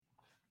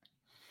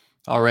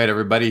All right,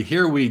 everybody,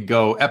 here we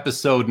go.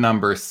 Episode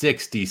number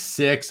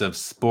 66 of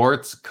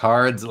Sports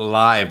Cards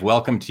Live.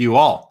 Welcome to you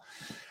all.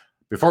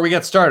 Before we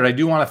get started, I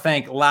do want to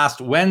thank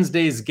last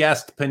Wednesday's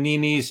guest,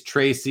 Panini's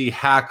Tracy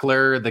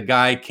Hackler. The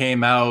guy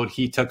came out,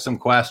 he took some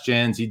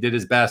questions, he did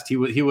his best. He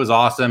was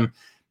awesome.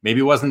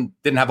 Maybe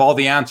didn't have all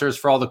the answers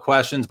for all the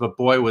questions, but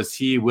boy, was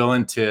he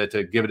willing to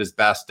give it his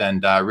best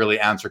and really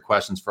answer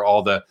questions for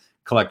all the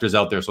collectors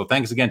out there. So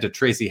thanks again to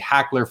Tracy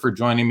Hackler for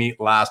joining me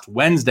last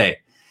Wednesday.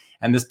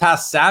 And this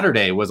past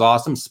Saturday was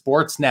awesome.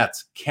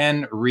 Sportsnet's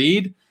Ken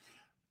Reed,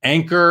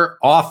 anchor,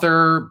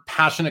 author,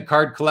 passionate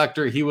card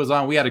collector. He was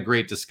on. We had a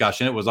great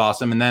discussion. It was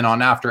awesome. And then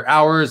on After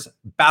Hours,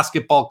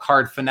 Basketball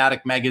Card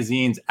Fanatic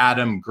Magazine's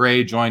Adam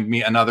Gray joined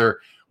me.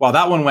 Well,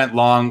 that one went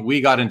long.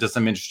 We got into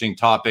some interesting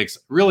topics.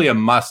 Really a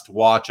must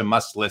watch, a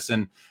must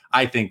listen.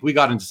 I think we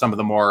got into some of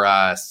the more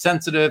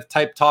sensitive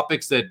type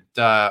topics that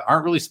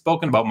aren't really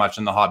spoken about much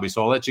in the hobby.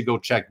 So I'll let you go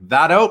check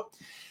that out.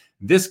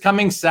 This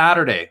coming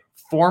Saturday,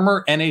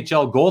 former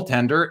NHL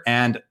goaltender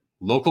and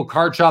local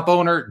card shop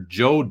owner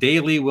Joe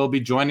Daly will be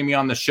joining me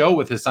on the show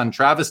with his son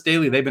Travis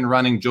Daly. They've been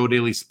running Joe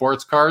Daly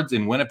Sports Cards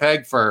in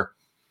Winnipeg for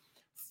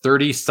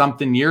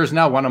 30-something years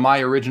now, one of my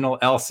original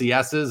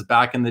LCSs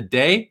back in the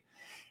day.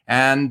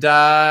 And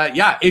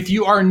if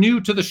you are new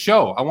to the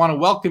show, I want to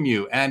welcome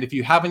you. And if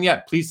you haven't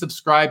yet, please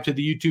subscribe to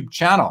the YouTube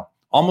channel.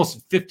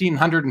 Almost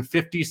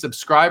 1,550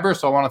 subscribers.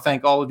 So I want to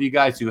thank all of you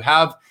guys who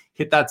have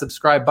hit that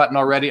subscribe button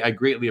already. I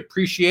greatly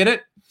appreciate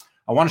it.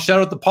 I want to shout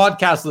out the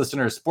podcast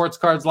listeners. Sports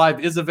Cards Live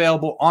is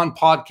available on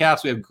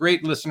podcasts. We have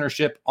great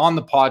listenership on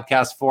the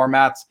podcast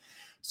formats.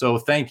 So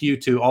thank you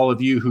to all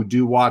of you who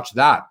do watch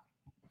that.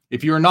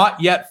 If you're not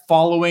yet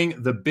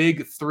following the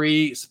Big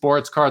Three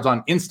Sports Cards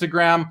on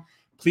Instagram,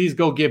 please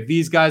go give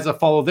these guys a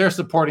follow. They're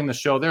supporting the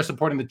show. They're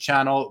supporting the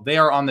channel. They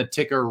are on the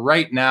ticker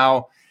right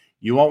now.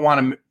 You won't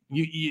want to,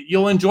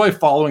 you'll enjoy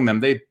following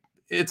them.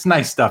 It's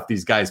nice stuff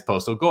these guys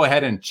post. So go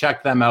ahead and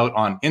check them out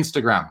on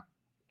Instagram.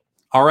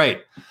 All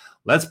right.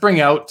 Let's bring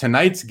out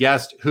tonight's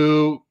guest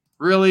who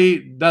really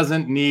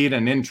doesn't need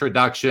an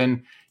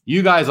introduction.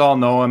 You guys all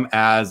know him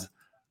as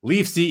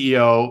Leaf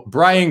CEO,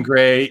 Brian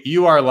Gray.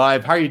 You are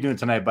live. How are you doing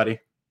tonight, buddy?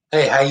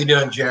 Hey, how you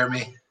doing,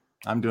 Jeremy?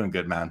 I'm doing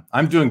good, man.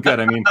 I'm doing good.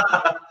 I mean,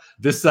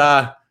 this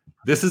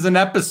is an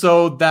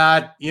episode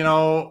that,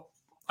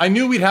 I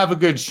knew we'd have a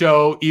good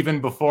show even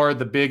before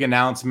the big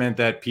announcement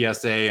that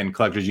PSA and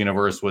Collectors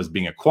Universe was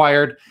being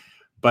acquired.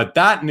 But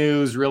that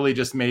news really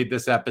just made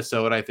this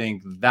episode, I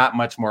think, that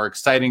much more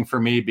exciting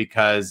for me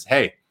because,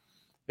 hey,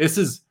 this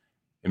is,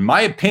 in my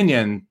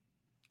opinion,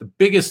 the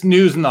biggest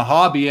news in the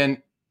hobby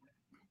in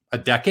a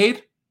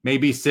decade,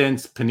 maybe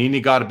since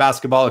Panini got a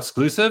basketball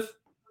exclusive.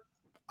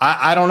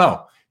 I don't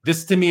know.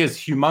 This to me is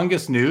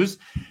humongous news.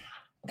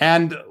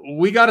 And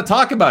we got to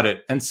talk about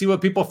it and see what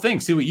people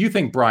think, see what you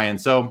think, Brian.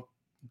 So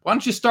why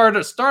don't you start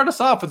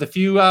us off with a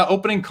few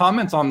opening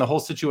comments on the whole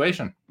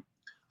situation?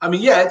 I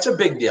mean, yeah, it's a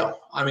big deal.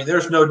 I mean,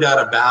 there's no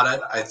doubt about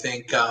it. I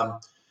think, I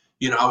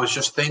was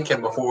just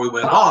thinking before we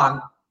went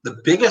on,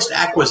 the biggest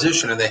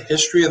acquisition in the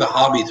history of the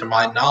hobby, to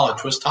my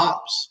knowledge, was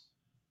Topps.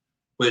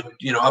 But,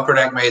 Upper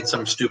Deck made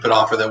some stupid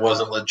offer that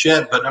wasn't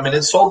legit. But, I mean,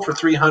 it sold for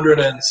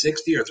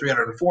 360 or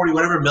 340,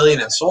 whatever million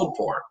it sold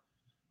for.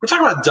 We're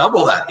talking about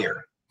double that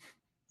here.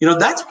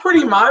 That's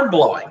pretty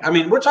mind-blowing. I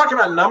mean, we're talking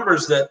about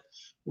numbers that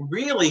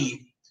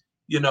really,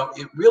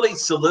 it really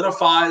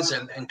solidifies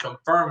and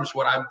confirms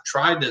what I've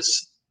tried to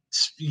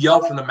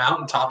yell from the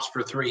mountaintops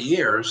for 3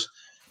 years,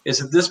 is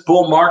that this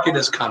bull market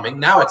is coming.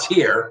 Now it's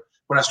here.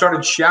 When I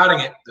started shouting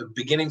it, the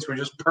beginnings were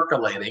just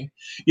percolating,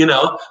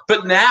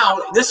 but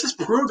now this is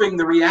proving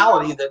the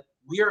reality that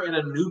we are in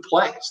a new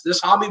place.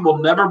 This hobby will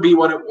never be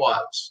what it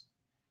was.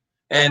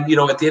 And,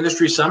 at the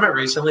industry summit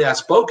recently, I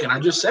spoke and I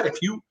just said,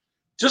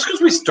 just because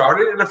we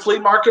started in a flea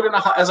market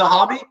as a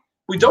hobby,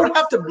 we don't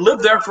have to live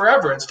there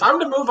forever. It's time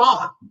to move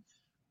on.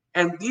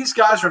 And these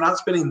guys are not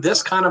spending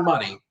this kind of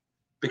money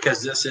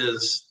because this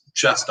is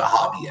just a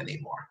hobby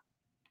anymore.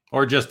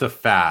 Or just a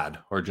fad.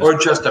 Or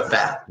just a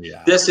fad.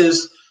 Yeah. This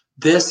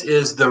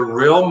is the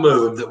real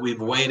move that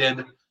we've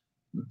waited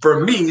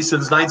for me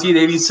since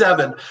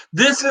 1987.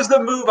 This is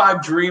the move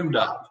I've dreamed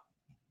of,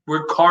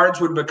 where cards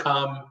would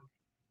become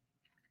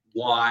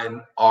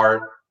wine,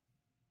 art,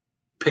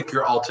 pick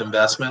your alt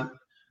investment.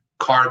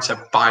 Cards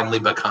have finally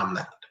become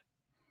that.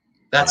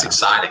 That's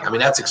exciting. I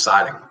mean, that's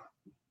exciting.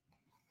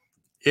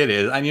 It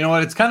is. And you know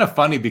what? It's kind of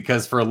funny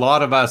because for a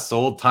lot of us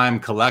old-time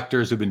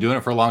collectors who've been doing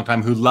it for a long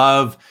time, who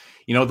love,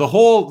 the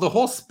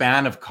whole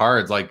span of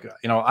cards, like,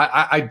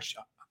 I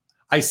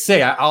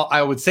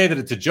would say that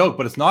it's a joke,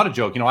 but it's not a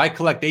joke. I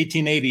collect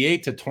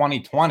 1888 to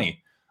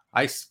 2020.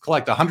 I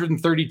collect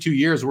 132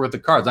 years worth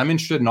of cards. I'm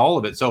interested in all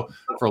of it. So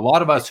for a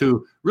lot of us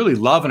who really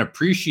love and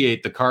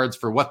appreciate the cards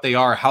for what they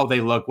are, how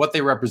they look, what they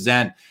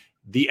represent,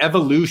 the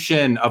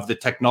evolution of the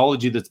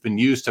technology that's been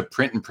used to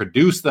print and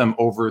produce them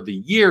over the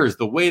years,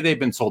 the way they've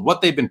been sold,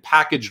 what they've been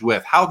packaged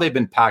with, how they've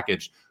been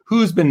packaged,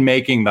 who's been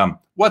making them,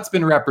 what's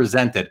been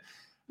represented.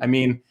 I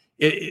mean,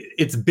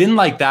 it's been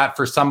like that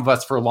for some of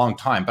us for a long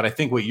time. But I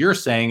think what you're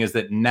saying is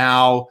that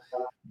now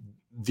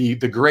the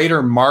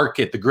greater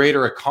market, the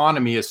greater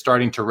economy is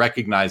starting to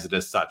recognize it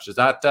as such. Is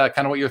that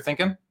kind of what you're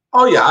thinking?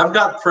 Oh yeah, I've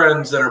got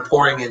friends that are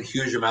pouring in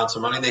huge amounts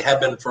of money. They have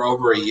been for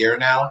over a year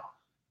now,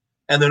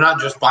 and they're not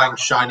just buying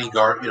shiny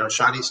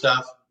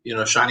stuff,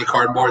 shiny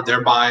cardboard.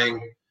 They're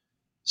buying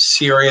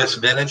serious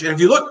vintage. And if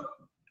you look,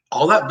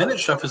 all that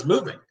vintage stuff is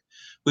moving.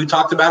 We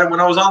talked about it when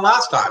I was on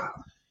last time.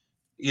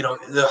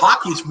 The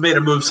hockey's made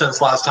a move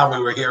since last time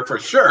we were here for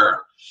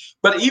sure.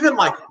 But even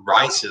like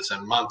Rice's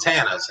and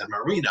Montanas and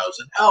Marinos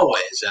and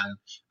Elways and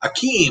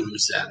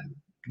Akeems and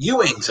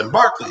Ewings and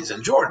Barclays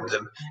and Jordans,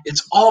 and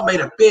it's all made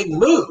a big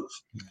move.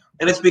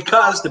 And it's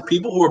because the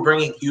people who are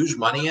bringing huge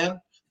money in,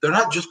 they're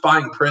not just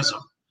buying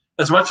Prism.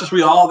 As much as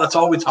that's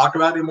all we talk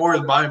about anymore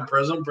is buying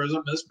Prism,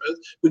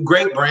 with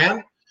great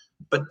brand.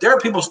 But there are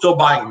people still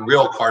buying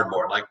real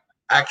cardboard, like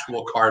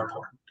actual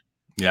cardboard.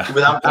 Yeah,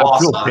 without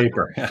gloss on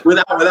paper. Yeah.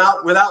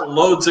 Without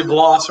loads of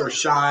gloss or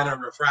shine or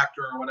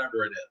refractor or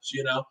whatever it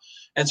is,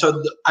 And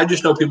so I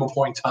just know people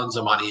pouring tons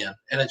of money in,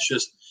 and it's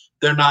just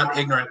they're not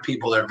ignorant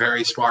people. They're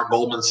very smart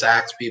Goldman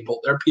Sachs people.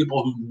 They're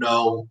people who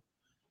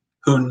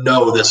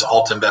know this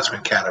alt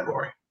investment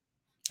category.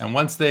 And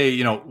once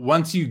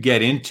you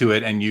get into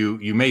it, and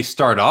you may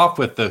start off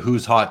with the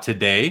who's hot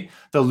today,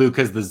 the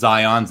Lucas, the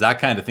Zions, that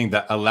kind of thing,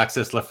 that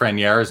Alexis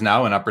Lafreniere is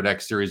now in Upper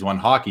Deck Series 1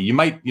 hockey. You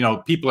might,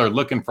 people are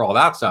looking for all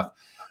that stuff.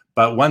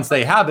 But once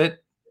they have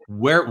it,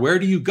 where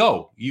do you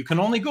go? You can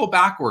only go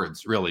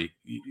backwards, really.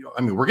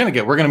 We're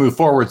gonna move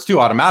forwards too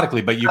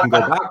automatically, but you can go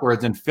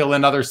backwards and fill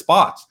in other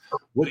spots.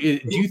 Do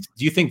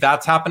you think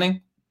that's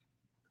happening?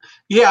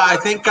 Yeah, I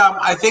think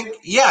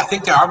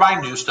they are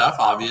buying new stuff.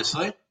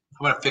 Obviously, I'm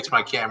gonna fix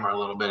my camera a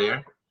little bit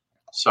here.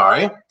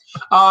 Sorry.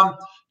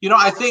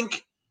 I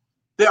think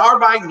they are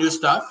buying new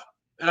stuff,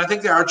 and I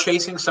think they are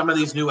chasing some of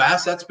these new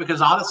assets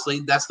because honestly,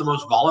 that's the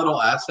most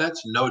volatile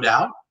assets, no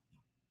doubt.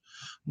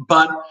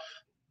 But,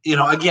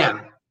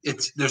 again,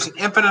 there's an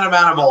infinite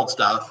amount of old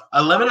stuff,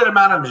 a limited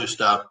amount of new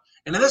stuff.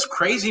 And in this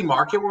crazy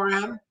market we're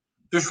in,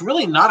 there's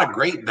really not a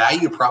great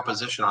value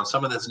proposition on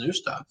some of this new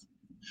stuff.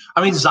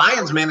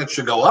 Zion's managed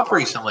to go up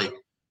recently,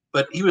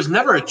 but he was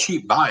never a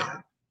cheap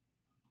buy-in.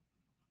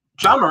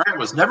 John Morant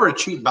was never a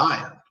cheap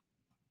buy-in.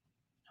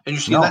 And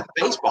you see that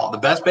in baseball, the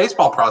best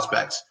baseball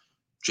prospects.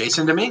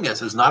 Jason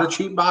Dominguez is not a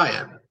cheap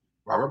buy-in.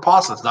 Robert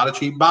Paulson's not a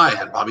cheap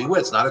buy-in. Bobby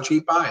Witt's not a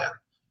cheap buy-in.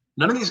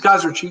 None of these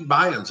guys are cheap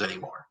buy-ins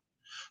anymore.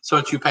 So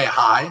it's you pay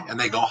high and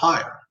they go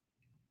higher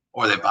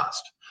or they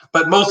bust.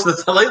 But most of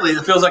the time lately,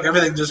 it feels like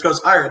everything just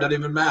goes higher. It doesn't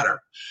even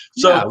matter.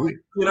 So,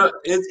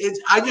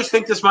 I just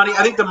think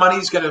I think the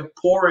money's going to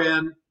pour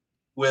in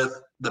with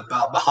the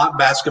hot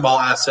basketball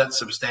assets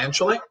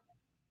substantially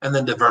and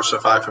then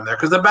diversify from there.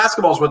 Because the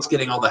basketball is what's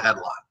getting all the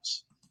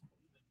headlines.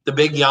 The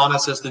big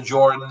Giannis's, the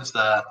Jordans,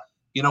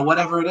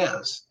 whatever it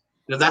is.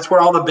 That's where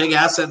all the big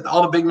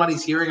all the big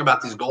money's hearing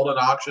about these golden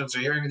auctions, or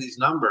hearing these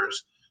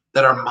numbers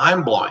that are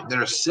mind-blowing, that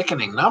are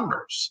sickening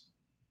numbers.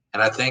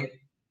 And I think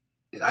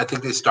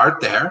they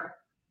start there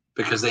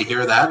because they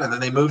hear that, and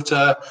then they move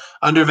to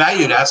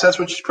undervalued assets,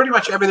 which is pretty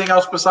much everything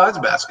else besides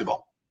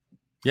basketball.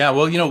 Yeah,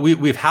 well,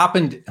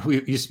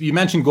 you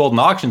mentioned golden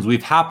auctions.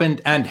 We've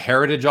happened, and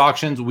heritage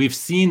auctions. We've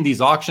seen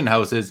these auction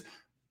houses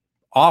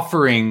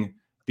offering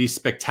these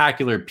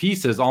spectacular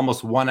pieces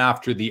almost one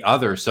after the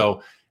other.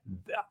 So,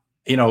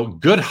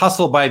 good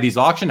hustle by these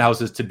auction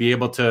houses to be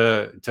able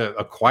to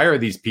acquire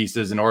these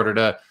pieces in order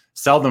to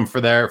sell them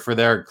for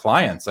their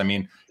clients.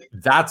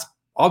 That's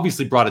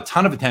obviously brought a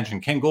ton of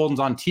attention. Ken Golden's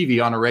on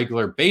TV on a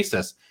regular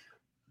basis,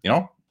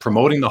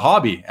 promoting the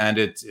hobby, and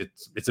it's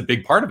a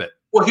big part of it.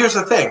 Well, here's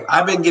the thing.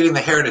 I've been getting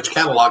the Heritage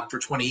catalog for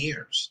 20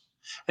 years.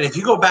 And if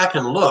you go back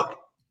and look,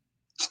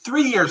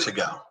 3 years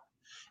ago,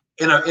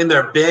 in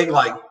their big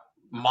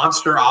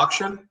monster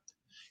auction,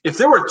 if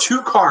there were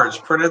 2 cards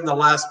printed in the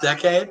last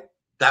decade,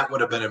 that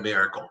would have been a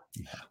miracle.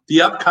 Yeah.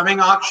 The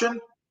upcoming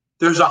auction,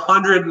 there's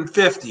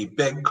 150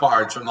 big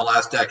cards from the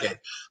last decade.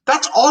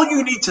 That's all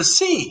you need to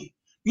see.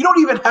 You don't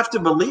even have to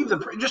believe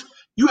them.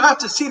 You have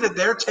to see that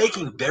they're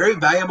taking very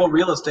valuable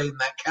real estate in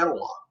that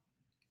catalog.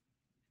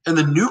 And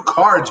the new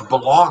cards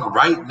belong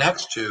right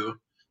next to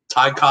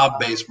Ty Cobb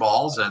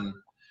baseballs and,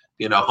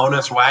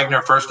 Honus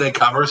Wagner first day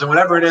covers and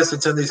whatever it is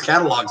that's in these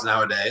catalogs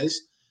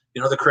nowadays.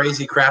 The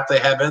crazy crap they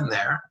have in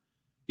there.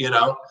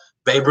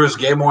 Babe Ruth's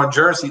game worn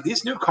jersey.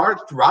 These new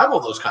cards rival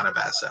those kind of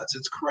assets.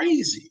 It's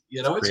crazy.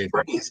 It's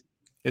crazy.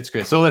 It's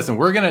great. So listen,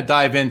 we're going to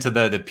dive into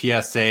the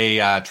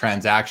PSA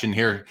transaction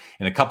here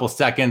in a couple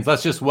seconds.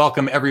 Let's just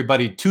welcome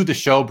everybody to the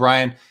show.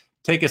 Brian,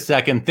 take a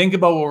second. Think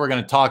about what we're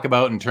going to talk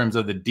about in terms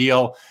of the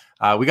deal.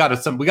 We got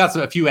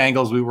a few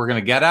angles we were going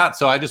to get at.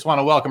 So I just want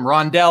to welcome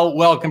Rondell.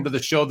 Welcome to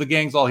the show. The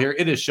gang's all here.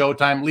 It is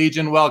showtime.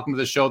 Legion, welcome to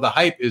the show. The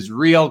hype is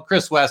real.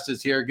 Chris West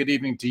is here. Good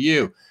evening to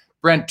you.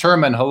 Brent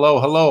Turman,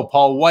 hello.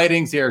 Paul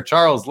Whiting's here.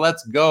 Charles,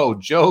 let's go.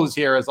 Joe's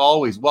here as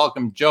always.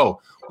 Welcome,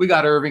 Joe. We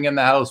got Irving in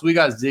the house. We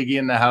got Ziggy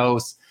in the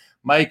house.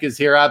 Mike is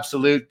here.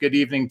 Absolute. Good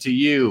evening to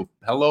you.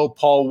 Hello,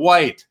 Paul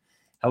White.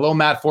 Hello,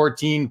 Matt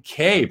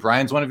 14K.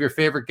 Brian's one of your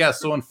favorite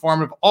guests. So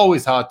informative,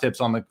 always hot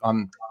tips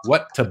on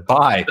what to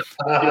buy.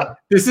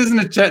 This isn't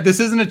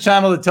a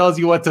channel that tells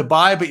you what to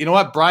buy, but you know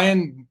what?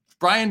 Brian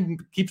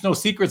keeps no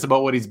secrets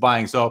about what he's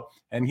buying. So,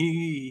 and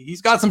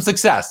he's got some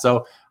success.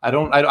 So I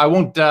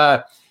won't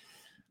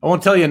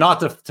tell you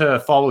not to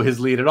follow his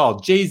lead at all.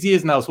 Jay-Z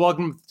is now. So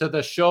welcome to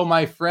the show,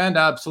 my friend.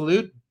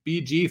 Absolute.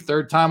 BG,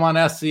 third time on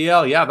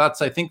SCL. Yeah,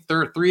 that's, I think,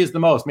 three is the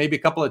most. Maybe a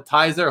couple of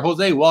ties there.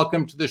 Jose,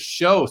 welcome to the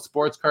show.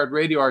 Sports Card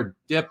Radio, our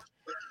dip.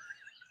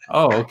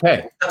 Oh,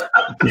 okay.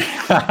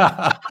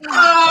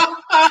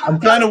 I'm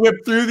trying to whip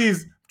through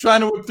these,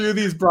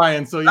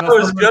 Brian. So, you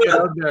know,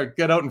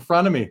 get out in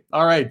front of me.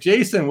 All right,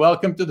 Jason,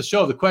 welcome to the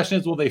show. The question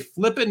is, will they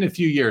flip it in a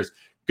few years?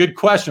 Good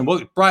question.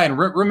 Well, Brian,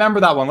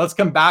 remember that one. Let's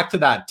come back to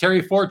that.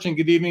 Terry Fortune,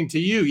 good evening to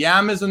you.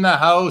 Yam is in the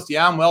house.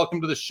 Yam,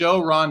 welcome to the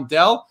show.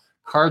 Rondell.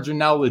 Cards are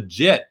now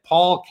legit.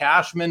 Paul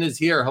Cashman is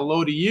here.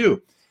 Hello to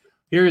you.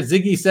 Here,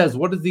 Ziggy says,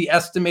 what is the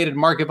estimated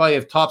market value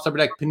of Topps Upper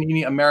Deck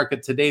Panini America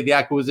today? The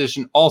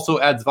acquisition also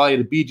adds value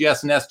to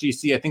BGS and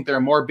SGC. I think there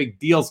are more big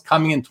deals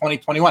coming in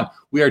 2021.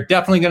 We are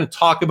definitely going to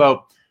talk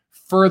about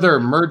further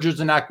mergers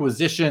and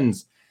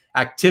acquisitions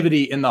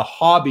activity in the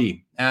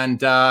hobby.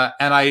 And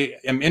I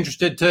am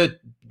interested to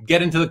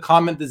get into the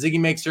comment that Ziggy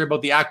makes here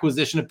about the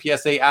acquisition of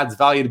PSA adds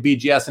value to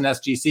BGS and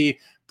SGC.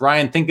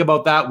 Brian, think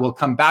about that. We'll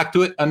come back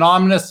to it.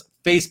 Anonymous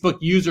Facebook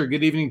user,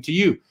 good evening to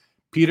you.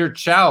 Peter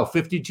Chow,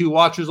 52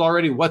 watchers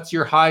already. What's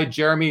your high,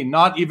 Jeremy?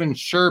 Not even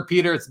sure,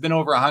 Peter. It's been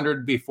over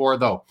 100 before,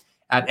 though,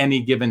 at any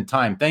given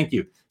time. Thank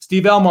you.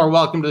 Steve Elmore,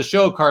 welcome to the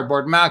show.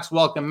 Cardboard Max,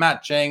 welcome.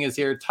 Matt Chang is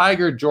here.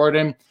 Tiger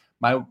Jordan,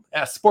 my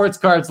Sports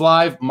Cards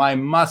Live, my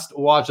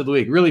must-watch of the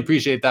week. Really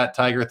appreciate that,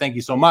 Tiger. Thank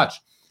you so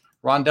much.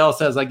 Rondell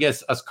says, I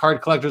guess us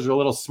card collectors are a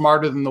little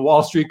smarter than the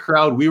Wall Street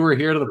crowd. We were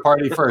here to the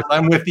party first.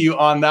 I'm with you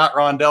on that,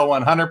 Rondell,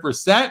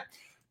 100%.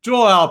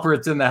 Joel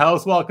Alpert's in the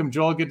house. Welcome,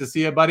 Joel. Good to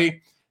see you,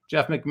 buddy.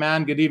 Jeff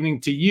McMahon, good evening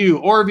to you.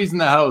 Orvy's in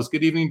the house.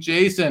 Good evening,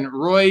 Jason.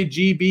 Roy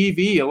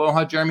GBV.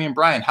 Aloha, Jeremy and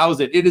Brian. How's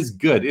it? It is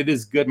good. It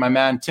is good, my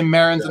man. Tim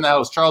Marin's in the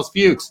house. Charles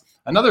Fuchs,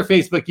 another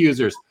Facebook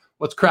users.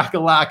 What's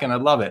crack-a-lackin'? I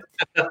love it.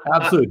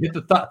 Absolutely. Hit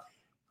the thumb.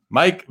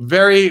 Mike,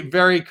 very,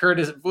 very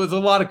courteous. With a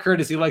lot of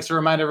courtesy, likes to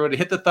remind everybody,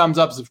 hit the thumbs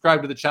up,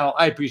 subscribe to the channel.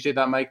 I appreciate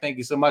that, Mike. Thank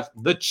you so much.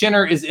 The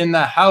Chinner is in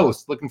the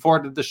house. Looking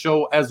forward to the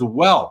show as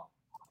well.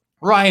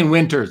 Ryan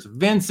Winters,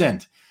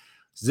 Vincent,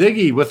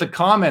 Ziggy with the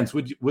comments.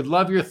 Would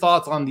love your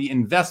thoughts on the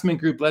investment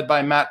group led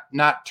by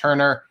Nat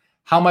Turner.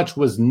 How much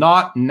was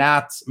not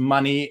Nat's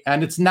money?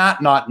 And it's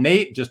not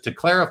Nate. Just to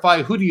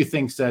clarify, who do you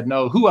think said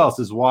no? Who else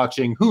is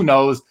watching? Who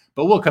knows?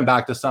 But we'll come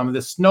back to some of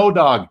this. Snow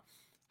Dog,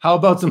 how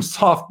about some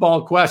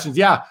softball questions?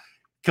 Yeah,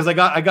 because I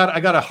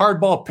got a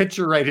hardball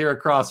pitcher right here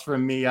across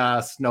from me,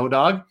 Snow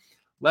Dog.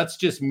 Let's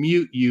just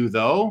mute you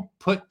though.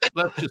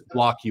 Let's just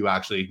block you.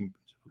 Actually,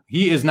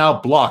 he is now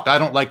blocked. I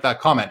don't like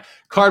that comment.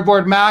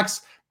 Cardboard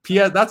Max.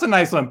 That's a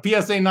nice one.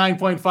 PSA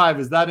 9.5.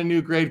 Is that a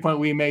new grade point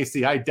we may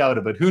see? I doubt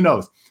it, but who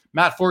knows?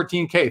 Matt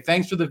 14K.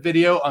 Thanks for the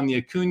video on the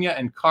Acuna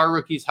and car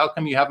rookies. How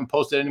come you haven't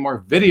posted any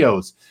more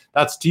videos?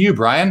 That's to you,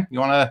 Brian. You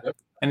want to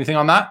anything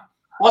on that?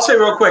 I'll say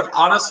real quick.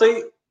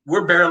 Honestly,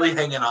 we're barely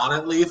hanging on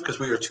at Leaf because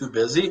we are too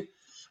busy.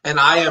 And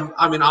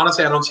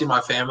honestly, I don't see my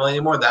family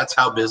anymore. That's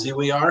how busy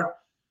we are.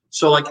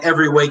 So like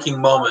every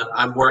waking moment,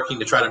 I'm working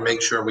to try to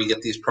make sure we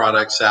get these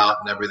products out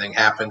and everything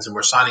happens. And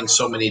we're signing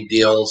so many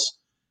deals.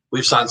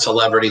 We've signed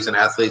celebrities and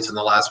athletes in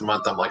the last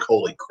month. I'm like,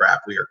 holy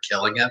crap, we are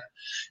killing it.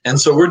 And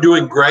so we're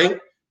doing great,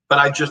 but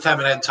I just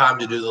haven't had time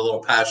to do the little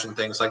passion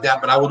things like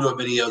that. But I will do a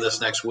video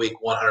this next week,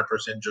 100%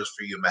 just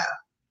for you, Matt.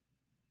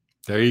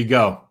 There you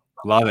go.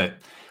 Love it.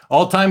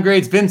 All-time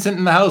grades, Vincent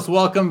in the house.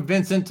 Welcome,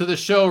 Vincent, to the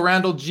show.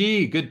 Randall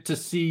G, good to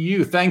see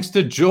you. Thanks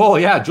to Joel.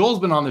 Yeah, Joel's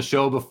been on the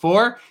show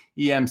before.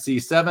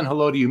 EMC7,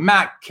 hello to you.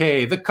 Matt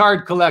K, the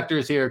card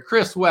collectors here.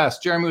 Chris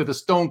West, Jeremy with a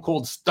stone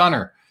cold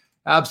stunner.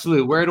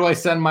 Absolute. Where do I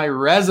send my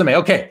resume?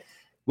 Okay.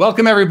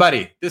 Welcome,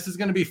 everybody. This is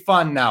going to be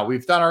fun now.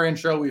 We've done our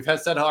intro. We've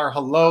said our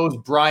hellos.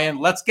 Brian,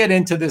 let's get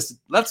into this.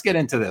 Let's get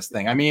into this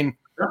thing. I mean,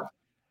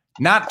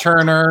 Nat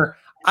Turner,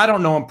 I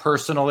don't know him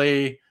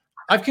personally.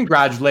 I've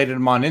congratulated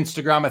him on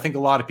Instagram. I think a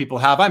lot of people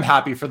have. I'm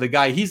happy for the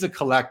guy. He's a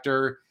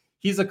collector.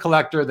 He's a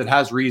collector that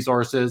has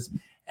resources.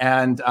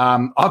 And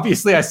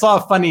obviously, I saw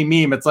a funny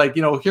meme. It's like,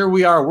 here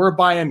we are. We're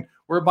buying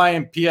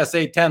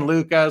PSA 10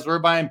 Lucas. We're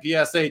buying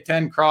PSA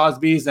 10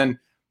 Crosby's. And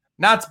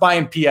Nat's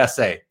buying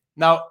PSA.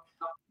 Now,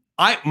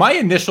 my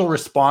initial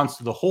response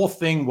to the whole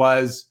thing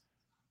was,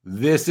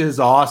 this is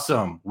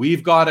awesome.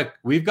 We've got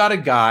a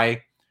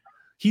guy.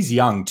 He's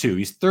young too.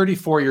 He's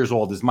 34 years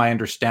old, is my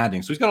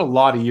understanding. So he's got a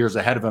lot of years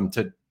ahead of him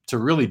to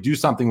really do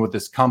something with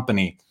this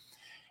company.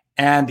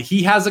 And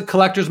he has a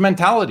collector's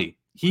mentality.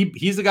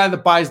 He's the guy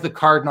that buys the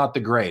card, not the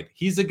grade.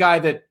 He's a guy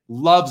that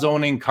loves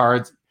owning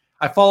cards.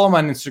 I follow him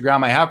on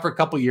Instagram. I have for a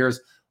couple of years.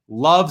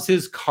 Loves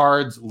his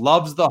cards,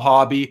 loves the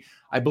hobby.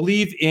 I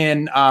believe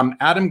in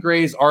Adam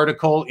Gray's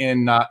article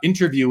in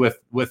interview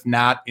with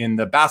Nat in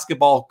the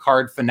Basketball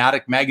Card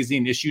Fanatic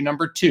magazine, issue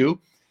number 2,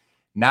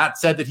 Nat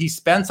said that he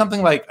spent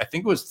something like, I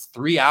think it was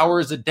 3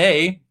 hours a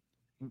day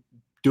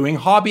doing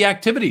hobby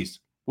activities,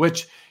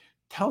 which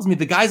tells me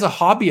the guy's a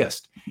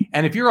hobbyist.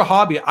 And if you're a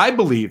hobby, I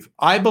believe,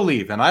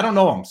 and I don't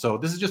know him, so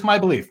this is just my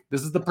belief.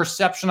 This is the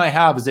perception I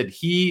have, is that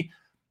he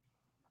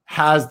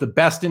has the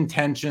best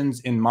intentions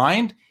in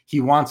mind. He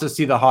wants to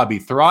see the hobby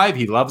thrive.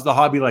 He loves the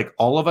hobby like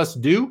all of us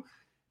do.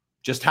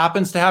 Just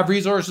happens to have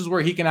resources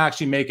where he can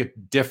actually make a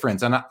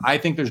difference. And I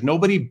think there's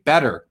nobody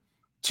better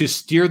to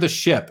steer the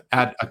ship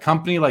at a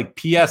company like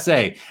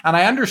PSA. And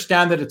I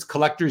understand that it's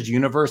Collectors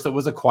Universe that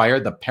was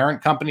acquired, the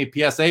parent company of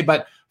PSA,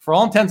 but for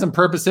all intents and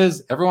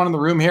purposes, everyone in the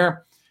room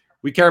here,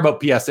 we care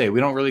about PSA. We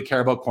don't really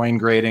care about coin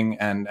grading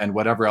and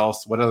whatever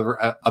else,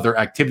 whatever other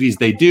activities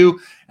they do.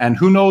 And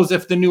who knows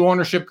if the new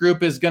ownership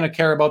group is going to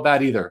care about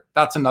that either.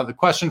 That's another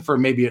question for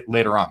maybe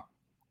later on.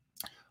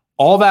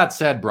 All that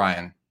said,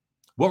 Brian,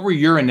 what were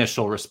your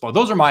initial response?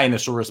 Those are my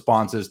initial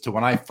responses to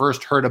when I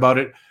first heard about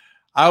it.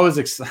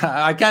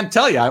 I can't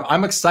tell you,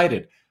 I'm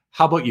excited.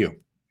 How about you?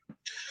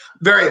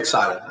 Very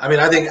excited. I mean,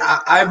 I think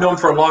I've known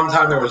for a long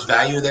time there was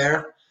value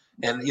there.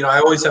 And, I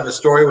always have a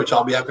story, which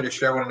I'll be happy to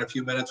share in a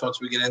few minutes once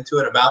we get into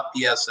it, about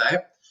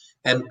PSA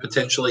and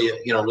potentially,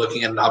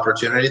 looking at an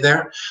opportunity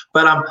there.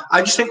 But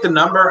I just think the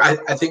number, I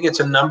think it's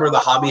a number the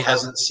hobby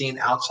hasn't seen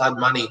outside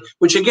money,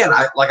 which again,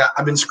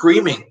 I've been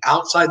screaming,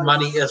 outside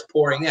money is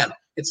pouring in.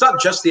 It's not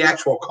just the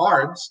actual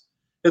cards.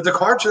 If the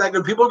cards are that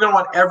good, people are going to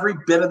want every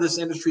bit of this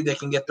industry they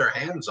can get their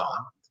hands on.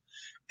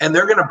 And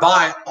they're going to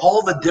buy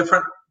all the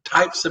different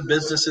types of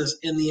businesses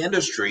in the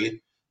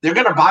industry. They're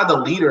going to buy the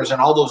leaders in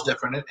all those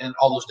different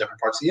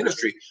parts of the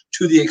industry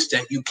to the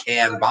extent you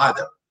can buy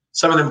them.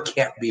 Some of them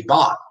can't be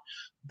bought.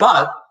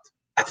 But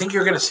I think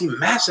you're going to see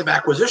massive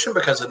acquisition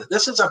because of it.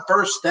 This is a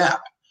first step.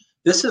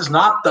 This is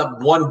not the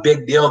one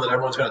big deal that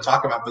everyone's going to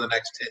talk about for the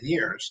next 10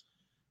 years.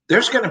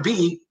 There's going to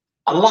be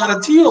a lot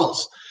of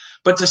deals.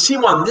 But to see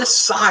one this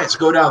size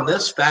go down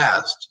this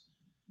fast,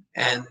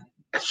 and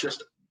it's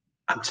just,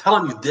 I'm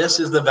telling you, this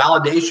is the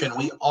validation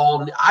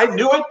I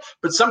knew it,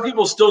 but some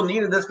people still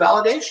needed this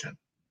validation.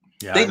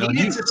 Yeah, they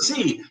needed to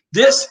see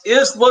this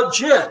is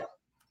legit.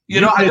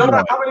 I don't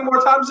know how many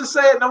more times to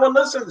say it. No one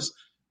listens.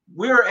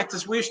 We're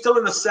still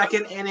in the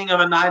second inning of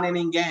a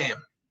 9-inning game.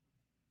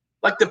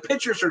 Like, the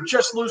pitchers are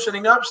just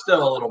loosening up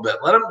still a little bit.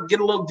 Let them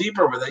get a little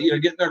deeper with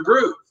it, get in their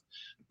groove.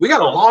 We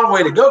got a long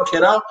way to go,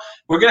 kiddo.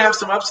 We're going to have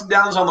some ups and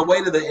downs on the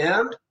way to the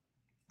end,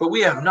 but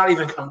we have not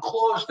even come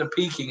close to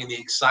peaking in the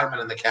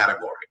excitement in the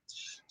category.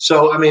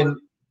 So, I mean,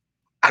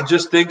 I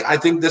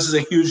think this is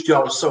a huge deal. I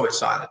was so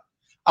excited.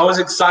 I was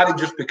excited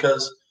just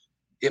because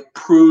it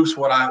proves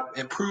when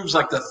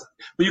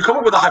you come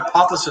up with a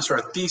hypothesis or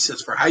a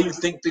thesis for how you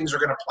think things are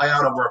going to play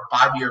out over a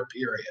 5-year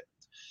period.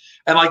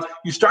 And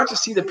you start to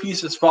see the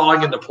pieces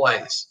falling into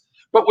place.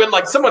 But when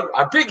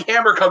a big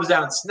hammer comes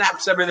down and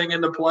snaps everything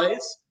into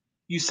place,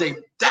 you say,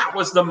 that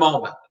was the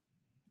moment.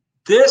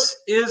 This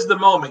is the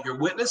moment. You're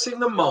witnessing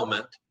the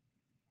moment.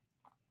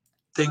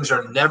 Things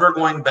are never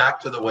going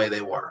back to the way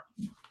they were.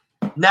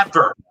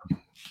 Never.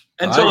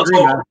 Until it's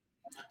over.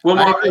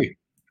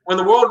 When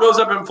the world goes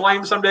up in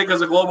flames someday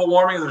because of global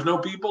warming and there's no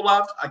people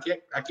left, I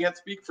can't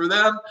speak for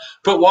them.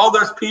 But while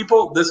there's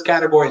people, this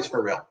category is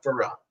for real. For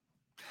real.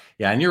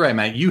 Yeah, and you're right,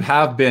 man. You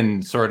have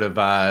been sort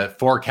of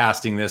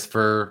forecasting this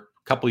for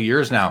a couple of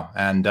years now.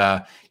 And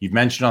you've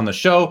mentioned on the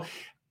show,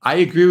 I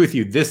agree with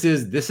you. This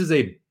is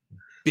a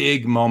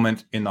big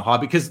moment in the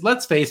hobby because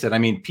let's face it. I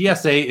mean,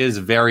 PSA is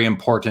very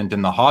important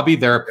in the hobby.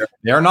 They're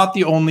not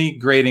the only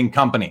grading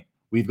company.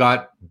 We've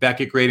got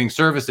Beckett Grading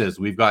Services.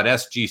 We've got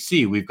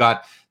SGC. We've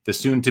got the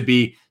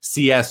soon-to-be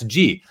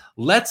CSG.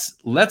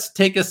 Let's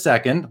take a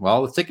second.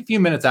 Well, let's take a few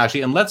minutes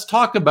actually, and let's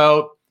talk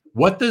about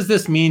what does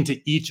this mean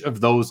to each of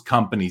those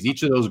companies,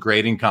 each of those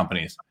grading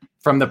companies,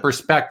 from the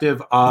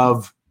perspective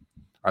of,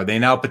 are they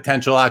now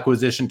potential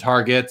acquisition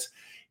targets?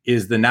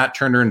 Is the Nat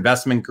Turner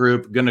Investment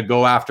Group going to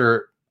go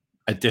after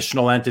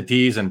additional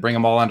entities and bring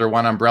them all under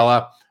one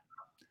umbrella?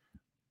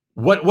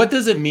 What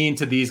does it mean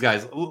to these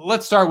guys?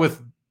 Let's start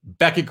with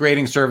Beckett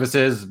Grading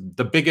Services,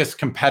 the biggest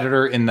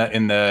competitor in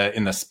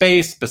the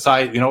space,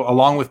 besides,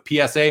 along with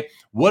PSA.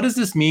 What does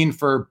this mean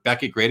for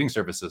Beckett Grading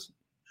Services?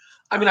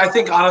 I mean, I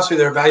think honestly,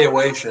 their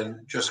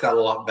valuation just got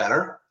a lot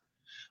better.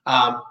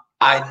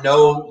 I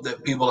know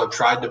that people have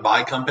tried to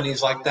buy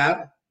companies like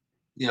that.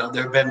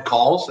 There have been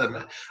calls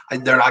and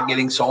they're not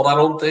getting sold, I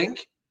don't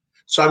think.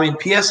 So, I mean,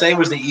 PSA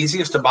was the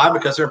easiest to buy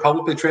because they're a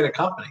publicly traded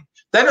company.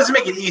 That doesn't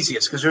make it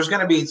easiest because there's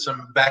going to be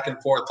some back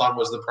and forth on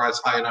was the price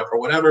high enough or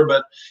whatever.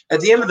 But at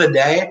the end of the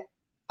day,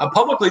 a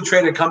publicly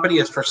traded company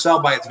is for sale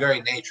by its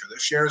very nature. The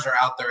shares are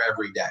out there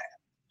every day.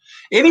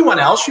 Anyone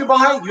else you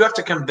buy, you have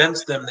to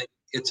convince them that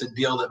it's a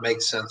deal that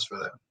makes sense for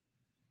them.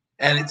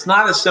 And it's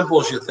not as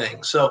simple as you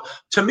think. So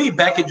to me,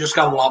 Beckett just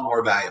got a lot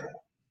more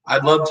valuable.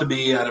 I'd love to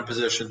be in a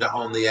position to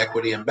own the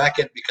equity in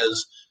Beckett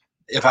because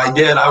if I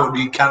did, I would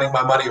be counting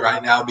my money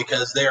right now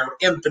because they are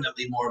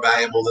infinitely more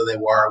valuable than they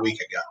were a week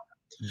ago.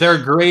 Their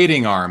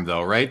grading arm,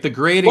 though, right? The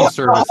grading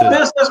services.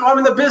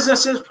 The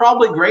business is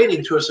probably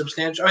grading to a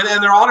substantial.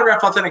 And their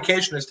autograph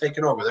authentication has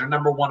taken over. They're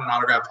number one in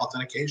autograph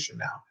authentication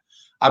now.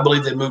 I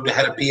believe they moved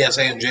ahead of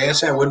PSA and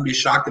JSA. I wouldn't be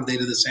shocked if they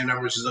did the same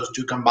numbers as those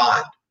two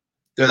combined.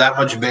 They're that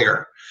much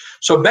bigger.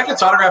 So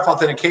Beckett's Autograph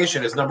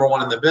Authentication is number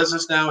one in the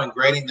business now, and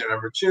grading they're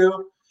number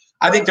two.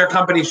 I think their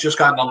company's just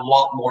gotten a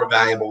lot more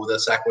valuable with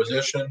this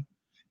acquisition.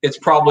 It's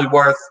probably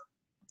worth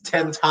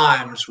 10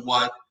 times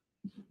what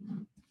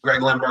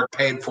Greg Lindbergh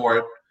paid for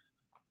it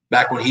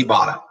back when he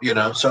bought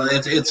it. So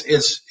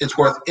it's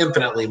worth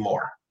infinitely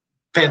more.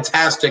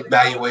 Fantastic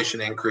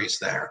valuation increase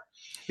there.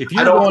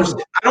 I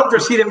don't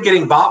foresee him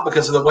getting bought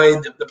because of the way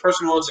the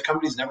person who owns the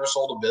company's never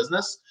sold a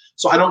business.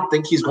 So I don't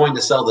think he's going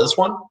to sell this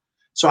one.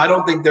 So I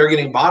don't think they're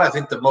getting bought. I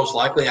think the most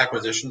likely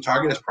acquisition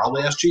target is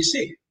probably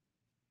SGC.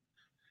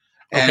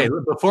 Okay,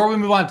 before we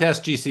move on to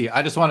SGC,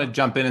 I just want to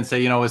jump in and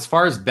say, as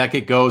far as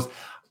Beckett goes,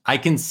 I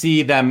can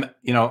see them,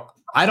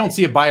 I don't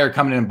see a buyer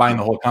coming in and buying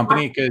the whole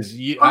company because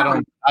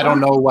I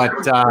don't know what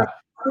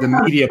the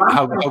media,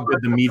 how good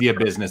the media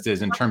business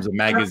is in terms of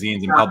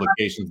magazines and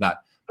publications, but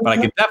I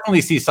can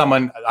definitely see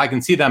I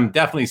can see them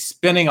definitely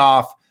spinning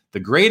off the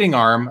grading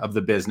arm of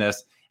the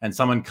business and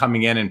someone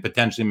coming in and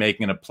potentially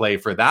making a play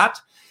for that.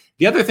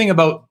 The other thing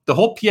about the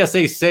whole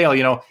PSA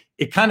sale,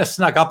 it kind of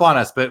snuck up on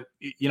us, but,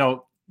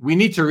 we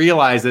need to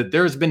realize that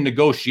there's been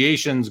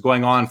negotiations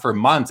going on for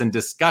months and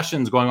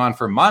discussions going on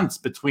for months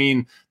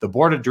between the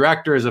board of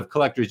directors of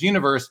Collectors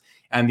Universe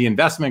and the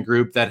investment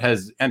group that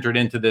has entered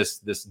into this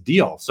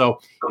deal. So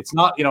it's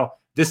not,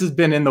 this has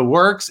been in the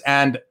works.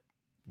 And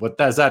what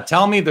does that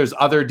tell me? There's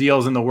other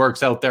deals in the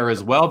works out there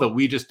as well that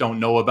we just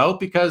don't know about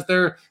because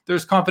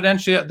there's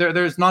confidential,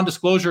 there's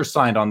non-disclosure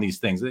signed on these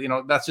things.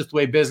 That's just the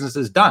way business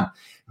is done.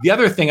 The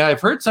other thing, I've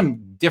heard some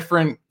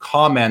different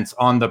comments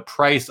on the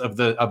price of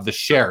the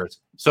shares.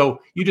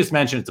 So you just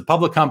mentioned it's a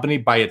public company.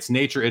 By its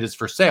nature, it is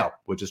for sale,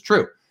 which is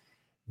true.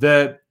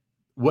 The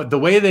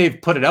way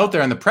they've put it out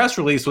there in the press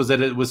release was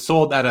that it was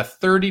sold at a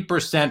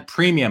 30%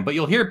 premium. But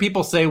you'll hear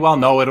people say, well,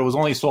 no, it was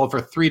only sold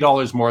for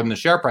 $3 more than the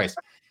share price.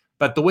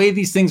 But the way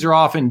these things are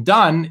often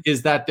done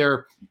is that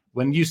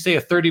when you say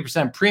a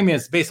 30% premium,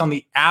 it's based on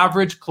the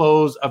average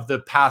close of the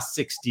past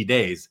 60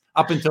 days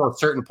up until a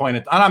certain point.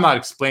 And I'm not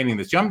explaining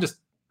this. I'm just.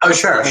 Oh,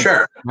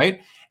 sure.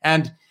 Right.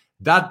 And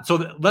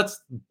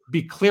let's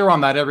be clear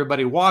on that,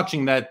 everybody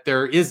watching, that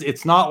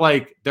it's not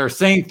like they're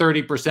saying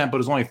 30%, but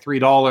it's only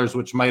 $3,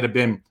 which might have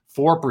been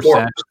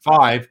 4%,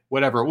 5%,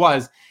 whatever it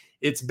was.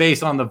 It's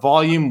based on the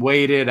volume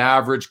weighted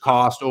average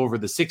cost over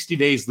the 60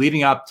 days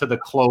leading up to the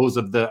close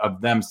of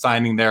them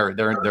signing their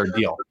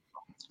deal.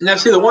 Now,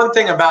 see, the one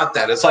thing about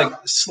that, it's like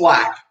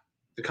Slack,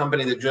 the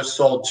company that just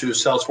sold to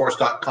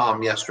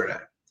Salesforce.com yesterday.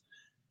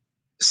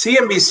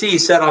 CNBC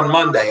said on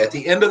Monday, at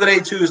the end of the day,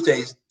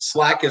 Tuesday,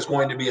 Slack is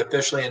going to be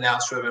officially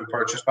announced to have been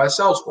purchased by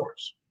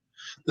Salesforce.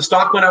 The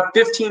stock went up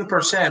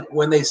 15%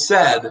 when they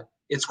said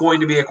it's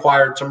going to be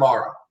acquired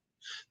tomorrow.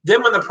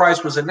 Then when the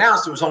price was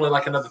announced, it was only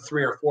like another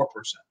 3 or 4%.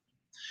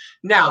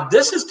 Now,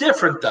 this is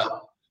different,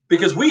 though,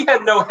 because we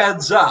had no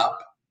heads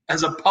up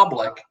as a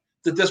public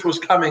that this was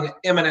coming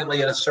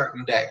imminently at a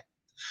certain day.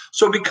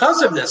 So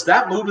because of this,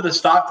 that move of the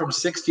stock from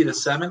 60 to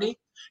 70,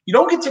 you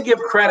don't get to give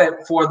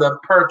credit for the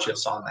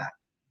purchase on that.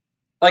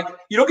 Like,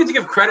 you don't get to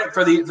give credit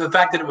for the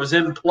fact that it was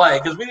in play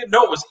because we didn't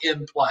know it was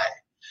in play.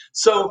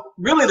 So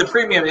really the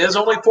premium is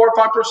only 4 or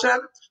 5%,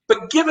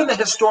 but given the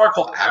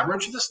historical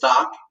average of the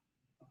stock,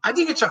 I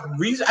think it's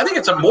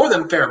a more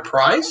than fair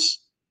price.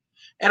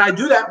 And I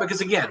do that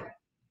because, again,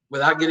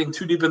 without getting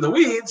too deep in the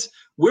weeds,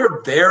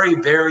 we're very,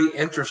 very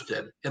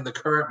interested in the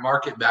current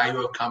market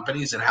value of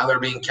companies and how they're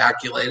being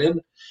calculated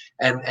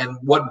and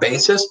what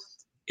basis.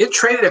 It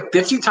traded at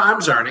 50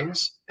 times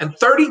earnings and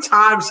 30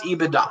 times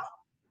EBITDA.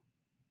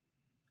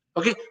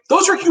 Okay,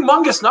 those are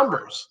humongous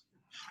numbers.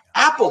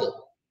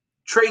 Apple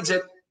trades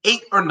at 8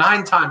 or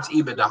 9 times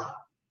EBITDA.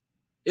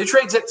 It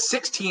trades at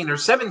 16 or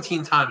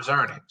 17 times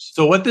earnings.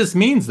 So what this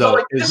means,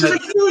 though, is a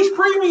huge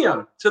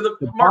premium to the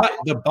market.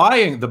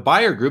 The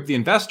buyer group, the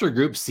investor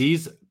group,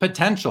 sees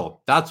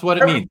potential. That's what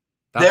it means.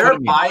 They're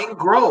buying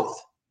growth.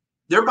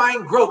 They're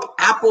buying growth.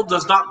 Apple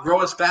does not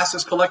grow as fast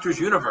as Collectors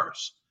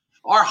Universe.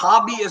 Our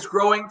hobby is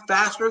growing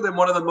faster than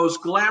one of the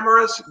most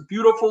glamorous,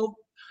 beautiful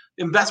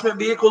investment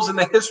vehicles in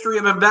the history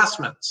of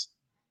investments.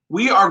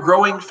 We are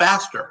growing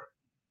faster.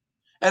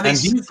 And they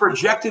see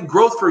projected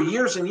growth for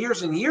years and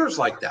years and years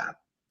like that.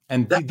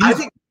 And I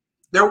think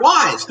they're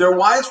wise. They're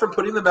wise for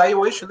putting the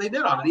valuation they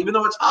did on it. Even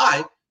though it's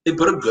high, they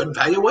put a good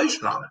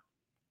valuation on it.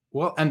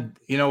 Well, and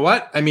you know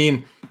what? I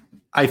mean,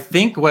 I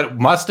think what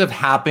must have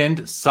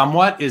happened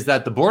somewhat is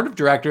that the board of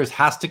directors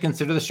has to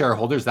consider the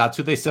shareholders. That's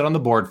who they sit on the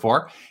board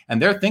for.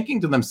 And they're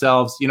thinking to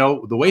themselves,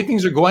 the way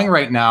things are going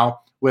right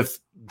now with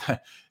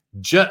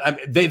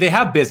they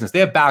have business. They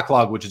have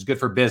backlog, which is good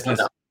for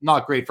business.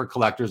 Not great for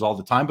collectors all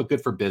the time, but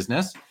good for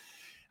business.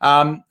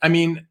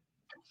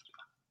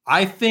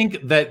 I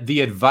think that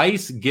the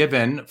advice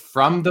given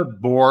from the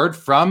board,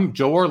 from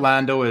Joe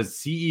Orlando as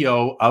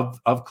CEO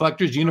of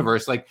Collectors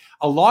Universe, like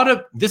a lot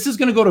of this is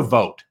going to go to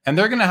vote, and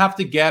they're going to have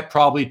to get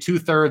probably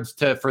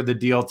 2/3 for the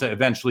deal to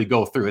eventually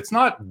go through. It's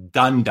not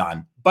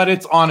done, but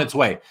it's on its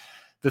way.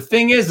 the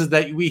thing is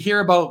that we hear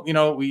about,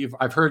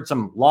 I've heard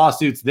some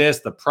lawsuits, this,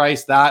 the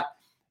price, that.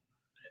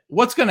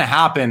 What's going to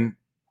happen,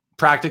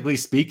 practically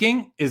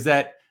speaking, is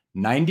that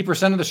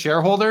 90% of the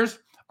shareholders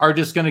are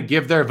just going to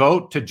give their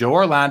vote to Joe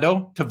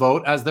Orlando to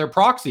vote as their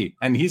proxy.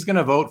 And he's going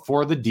to vote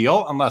for the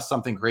deal unless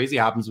something crazy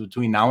happens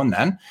between now and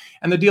then.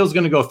 And the deal is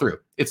going to go through.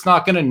 It's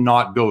not going to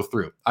not go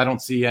through. I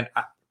don't see it.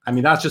 I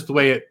mean, that's just the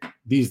way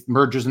these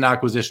mergers and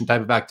acquisition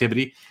type of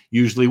activity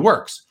usually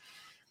works.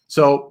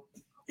 So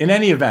in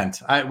any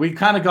event, we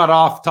kind of got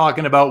off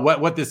talking about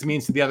what this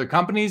means to the other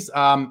companies.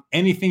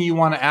 Anything you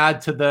want to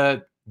add to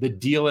the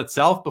deal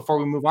itself before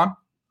we move on?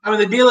 I mean,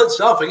 the deal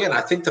itself, again,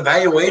 I think the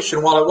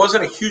valuation, while it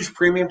wasn't a huge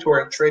premium to where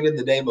it traded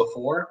the day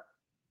before,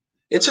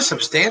 it's a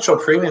substantial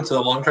premium to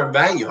the long-term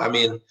value. I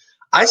mean,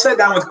 I sat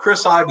down with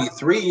Chris Ivey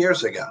 3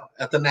 years ago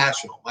at the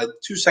National. My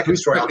 2-second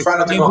story. I'll try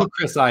not to go on.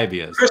 Chris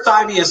Ivey is. Chris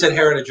Ivey is at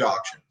Heritage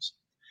Auctions.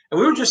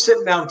 And we were just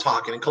sitting down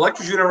talking, and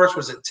Collectors Universe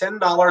was at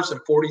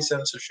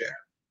 $10.40 a share.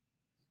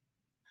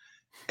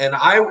 And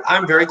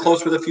I'm very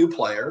close with a few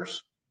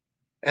players,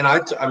 and I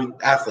mean,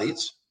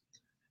 athletes.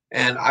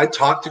 And I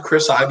talked to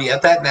Chris Ivey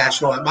at that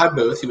National at my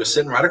booth. He was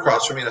sitting right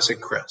across from me, and I said,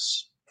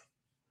 Chris,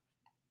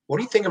 what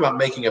do you think about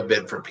making a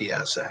bid for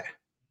PSA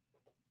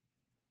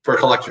for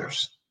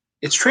collectors?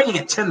 It's trading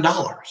at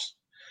 $10.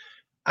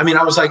 I mean,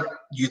 I was like,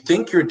 you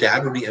think your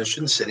dad would be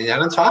interested in sitting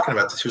down and talking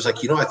about this? He was like,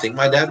 I think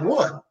my dad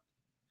would.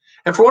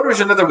 And for one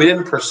reason or another, we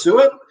didn't pursue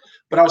it.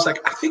 But I was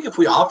like, I think if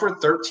we offered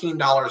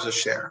 $13 a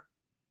share,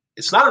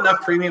 it's not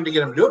enough premium to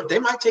get them to do it, but they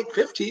might take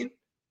 15.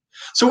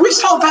 So we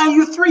saw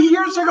value 3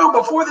 years ago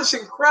before this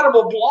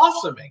incredible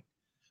blossoming.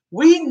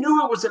 We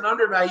knew it was an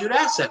undervalued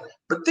asset.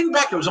 But think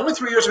back, it was only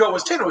 3 years ago it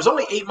was 10. It was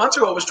only 8 months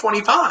ago it was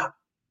 25.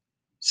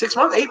 8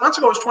 months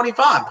ago it was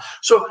 25.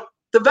 So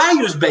the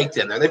value is baked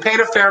in there. They paid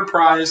a fair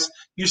price.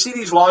 You see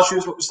these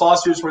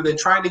lawsuits where they're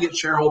trying to get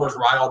shareholders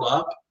riled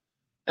up.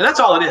 And that's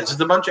all it is. It's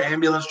a bunch of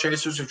ambulance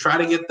chasers who try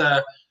to get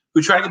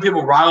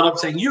people riled up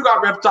saying, you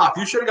got ripped off.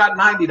 You should have got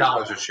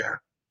 $90 a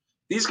share.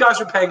 These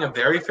guys are paying a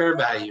very fair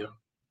value.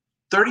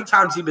 30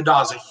 times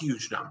EBITDA is a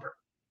huge number.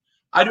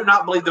 I do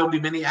not believe there will be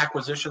many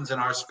acquisitions in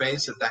our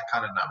space at that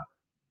kind of number.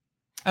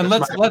 And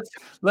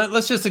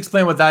let's just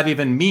explain what that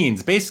even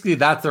means. Basically,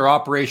 that's their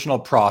operational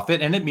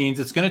profit, and it means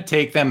it's going to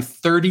take them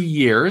 30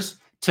 years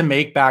to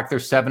make back their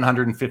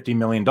 $750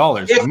 million.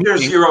 If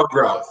there's zero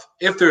growth.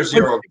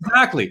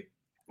 Exactly.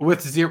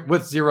 With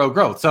zero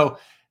growth. So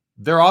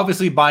they're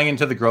obviously buying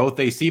into the growth.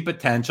 They see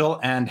potential,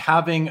 and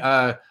having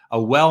a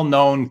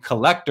well-known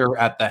collector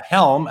at the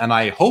helm, and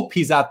I hope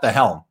he's at the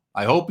helm.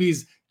 I hope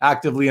he's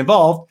actively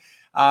involved.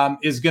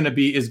 Is going to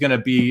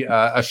be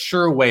a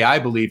sure way, I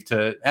believe,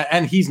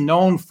 and he's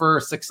known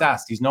for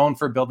success. He's known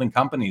for building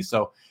companies.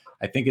 So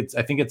I think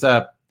it's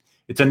a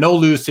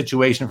no-lose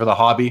situation for the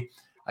hobby.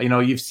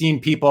 You've seen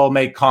people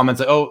make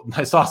comments like, oh,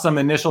 I saw some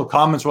initial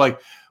comments were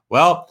like,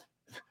 well,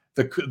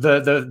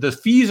 the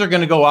fees are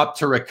going to go up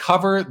to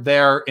recover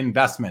their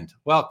investment.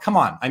 Well, come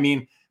on. I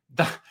mean,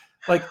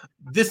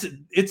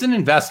 it's an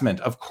investment.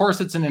 Of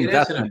course it's an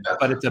investment,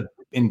 but it's an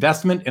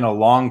investment in a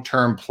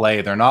long-term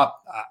play. They're not,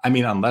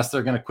 unless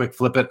they're going to quick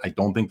flip it. I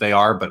don't think they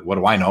are, but what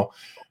do I know?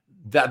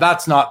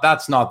 That's not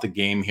the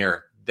game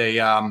here. They,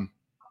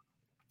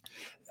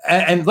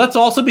 and let's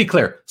also be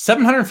clear,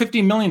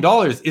 $750 million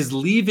is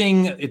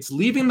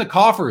leaving the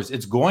coffers.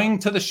 It's going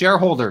to the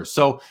shareholders.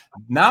 So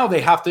now they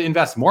have to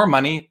invest more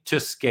money to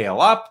scale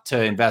up,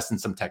 to invest in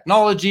some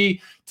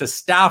technology, to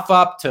staff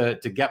up, to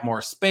get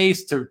more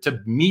space,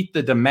 to meet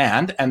the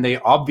demand. And they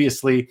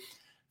obviously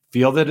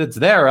feel that it's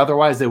there.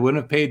 Otherwise they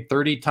wouldn't have paid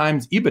 30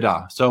 times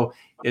EBITDA. So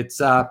it's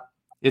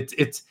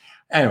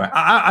anyway,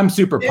 I'm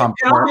super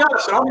pumped. I'll be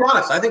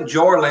honest. I think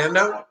Joe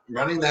Orlando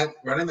running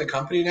the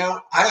company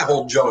now, I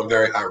hold Joe in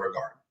very high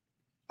regard.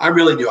 I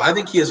really do. I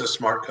think he is a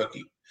smart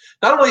cookie.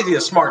 Not only is he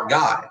a smart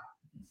guy,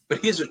 but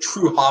he is a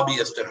true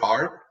hobbyist at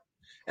heart.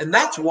 And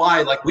that's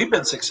why, we've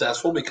been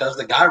successful, because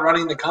the guy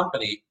running the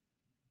company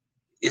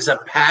is a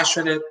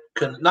passionate,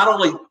 not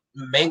only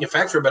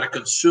manufacturer, but a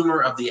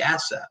consumer of the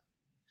asset.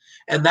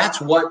 And that's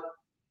what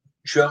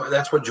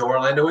Joe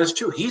Orlando is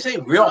too. He's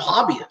a real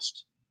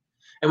hobbyist.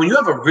 And when you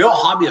have a real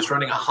hobbyist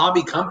running a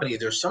hobby company,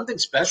 there's something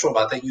special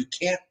about that you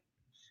can't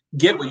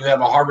get when you have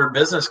a Harvard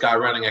business guy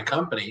running a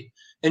company.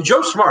 And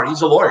Joe's smart.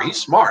 He's a lawyer.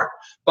 He's smart.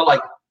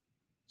 But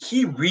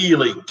he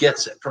really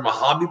gets it from a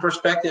hobby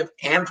perspective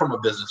and from a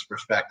business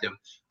perspective.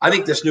 I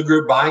think this new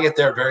group buying it,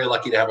 they're very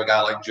lucky to have a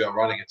guy like Joe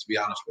running it, to be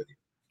honest with you.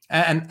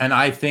 And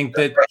I think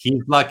that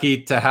he's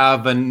lucky to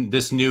have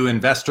this new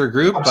investor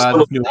group,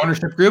 this new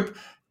ownership group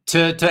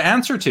to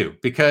answer to,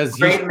 because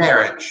great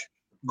marriage.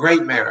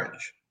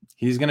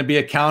 He's going to be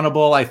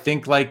accountable, I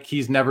think, like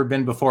he's never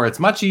been before. It's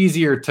much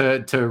easier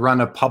to run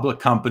a public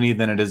company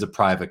than it is a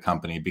private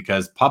company,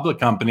 because public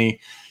company,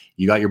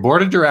 you got your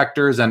board of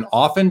directors, and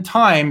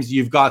oftentimes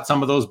you've got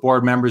some of those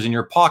board members in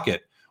your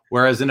pocket.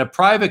 Whereas in a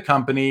private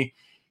company,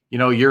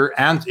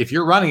 if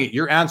you're running it,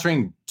 you're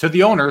answering to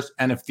the owners.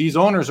 And if these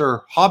owners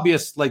are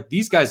hobbyists like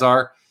these guys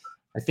are,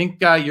 I think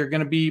you're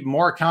going to be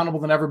more accountable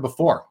than ever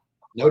before.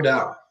 No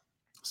doubt.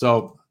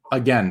 So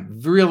Again,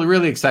 really,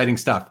 really exciting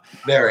stuff.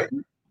 Very.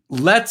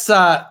 Let's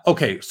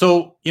okay.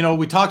 So,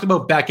 we talked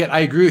about Beckett. I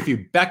agree with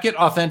you. Beckett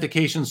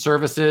Authentication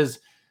Services,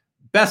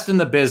 best in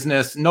the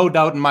business, no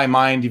doubt in my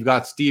mind. You've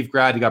got Steve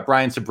Grad, you got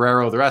Brian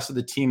Sobrero, the rest of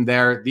the team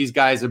there. These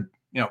guys are,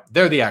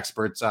 they're the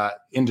experts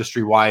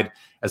industry wide,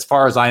 as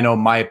far as I know,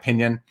 my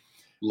opinion.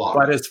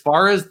 But as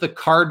far as the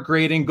card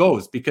grading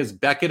goes, because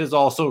Beckett has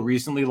also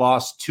recently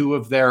lost two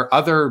of their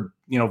other,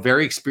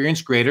 very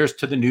experienced graders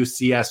to the new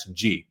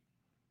CSG.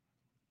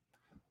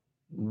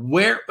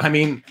 Where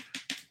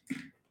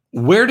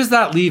does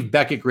that leave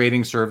Beckett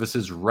Grading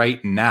Services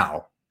right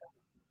now?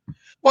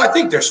 Well, I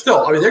think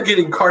they're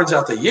getting cards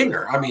out the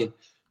yinger.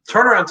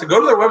 Turnaround, to go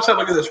to their website,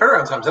 look at the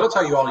turnaround times. That'll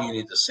tell you all you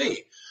need to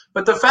see.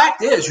 But the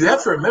fact is, you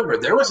have to remember,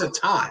 there was a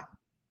time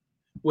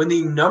when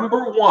the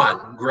number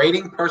one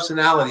grading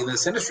personality in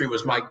this industry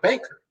was Mike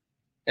Baker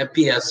at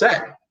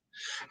PSA.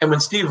 And when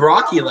Steve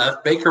Rocky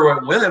left, Baker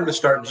went with him to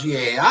start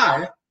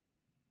GAI.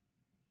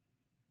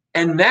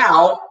 And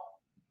now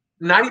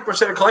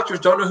 90% of collectors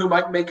don't know who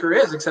Mike Baker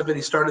is, except that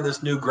he started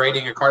this new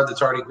grading a card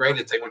that's already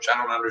graded thing, which I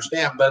don't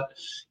understand. But,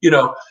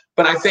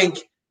 but I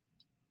think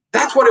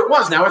that's what it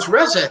was. Now it's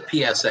Reza at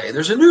PSA.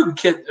 There's a new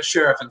kid, a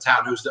sheriff in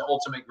town, who's the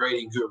ultimate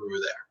grading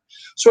guru there.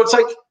 So it's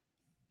like,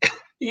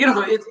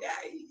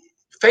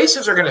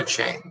 faces are going to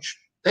change.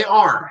 They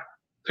are.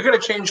 They're going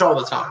to change all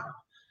the time.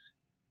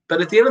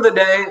 But at the end of the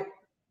day,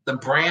 the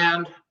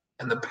brand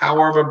and the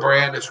power of a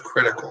brand is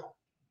critical.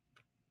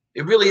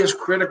 It really is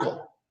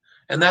critical.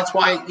 And that's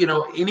why,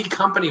 any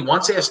company,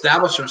 once they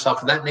establish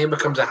themselves, that name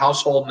becomes a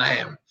household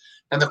name,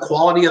 and the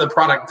quality of the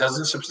product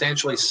doesn't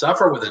substantially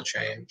suffer with a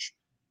change,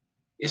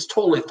 it's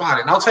totally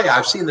fine. And I'll tell you,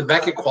 I've seen the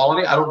Beckett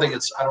quality. I don't think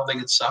it's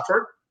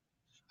suffered.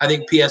 I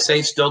think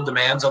PSA still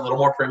demands a little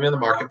more premium in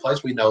the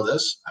marketplace. We know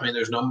this.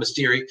 There's no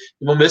mystery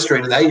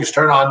to that. You just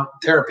turn on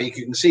Terapeak,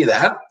 you can see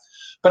that.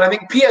 But I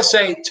think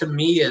PSA, to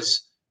me,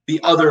 is the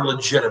other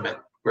legitimate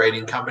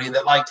grading company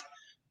that,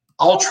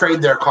 I'll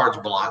trade their cards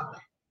blindly.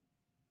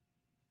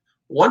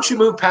 Once you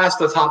move past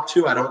the top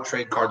two, I don't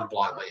trade cards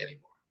blindly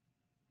anymore.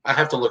 I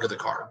have to look at the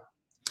card.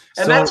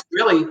 And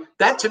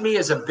that to me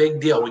is a big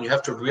deal when you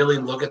have to really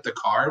look at the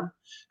card.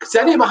 Because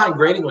the idea behind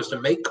grading was to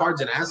make cards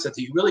and assets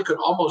that you really could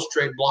almost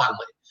trade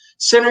blindly.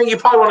 Centering, you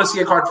probably want to see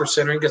a card for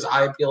centering because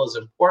eye appeal is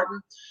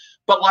important.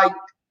 But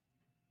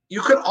you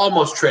could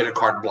almost trade a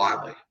card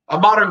blindly. A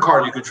modern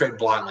card you could trade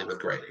blindly with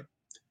grading.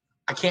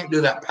 I can't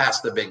do that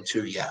past the big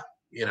two yet.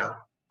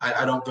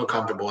 I don't feel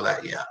comfortable with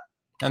that yet.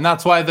 And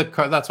that's why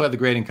the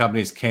grading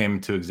companies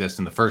came to exist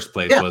in the first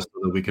place, was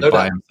so that we could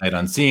buy them sight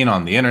unseen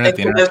on the internet.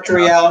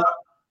 Without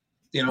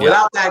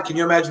that, can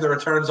you imagine the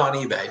returns on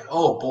eBay?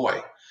 Oh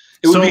boy,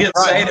 it would be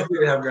insane if we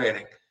didn't have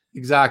grading.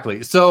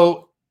 Exactly.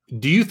 So,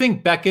 do you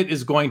think Beckett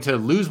is going to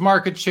lose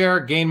market share,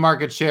 gain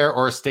market share,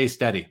 or stay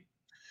steady?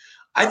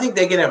 I think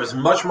they can have as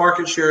much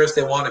market share as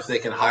they want if they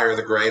can hire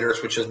the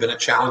graders, which has been a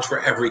challenge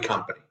for every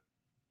company.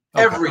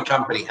 Okay. Every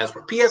company has.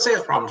 PSA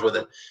has problems with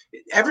it.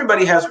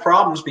 Everybody has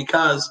problems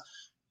because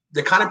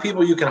the kind of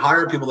people you can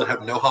hire are people that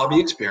have no hobby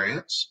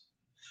experience.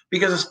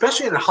 Because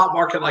especially in a hot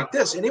market like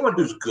this, anyone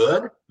who's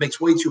good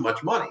makes way too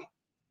much money.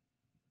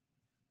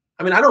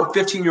 I know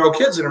 15-year-old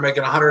kids that are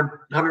making 100,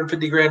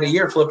 150 grand a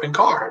year flipping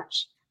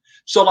cards.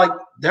 So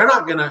they're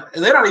not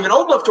even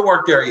old enough to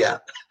work there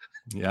yet.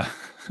 Yeah.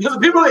 The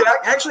people that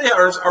actually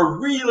are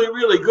really,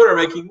 really good are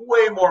making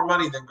way more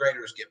money than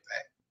graders get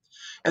paid.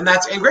 And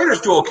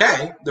graders do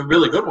okay, the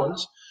really good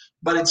ones,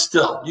 but it's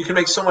still, you can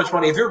make so much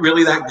money. If you're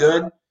really that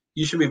good,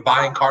 you should be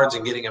buying cards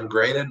and getting them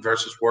graded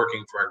versus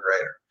working for a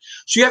grader.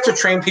 So you have to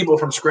train people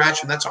from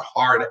scratch, and that's a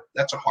hard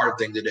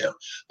thing to do.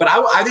 But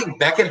I think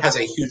Beckett has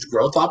a huge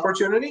growth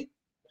opportunity.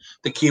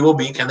 The key will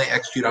be, can they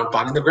execute on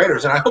finding the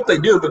graders? And I hope they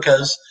do,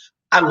 because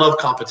I love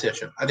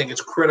competition. I think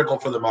it's critical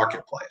for the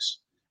marketplace.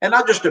 And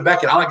not just to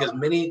Beckett. I like as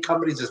many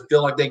companies that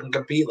feel like they can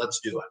compete.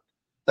 Let's do it.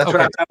 That's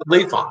what I have to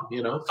leaf on,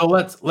 So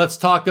let's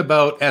talk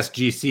about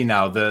SGC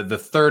now, the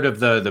third of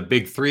the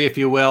big three, if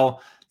you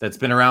will, that's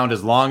been around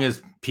as long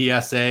as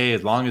PSA,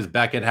 as long as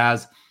Beckett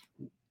has.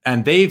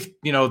 And they've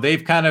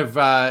kind of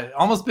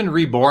almost been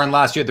reborn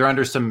last year. They're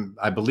under some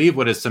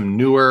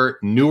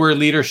newer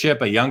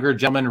leadership, a younger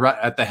gentleman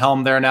at the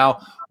helm there now.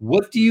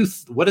 What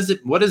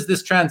does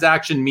this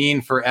transaction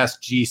mean for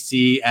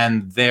SGC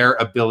and their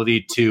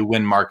ability to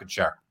win market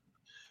share?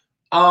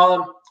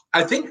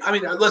 I think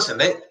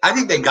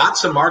they got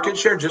some market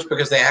share just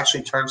because they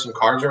actually turned some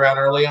cards around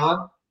early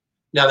on.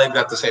 Now they've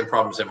got the same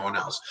problem as everyone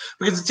else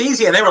because it's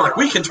easy. And they were like,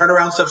 we can turn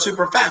around stuff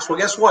super fast. Well,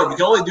 guess what? You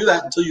can only do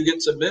that until you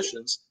get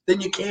submissions. Then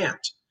you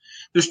can't.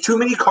 There's too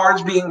many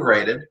cards being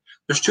graded.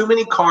 There's too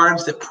many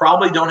cards that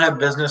probably don't have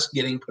business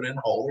getting put in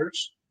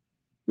holders.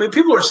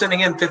 People are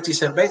sending in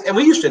 50-cent base. And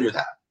we used to do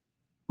that.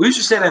 We used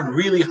to send in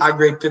really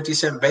high-grade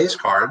 50-cent base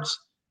cards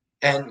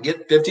and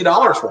get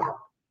 $50 for them.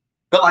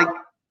 But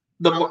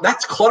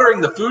that's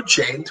cluttering the food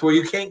chain to where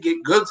you can't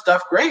get good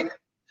stuff graded.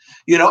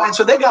 And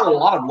so they got a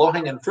lot of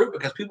low-hanging fruit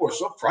because people were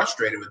so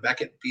frustrated with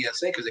Beckett and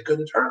PSA because they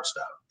couldn't turn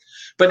stuff.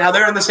 But now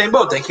they're in the same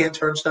boat. They can't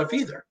turn stuff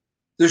either.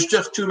 There's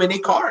just too many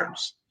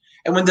cards.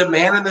 And when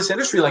demand in this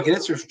industry like it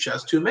is, there's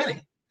just too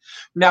many.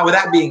 Now, with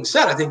that being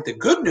said, I think the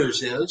good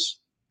news is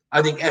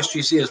I think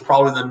SGC is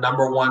probably the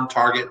number one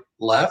target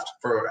left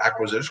for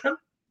acquisition.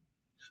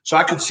 So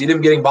I could see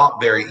them getting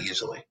bought very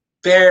easily.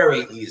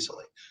 Very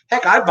easily.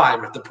 Heck, I'd buy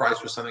them if the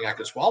price was something I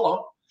could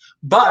swallow.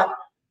 But,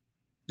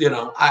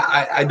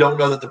 I don't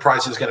know that the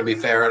price is going to be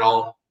fair at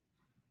all.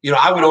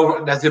 I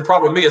would that's the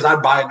problem with me is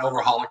I'd buy it and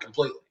overhaul it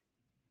completely.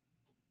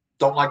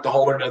 Don't like the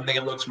holder, doesn't think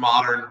it looks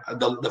modern.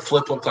 The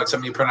flip looks like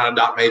something you print on a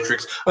dot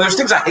matrix. Well, there's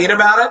things I hate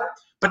about it,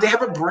 but they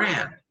have a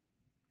brand.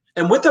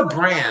 And with a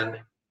brand,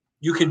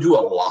 you can do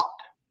a lot.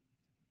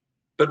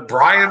 But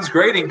Brian's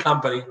Grading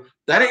Company,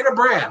 that ain't a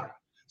brand.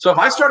 So if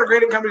I start a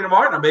grading company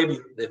tomorrow, now maybe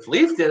if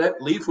Leaf did it,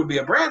 Leaf would be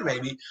a brand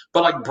maybe.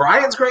 But like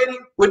Brian's Grading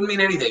wouldn't mean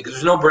anything because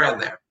there's no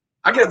brand there.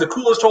 I could have the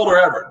coolest holder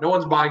ever. No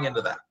one's buying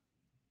into that.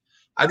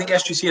 I think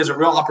SGC has a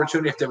real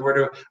opportunity if they were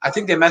to. I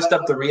think they messed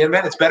up the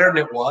reinvent. It's better than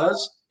it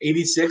was.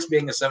 86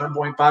 being a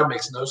 7.5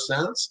 makes no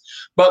sense.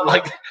 But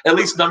like at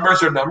least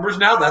numbers are numbers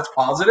now. That's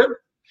positive.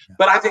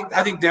 But I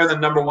think they're the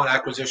number one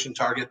acquisition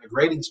target in the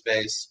grading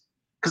space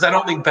because I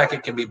don't think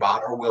Beckett can be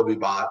bought or will be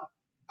bought.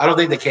 I don't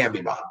think they can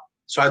be bought.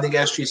 So I think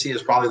SGC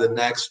is probably the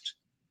next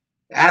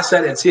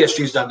asset, and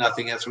CSG's done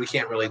nothing yet, so we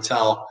can't really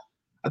tell.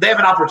 They have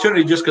an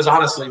opportunity just because,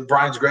 honestly,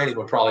 Brian's Grading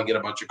would probably get a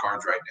bunch of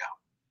cards right now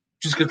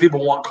just because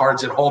people want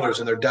cards in holders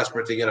and they're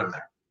desperate to get them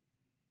there.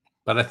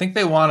 But I think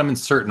they want them in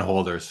certain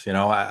holders. I'm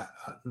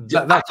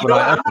not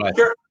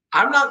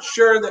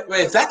sure that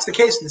if that's the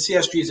case, then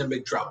CSG is in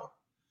big trouble.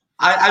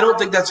 I don't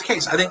think that's the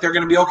case. I think they're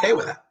going to be okay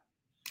with that.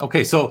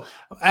 Okay, so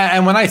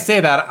and when I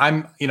say that,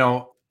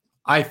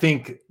 I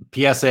think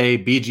PSA,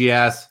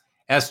 BGS,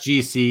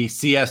 SGC,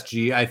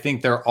 CSG, I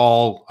think they're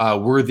all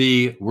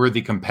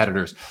worthy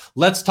competitors.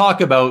 Let's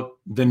talk about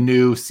the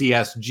new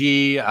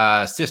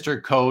CSG, sister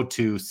code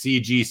to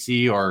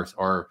CGC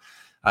or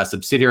a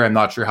subsidiary. I'm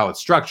not sure how it's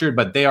structured,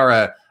 but they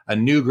are a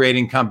new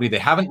grading company. They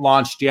haven't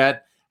launched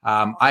yet.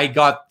 I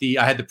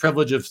had the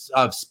privilege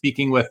of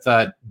speaking with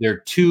the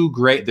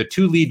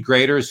two lead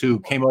graders who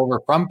came over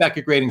from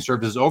Beckett Grading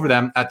Services over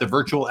them at the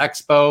virtual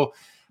expo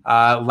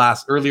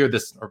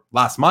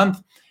last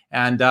month.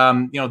 And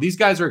these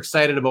guys are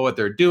excited about what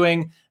they're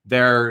doing.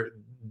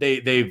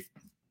 They've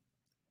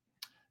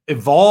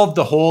evolved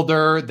the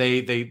holder.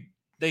 They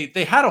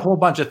had a whole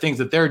bunch of things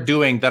that they're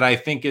doing that I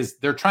think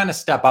they're trying to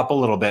step up a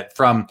little bit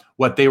from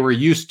what they were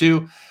used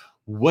to.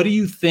 What do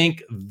you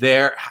think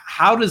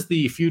how does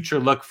the future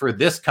look for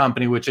this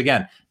company, which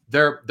again,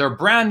 they're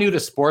brand new to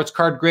sports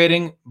card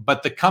grading,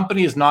 but the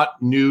company is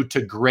not new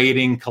to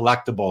grading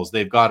collectibles.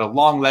 They've got a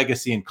long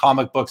legacy in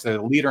comic books. They're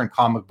the leader in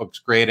comic books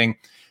grading.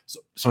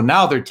 So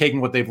now they're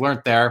taking what they've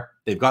learned there.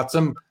 They got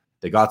some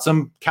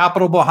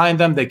capital behind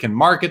them. They can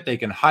market, they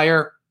can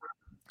hire,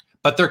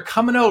 but they're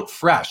coming out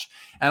fresh.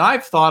 And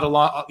I've thought a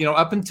lot,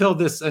 up until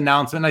this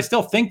announcement, and I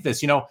still think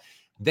this,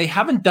 they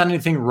haven't done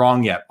anything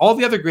wrong yet. All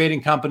the other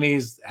grading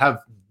companies have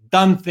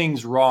done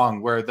things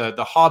wrong where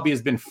the hobby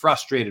has been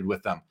frustrated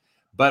with them.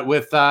 But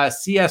with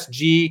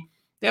CSG,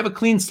 they have a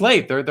clean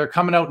slate. They're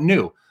coming out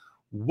new.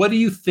 What do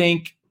you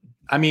think?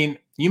 I mean,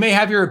 you may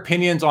have your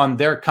opinions on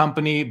their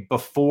company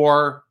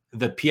before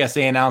the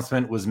PSA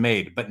announcement was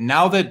made, but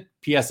now that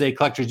PSA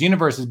Collectors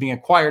Universe is being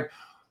acquired,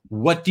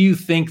 what do you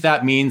think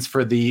that means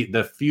for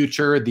the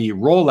future, the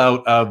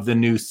rollout of the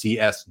new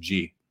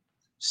CSG?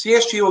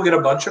 CSG will get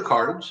a bunch of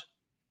cards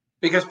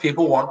because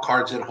people want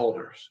cards in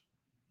holders.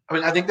 I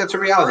mean, I think that's a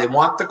reality. They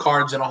want the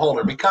cards in a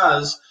holder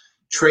because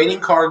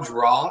trading cards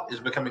raw is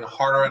becoming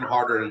harder and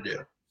harder to do.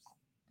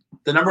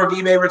 The number of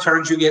eBay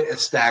returns you get is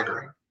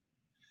staggering.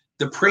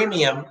 The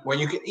premium, when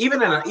you can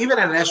even in an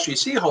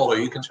SGC holder,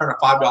 you can turn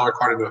a $5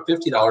 card into a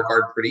 $50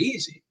 card pretty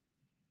easy.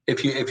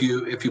 If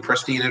you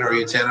pristine it or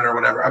you tin it or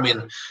whatever. I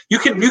mean, you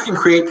can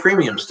create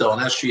premium still in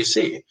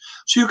SGC.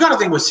 So you've got to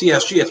think with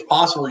CSG, it's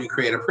possible you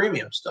create a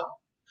premium still.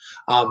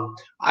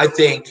 I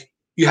think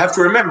you have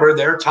to remember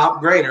their top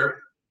grader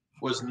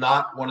was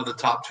not one of the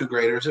top two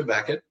graders at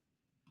Beckett.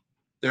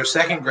 Their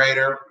second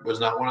grader was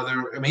not one of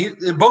their. I mean,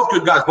 they're both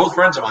good guys, both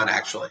friends of mine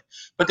actually.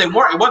 But they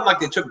weren't. It wasn't like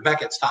they took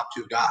Beckett's top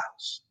two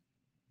guys.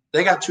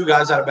 They got two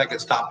guys out of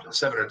Beckett's top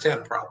 7 or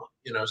 10, probably.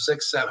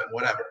 6, 7,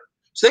 whatever.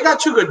 So they got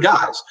two good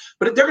guys.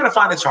 But they're going to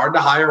find it's hard to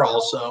hire.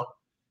 Also,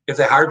 if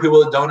they hire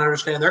people that don't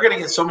understand, they're going to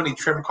get so many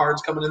trim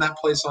cards coming in that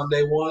place on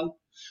day one.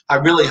 I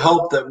really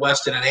hope that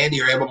Weston and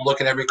Andy are able to look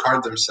at every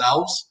card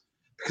themselves.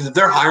 Because if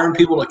they're hiring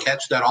people to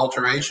catch that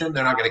alteration,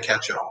 they're not going to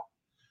catch it all.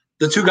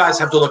 The two guys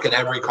have to look at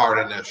every card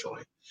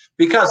initially.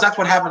 Because that's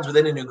what happens with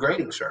any new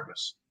grading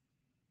service.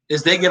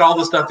 Is they get all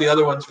the stuff the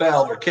other ones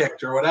failed or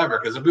kicked or whatever.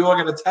 Because if people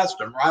are going to test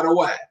them right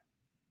away.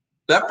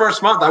 That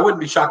first month, I wouldn't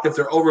be shocked if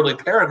they're overly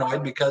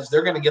paranoid because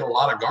they're going to get a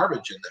lot of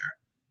garbage in there.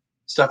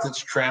 Stuff that's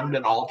trimmed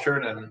and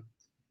altered and,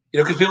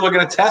 because people are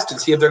going to test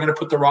and see if they're going to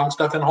put the wrong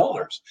stuff in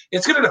holders.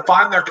 It's going to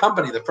define their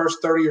company. The first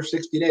 30 or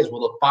 60 days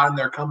will define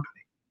their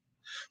company.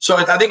 So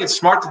I think it's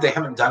smart that they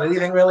haven't done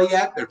anything really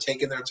yet. They're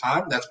taking their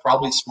time. That's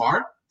probably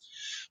smart.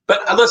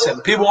 But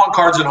listen, people want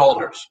cards and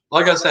holders.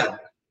 Like I said,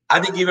 I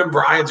think even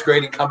Brian's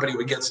grading company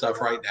would get stuff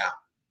right now.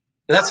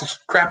 That's the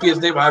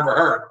crappiest name I ever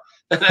heard.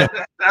 And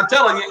I'm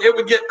telling you, it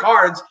would get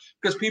cards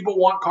because people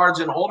want cards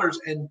in holders,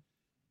 and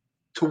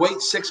to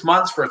wait 6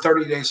 months for a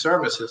 30-day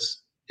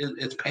service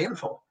it's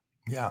painful.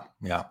 Yeah.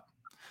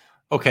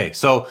 Okay,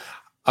 so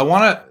I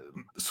want to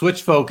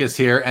switch focus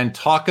here and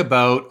talk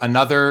about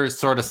another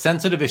sort of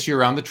sensitive issue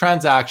around the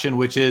transaction,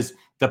 which is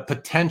the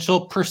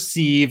potential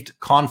perceived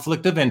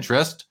conflict of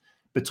interest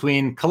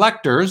between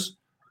collectors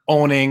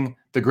owning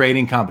the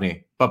grading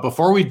company. But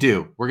before we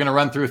do, we're going to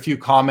run through a few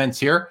comments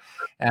here,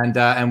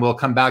 and we'll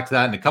come back to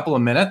that in a couple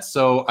of minutes.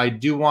 So I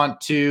do want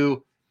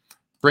to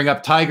bring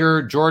up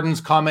Tiger Jordan's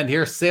comment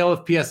here. Sale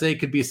of PSA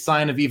could be a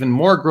sign of even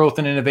more growth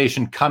and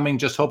innovation coming.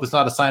 Just hope it's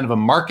not a sign of a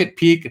market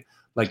peak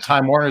like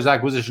Time Warner's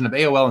acquisition of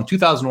AOL in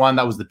 2001.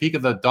 That was the peak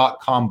of the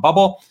dot-com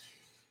bubble.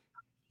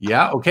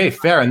 Yeah, okay,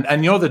 fair.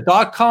 And you know, the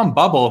dot-com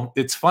bubble,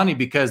 it's funny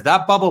because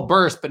that bubble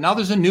burst, but now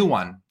there's a new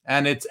one.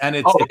 There's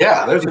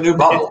a new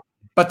bubble.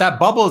 But that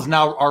bubble is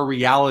now our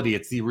reality.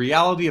 It's the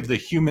reality of the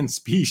human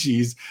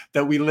species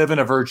that we live in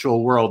a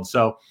virtual world.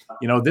 So,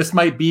 you know, this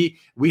might be,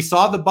 we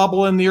saw the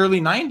bubble in the early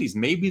 90s.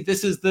 Maybe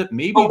this is the,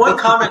 one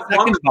comment.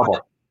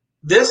 Bubble.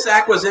 This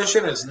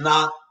acquisition is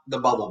not the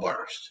bubble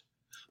burst.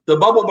 The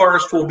bubble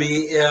burst will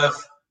be if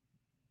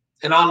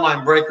an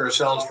online breaker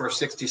sells for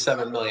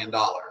 $67 million.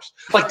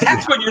 Like,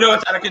 that's when you know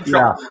it's out of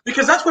control. Yeah.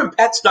 Because that's when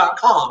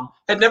pets.com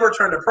had never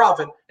turned a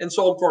profit and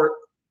sold for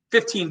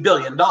 $15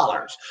 billion.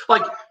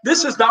 Like,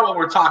 this is not what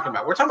we're talking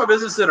about. We're talking about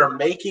businesses that are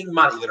making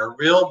money, that are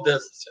real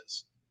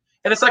businesses.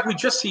 And it's like we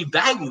just see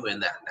value in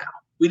that now.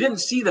 We didn't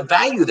see the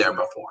value there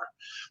before.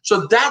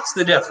 So that's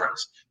the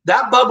difference.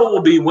 That bubble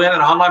will be when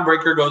an online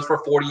breaker goes for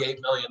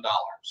 $48 million.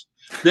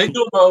 Then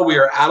you'll know we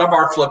are out of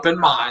our flipping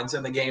minds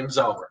and the game's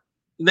over.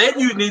 Then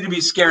you need to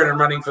be scared and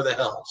running for the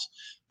hills.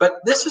 But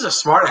this is a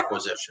smart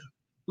acquisition.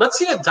 Let's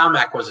see a dumb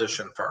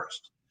acquisition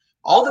first.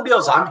 All the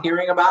deals I'm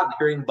hearing about and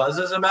hearing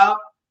buzzes about,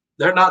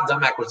 they're not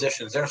dumb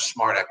acquisitions. They're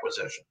smart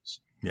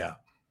acquisitions. Yeah.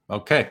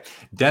 Okay.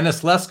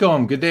 Dennis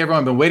Lescombe. Good day,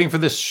 everyone. Been waiting for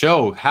this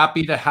show.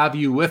 Happy to have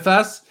you with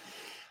us.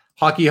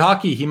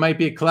 Hockey. He might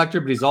be a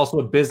collector, but he's also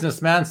a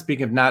businessman.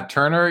 Speaking of Nat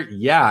Turner,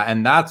 yeah,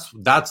 and that's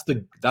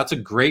a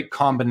great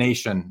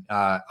combination.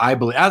 I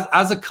believe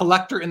as a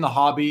collector in the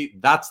hobby,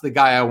 that's the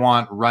guy I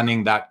want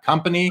running that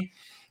company.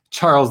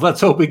 Charles, let's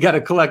hope we get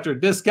a collector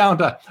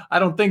discount. I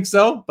don't think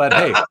so, but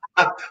hey.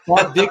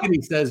 Bob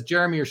Diggity says,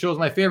 Jeremy, your show is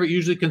my favorite.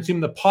 Usually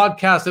consume the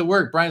podcast at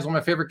work. Brian's one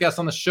of my favorite guests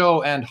on the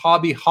show and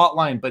hobby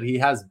hotline, but he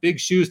has big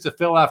shoes to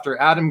fill after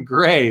Adam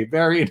Gray.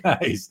 Very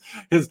nice.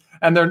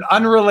 And they're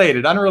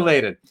unrelated.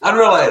 Brent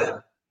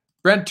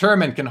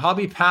Turman, can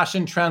hobby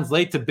passion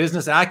translate to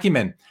business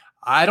acumen?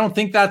 I don't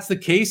think that's the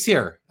case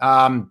here.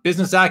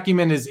 Business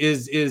acumen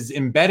is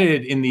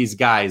embedded in these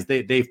guys.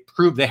 They've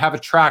proved they have a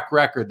track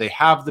record. They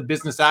have the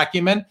business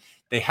acumen.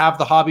 They have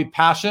the hobby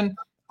passion.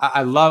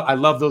 I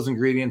love those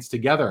ingredients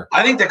together.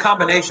 I think the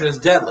combination is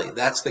deadly.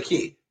 That's the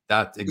key.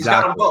 That's exactly. He's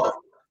got them both.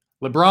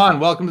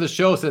 LeBron, welcome to the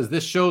show, says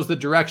this shows the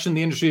direction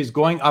the industry is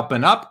going up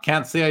and up.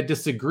 Can't say I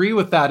disagree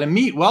with that.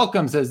 Amit,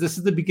 welcome, says this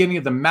is the beginning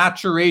of the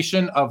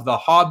maturation of the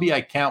hobby.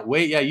 I can't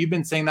wait. Yeah, you've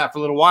been saying that for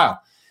a little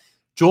while.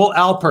 Joel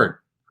Alpert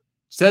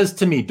says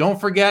to me, don't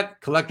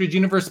forget, Collectors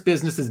Universe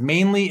business is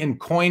mainly in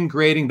coin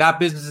grading. That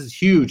business is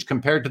huge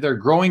compared to their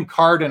growing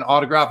card and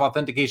autograph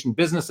authentication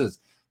businesses.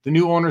 The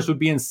new owners would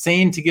be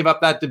insane to give up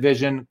that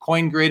division.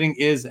 Coin grading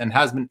is and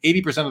has been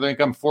 80% of their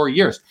income for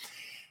years.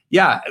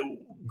 Yeah,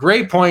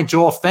 great point,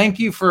 Joel. Thank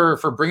you for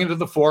bringing it to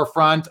the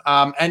forefront.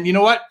 And you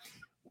know what?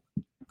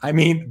 I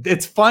mean,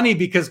 it's funny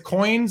because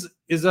coins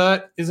is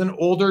an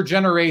older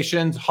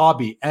generation's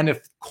hobby. And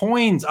if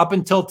coins up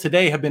until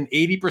today have been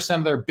 80%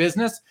 of their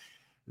business,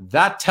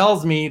 that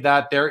tells me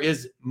that there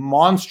is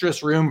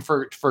monstrous room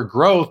for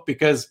growth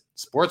because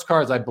sports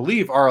cards, I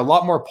believe, are a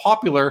lot more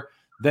popular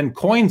than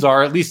coins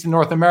are, at least in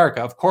North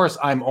America. Of course,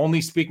 I'm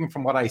only speaking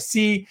from what I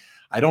see.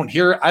 I don't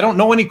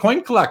know any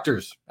coin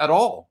collectors at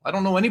all. I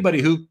don't know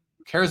anybody who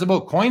cares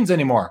about coins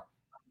anymore.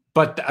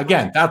 But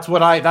again, that's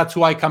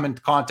who I come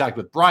into contact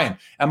with. Brian,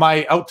 am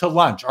I out to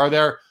lunch? Are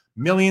there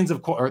millions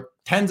of or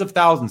tens of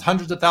thousands,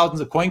 hundreds of thousands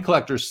of coin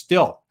collectors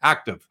still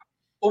active?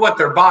 Well, what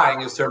they're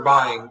buying is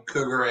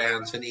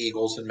Cougarans and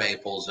Eagles and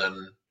Maples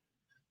and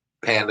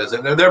Pandas,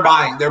 and they're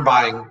buying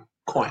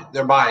coin.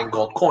 They're buying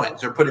gold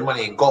coins. They're putting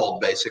money in gold,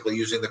 basically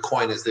using the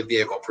coin as the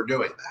vehicle for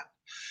doing that.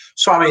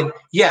 So, I mean,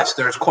 yes,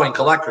 there's coin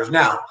collectors.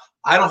 Now,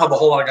 I don't have a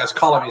whole lot of guys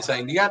calling me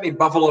saying, do you got any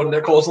Buffalo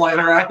nickels lying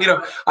around? You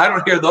know, I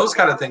don't hear those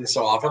kind of things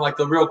so often, like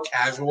the real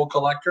casual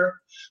collector.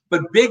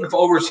 But big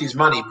overseas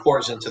money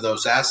pours into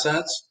those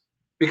assets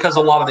because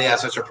a lot of the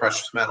assets are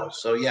precious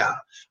metals. So, yeah,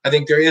 I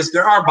think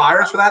there are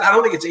buyers for that. I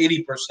don't think it's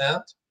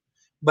 80%,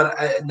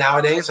 but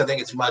nowadays I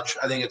think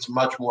it's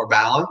much more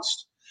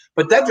balanced.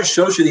 But that just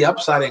shows you the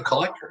upside in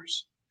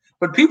collectors.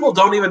 But people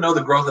don't even know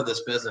the growth of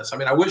this business. I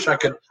mean, I wish I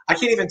could. I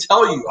can't even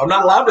tell you. I'm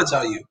not allowed to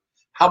tell you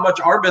how much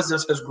our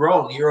business has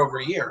grown year over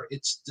year.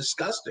 It's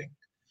disgusting.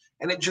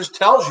 And it just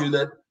tells you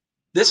that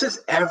this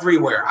is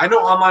everywhere. I know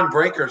online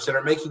breakers that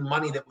are making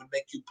money that would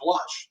make you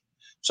blush.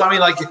 So, I mean,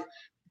 like,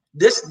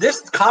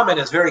 This comment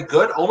is very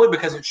good only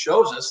because it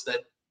shows us that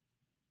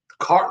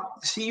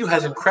CU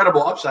has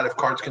incredible upside if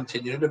cards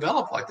continue to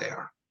develop like they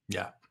are.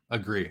 Yeah,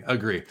 agree.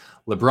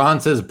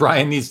 LeBron says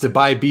Brian needs to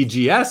buy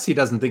BGS. He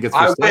doesn't think it's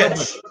for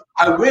sale.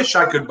 I wish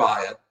I could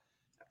buy it.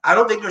 I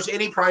don't think there's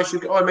any price you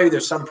can. Or maybe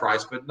there's some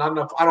price, but not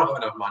enough. I don't have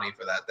enough money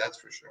for that. That's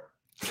for sure.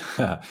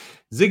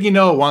 Ziggy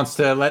Noah wants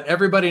to let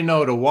everybody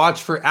know to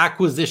watch for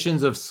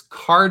acquisitions of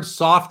card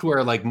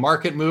software like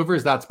Market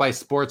Movers. That's by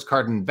Sports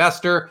Card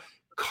Investor,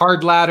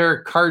 Card Ladder,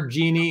 Card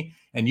Genie,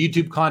 and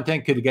YouTube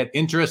content could get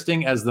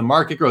interesting as the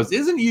market grows.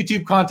 Isn't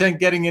YouTube content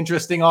getting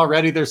interesting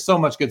already? There's so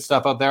much good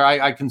stuff out there.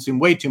 I consume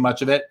way too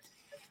much of it.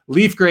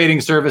 Leaf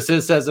grading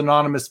services, says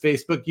anonymous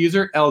Facebook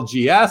user.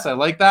 LGS, I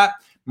like that.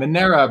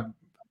 Monera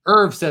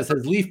Irv says,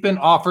 has Leaf been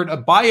offered a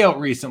buyout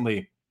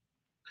recently?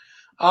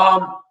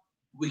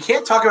 We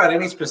can't talk about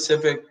any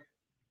specific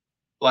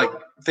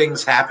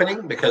things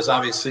happening because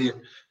obviously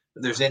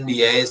there's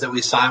NDAs that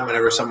we sign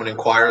whenever someone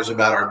inquires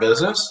about our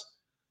business.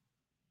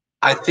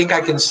 I think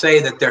I can say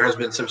that there has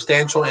been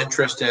substantial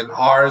interest in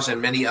ours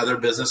and many other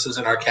businesses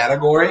in our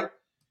category.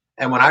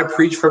 And when I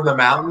preach from the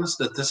mountains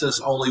that this is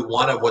only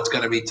one of what's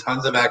going to be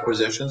tons of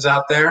acquisitions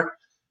out there,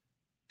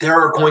 there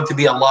are going to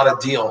be a lot of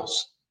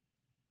deals.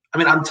 I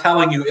mean, I'm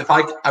telling you,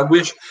 I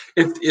wish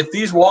if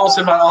these walls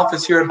in my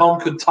office here at home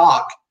could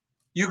talk,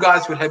 you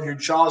guys would have your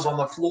jaws on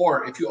the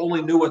floor if you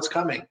only knew what's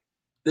coming.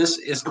 This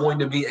is going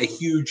to be a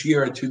huge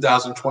year in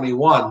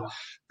 2021.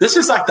 This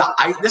is like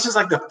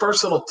the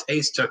first little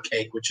taste of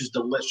cake, which is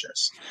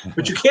delicious.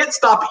 But you can't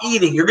stop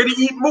eating. You're going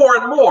to eat more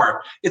and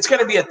more. It's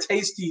going to be a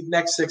tasty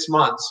next 6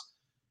 months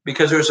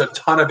because there's a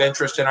ton of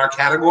interest in our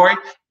category.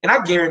 And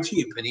I guarantee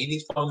you,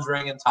 Panini's phone's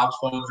ringing, Topps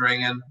phone's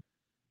ringing,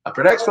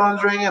 Upper Deck's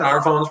phone's ringing,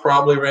 our phone's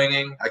probably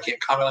ringing. I can't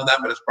comment on that,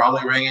 but it's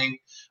probably ringing.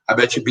 I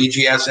bet you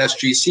BGS,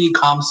 SGC,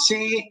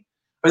 ComC.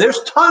 I mean,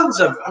 there's tons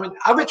of. I mean,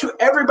 I bet you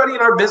everybody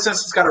in our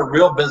business has got a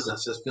real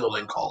business is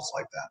fielding calls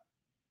like that.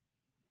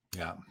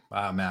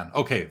 Yeah, man.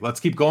 Okay, let's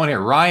keep going here.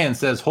 Ryan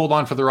says, hold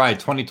on for the ride.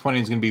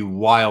 2020 is going to be a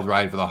wild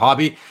ride for the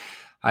hobby.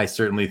 I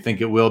certainly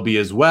think it will be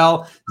as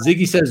well.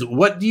 Ziggy says,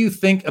 what do you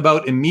think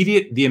about the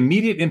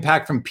immediate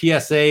impact from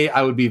PSA?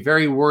 I would be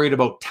very worried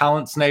about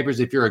talent snipers.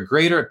 If you're a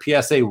grader at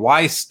PSA,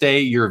 why stay?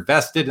 You're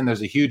vested and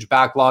there's a huge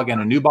backlog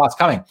and a new boss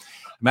coming. I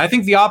mean, I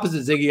think the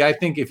opposite, Ziggy. I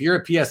think if you're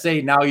a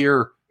PSA, now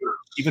you're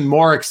even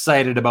more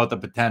excited about the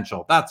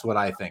potential. That's what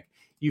I think.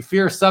 You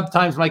fear sub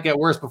times might get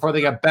worse before they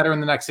get better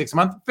in the next 6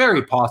 months.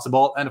 Very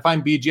possible. And if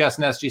I'm BGS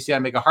and SGC, I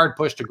make a hard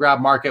push to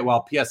grab market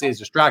while PSA is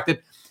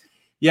distracted.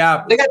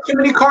 Yeah. They got too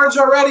many cards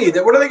already.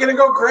 What are they going to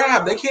go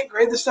grab? They can't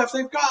grade the stuff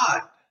they've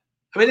got.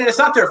 I mean, it's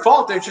not their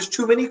fault. There's just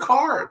too many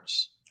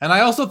cards. And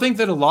I also think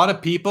that a lot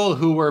of people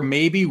who were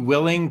maybe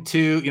willing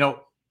to,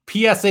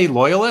 PSA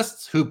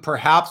loyalists who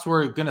perhaps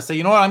were going to say,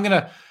 you know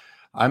what,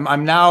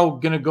 I'm now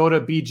going to go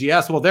to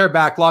BGS. Well, their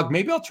backlog.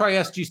 Maybe I'll try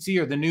SGC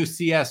or the new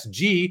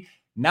CSG.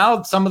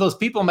 Now, some of those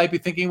people might be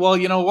thinking, well,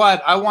 you know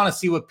what? I want to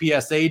see what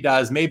PSA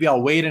does. Maybe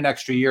I'll wait an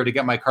extra year to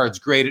get my cards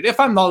graded if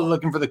I'm not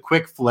looking for the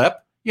quick flip,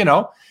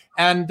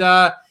 and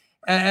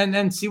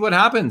see what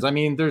happens. I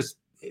mean,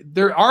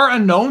 there are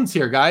unknowns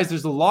here, guys.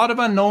 There's a lot of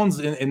unknowns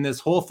in this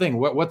whole thing.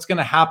 What's going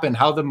to happen?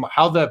 How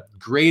the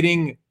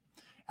grading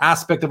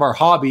aspect of our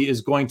hobby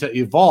is going to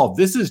evolve.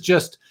 This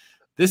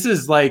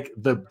is like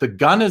the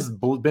gun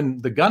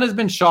has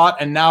been shot,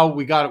 and now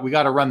we got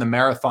to run the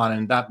marathon,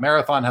 and that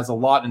marathon has a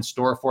lot in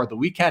store for it that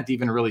we can't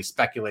even really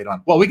speculate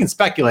on. Well, we can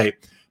speculate,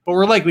 but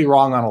we're likely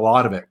wrong on a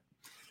lot of it.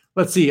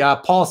 Let's see.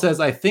 Paul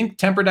says, I think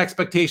tempered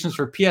expectations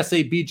for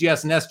PSA,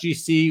 BGS, and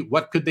SGC.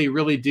 What could they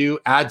really do?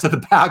 Add to the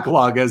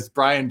backlog, as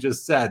Brian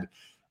just said.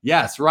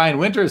 Yes. Ryan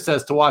Winters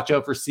says to watch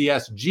out for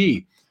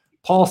CSG.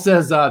 Paul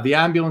says the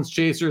Ambulance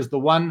Chaser is the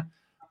one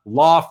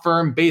law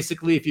firm.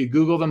 Basically, if you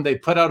Google them, they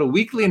put out a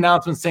weekly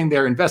announcement saying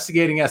they're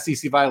investigating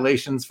SEC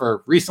violations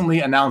for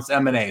recently announced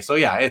M&A. So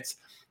yeah,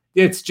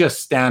 it's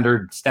just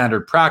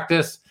standard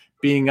practice,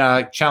 being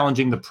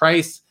challenging the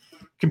price.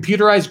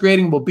 Computerized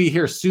grading will be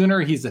here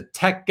sooner. He's a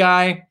tech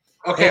guy.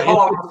 Okay, hold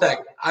on a sec.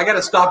 I got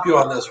to stop you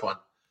on this one.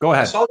 Go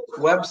ahead. I saw this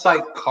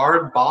website,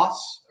 Card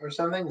Boss or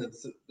something,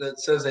 that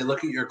says they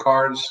look at your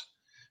cards.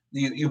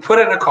 You put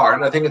in a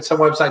card. I think it's some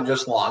website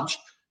just launched.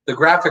 The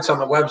graphics on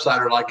the website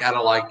are out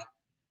of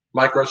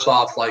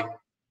Microsoft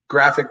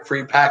graphic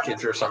free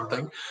package or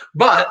something,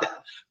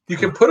 but you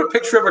can put a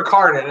picture of a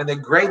card in and they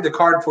grade the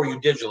card for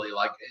you digitally.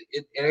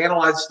 It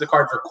analyzes the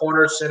card for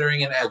corners,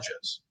 centering, and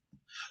edges.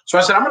 So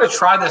I said, I'm going to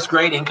try this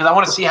grading because I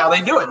want to see how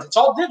they do it. It's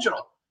all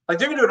digital. They're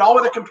going to do it all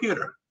with a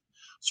computer.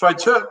 So I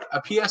took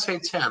a PSA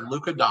 10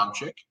 Luka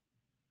Doncic,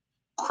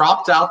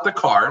 cropped out the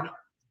card,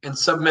 and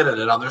submitted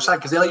it on their site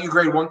because they let you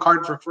grade one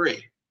card for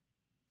free.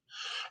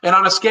 And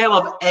on a scale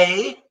of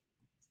A,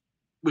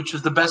 which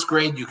is the best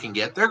grade you can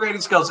get, their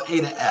grading scale is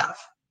A to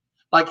F.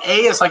 A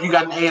is you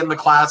got an A in the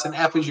class, and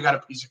F is you got a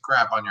piece of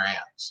crap on your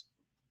hands.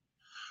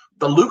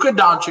 The Luka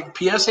Doncic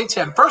PSA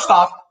 10, first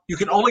off, you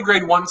can only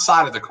grade one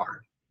side of the card.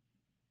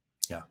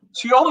 Yeah.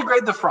 So you only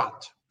grade the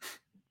front.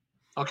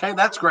 Okay,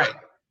 that's great.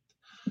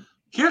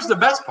 Here's the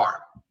best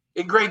part.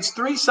 It grades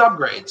 3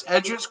 subgrades: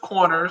 edges,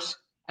 corners,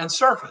 and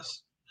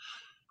surface.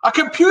 A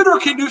computer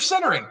can do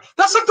centering.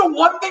 That's like the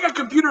one thing a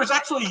computer is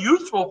actually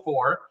useful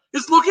for,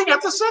 is looking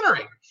at the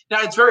centering.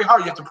 Now, it's very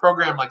hard. You have to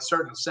program like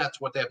certain sets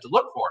what they have to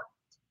look for.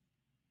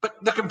 But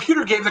the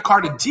computer gave the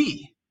card a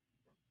D,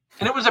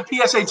 and it was a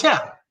PSA 10.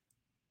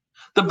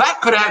 The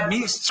back could have had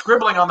me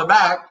scribbling on the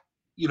back,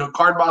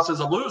 Card Boss is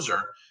a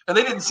loser. And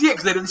they didn't see it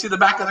because they didn't see the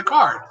back of the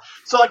card.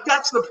 So,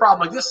 that's the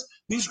problem. Like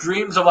these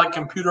dreams of,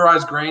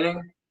 computerized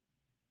grading,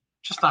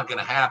 just not going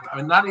to happen. I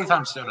mean, not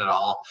anytime soon at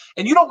all.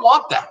 And you don't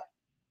want that.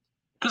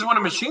 Because when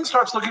a machine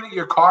starts looking at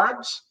your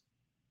cards,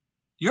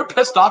 you're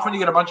pissed off when you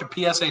get a bunch of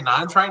PSA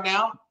 9s right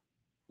now.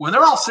 When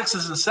they're all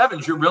 6s and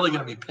 7s, you're really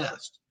going to be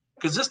pissed.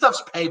 Because this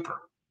stuff's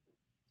paper.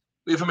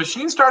 If a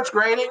machine starts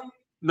grading,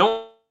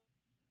 no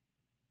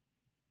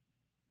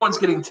one's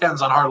getting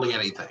 10s on hardly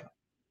anything.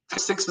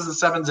 6s and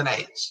 7s and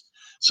 8s.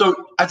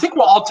 So I think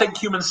we'll all take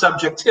human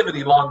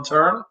subjectivity long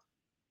term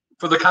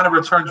for the kind of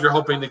returns you're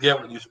hoping to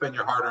get when you spend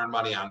your hard-earned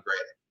money on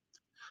grading.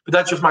 But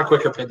that's just my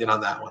quick opinion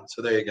on that one.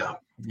 So there you go.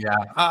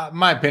 Yeah,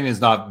 my opinion is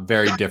not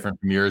very different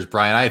from yours,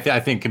 Brian. I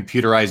think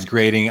computerized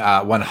grading,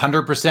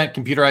 100%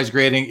 computerized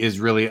grading is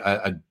really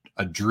a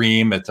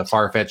dream. It's a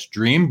far-fetched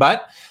dream,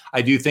 but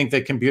I do think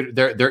that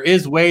there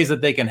is ways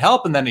that they can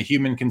help, and then a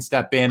human can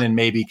step in and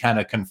maybe kind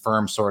of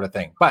confirm sort of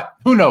thing. But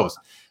who knows?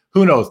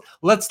 Who knows?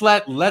 Let's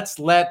let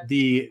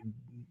the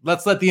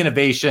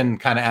innovation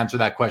kind of answer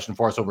that question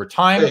for us over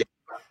time. Hey.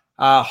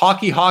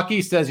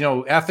 Hockey says,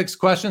 ethics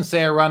question.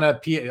 Say I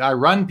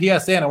run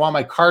PSA and I want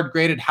my card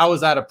graded. How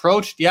is that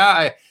approached?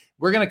 Yeah,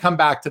 we're going to come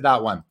back to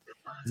that one.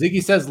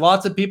 Ziggy says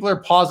lots of people are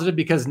positive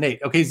because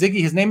Nate. Okay,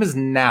 Ziggy, his name is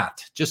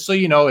Nat. Just so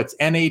you know, it's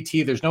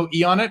N-A-T. There's no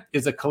E on it.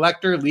 Is a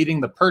collector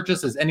leading the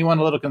purchase. Is anyone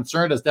a little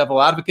concerned? As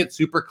devil advocate,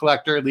 super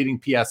collector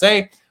leading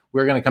PSA.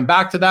 We're going to come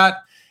back to that.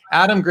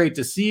 Adam, great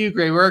to see you.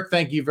 Great work.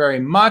 Thank you very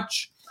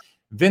much.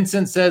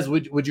 Vincent says,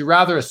 would you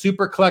rather a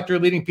super collector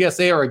leading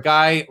PSA or a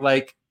guy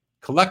like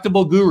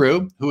Collectible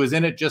Guru, who is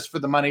in it just for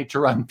the money to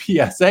run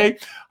PSA?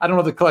 I don't know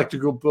if the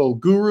Collectible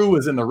Guru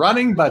was in the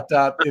running, but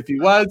if he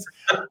was,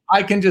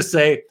 I can just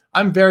say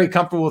I'm very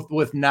comfortable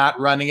with Nat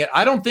running it.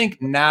 I don't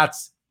think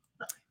Nat's,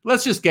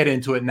 let's just get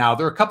into it now.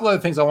 There are a couple other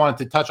things I wanted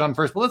to touch on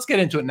first, but let's get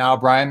into it now,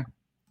 Brian.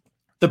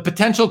 The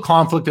potential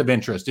conflict of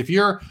interest. If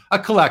you're a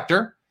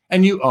collector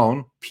and you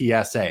own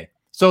PSA.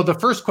 So the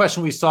first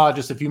question we saw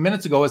just a few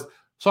minutes ago is,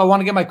 so I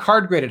want to get my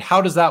card graded. How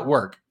does that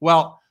work?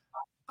 Well,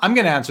 I'm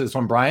going to answer this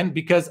one, Brian,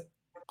 because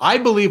I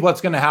believe what's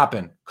going to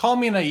happen. Call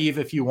me naive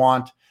if you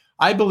want.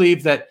 I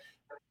believe that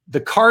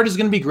the card is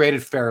going to be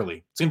graded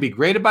fairly. It's going to be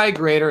graded by a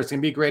grader. It's going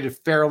to be graded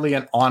fairly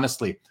and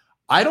honestly.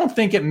 I don't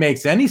think it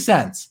makes any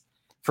sense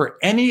for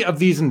any of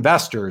these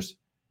investors,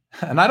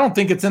 and I don't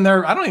think it's in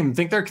there. I don't even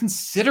think they're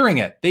considering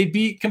it. They'd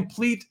be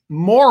complete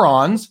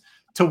morons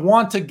to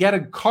want to get a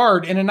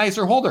card in a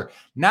nicer holder.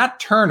 Nat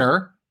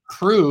Turner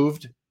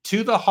proved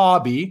to the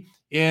hobby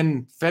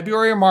in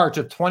February or March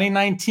of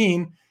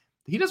 2019,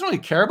 he doesn't really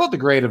care about the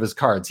grade of his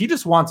cards. He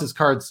just wants his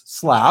cards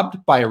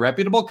slabbed by a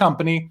reputable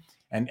company,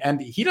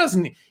 and he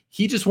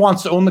just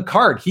wants to own the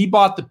card. He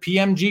bought the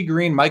PMG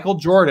Green Michael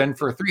Jordan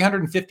for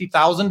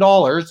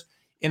 $350,000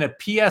 in a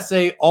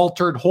PSA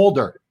altered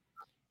holder.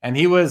 And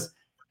he was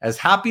as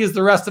happy as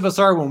the rest of us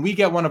are when we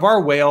get one of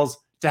our whales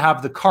to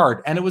have the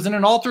card. And it was in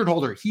an altered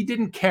holder. He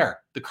didn't care.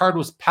 The card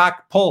was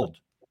pack pulled.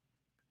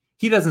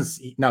 He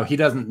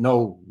doesn't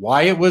know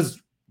why it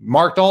was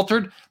marked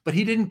altered, but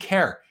he didn't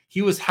care.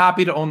 He was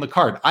happy to own the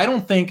card. I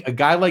don't think a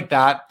guy like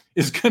that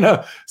is going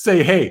to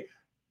say, hey,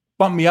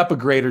 bump me up a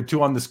grade or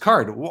two on this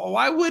card.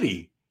 Why would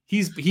he?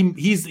 He's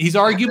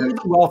arguably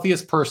the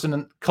wealthiest person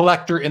and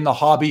collector in the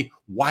hobby.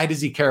 Why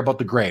does he care about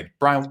the grade?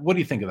 Brian, what do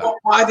you think of that? Well,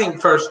 I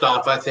think first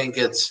off, again,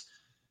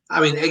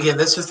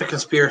 this is the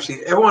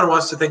conspiracy. Everyone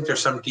wants to think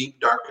there's some deep,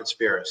 dark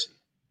conspiracy.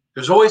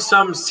 There's always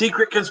some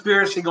secret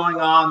conspiracy going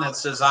on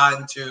that's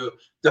designed to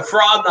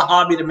defraud the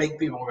hobby to make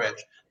people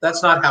rich.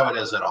 That's not how it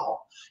is at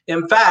all.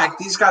 In fact,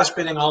 these guys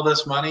spending all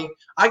this money,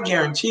 I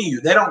guarantee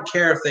you, they don't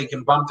care if they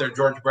can bump their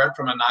George Brett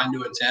from a 9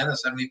 to a 10, a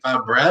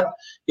 75 Brett,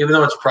 even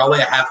though it's probably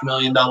a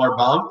 $500,000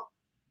 bump.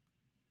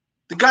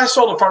 The guy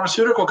sold a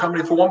pharmaceutical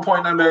company for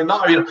 $1.9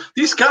 million.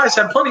 These guys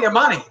have plenty of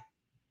money.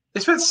 They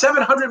spent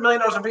 $700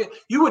 million on people.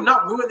 You would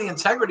not ruin the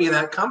integrity of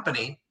that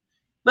company.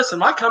 Listen,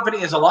 my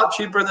company is a lot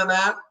cheaper than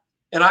that,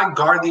 and I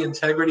guard the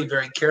integrity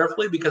very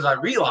carefully because I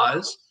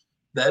realize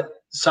that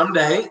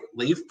someday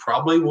Leaf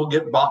probably will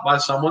get bought by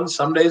someone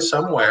someday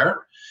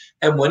somewhere.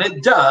 And when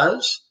it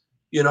does,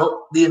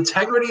 the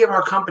integrity of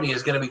our company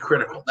is going to be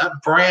critical. That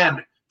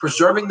brand,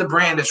 preserving the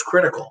brand is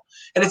critical.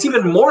 And it's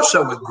even more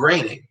so with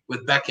grading,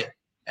 with Beckett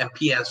and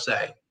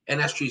PSA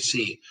and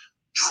SGC.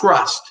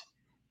 Trust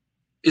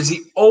is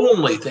the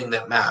only thing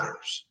that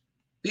matters.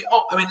 The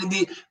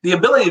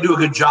ability to do a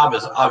good job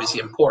is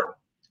obviously important,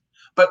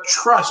 but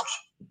trust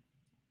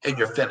and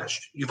you're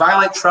finished. You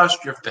violate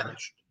trust, you're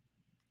finished.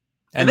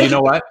 And you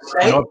know what?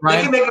 They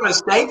can make a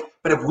mistake,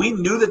 but if we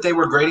knew that they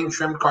were grading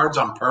trimmed cards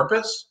on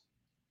purpose,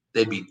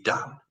 they'd be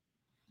done.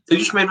 They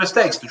just made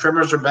mistakes. The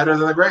trimmers are better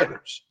than the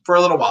graders for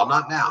a little while,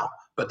 not now,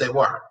 but they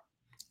weren't.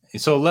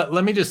 So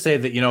let me just say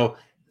that,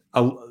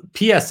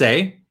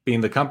 PSA,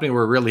 being the company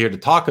we're really here to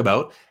talk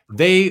about,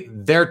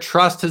 their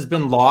trust has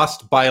been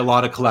lost by a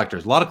lot of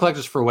collectors. A lot of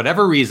collectors, for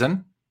whatever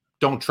reason,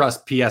 don't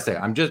trust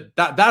PSA.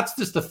 That's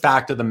just the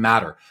fact of the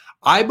matter.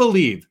 I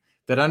believe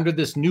that under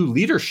this new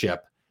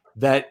leadership,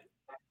 that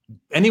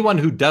anyone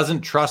who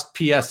doesn't trust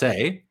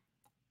PSA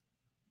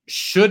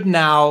should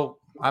now,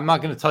 I'm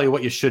not going to tell you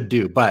what you should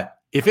do, but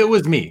if it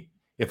was me,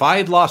 if I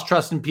had lost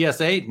trust in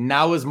PSA,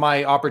 now is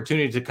my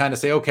opportunity to kind of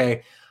say,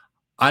 okay,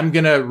 I'm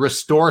going to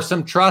restore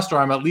some trust, or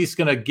I'm at least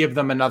going to give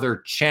them another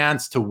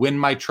chance to win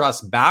my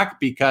trust back,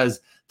 because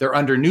they're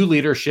under new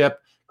leadership,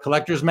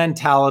 collector's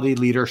mentality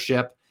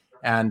leadership.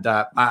 And,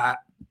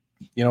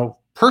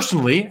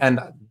 personally, and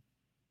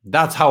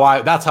that's how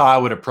I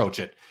would approach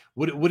it.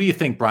 What do you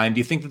think, Brian? Do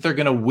you think that they're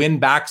going to win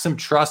back some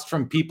trust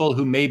from people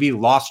who maybe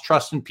lost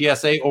trust in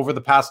PSA over the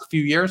past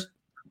few years?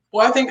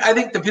 Well, I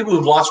think the people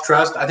who've lost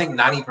trust, I think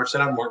 90% of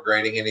them weren't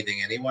grading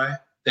anything anyway.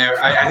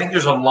 I think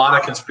there's a lot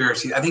of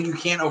conspiracy. I think you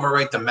can't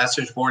overrate the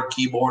message board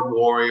keyboard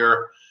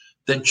warrior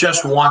that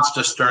just wants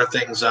to stir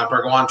things up,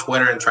 or go on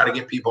Twitter and try to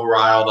get people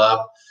riled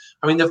up.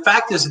 I mean, the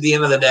fact is, at the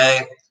end of the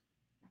day,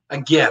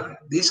 again,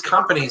 these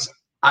companies,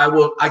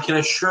 I can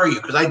assure you,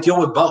 because I deal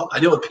with both.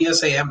 I deal with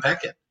PSA and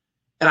Beckett.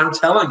 And I'm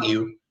telling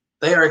you,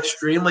 they are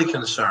extremely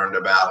concerned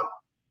about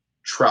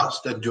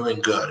trust and doing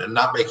good and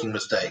not making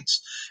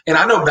mistakes. And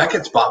I know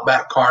Beckett's bought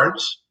back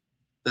cards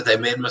that they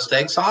made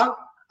mistakes on.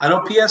 I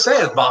know PSA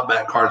has bought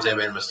back cards they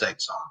made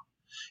mistakes on.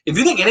 If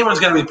you think anyone's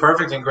going to be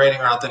perfect in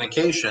grading or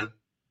authentication,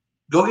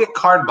 go get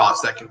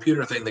CardBox, that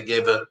computer thing that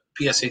gave a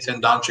PSA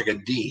 10 Doncic a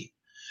D,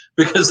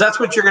 because that's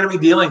what you're going to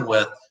be dealing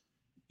with.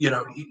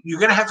 You're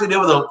going to have to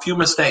deal with a few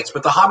mistakes,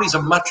 but the hobby's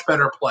a much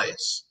better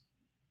place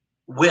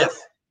with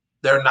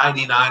their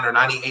 99 or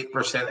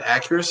 98%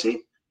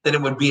 accuracy than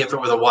it would be if it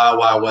were the Wild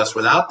Wild West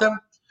without them.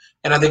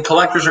 And I think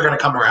collectors are going to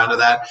come around to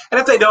that. And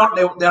if they don't,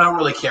 they don't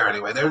really care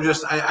anyway. They're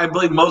just, I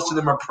believe most of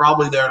them are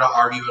probably there to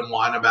argue and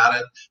whine about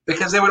it,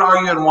 because they would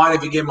argue and whine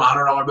if you gave them a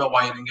 $100 bill,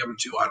 why you didn't give them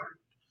 200.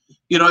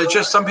 It's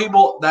just some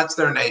people, that's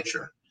their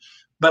nature.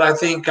 But I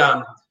think,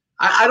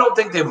 I don't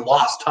think they've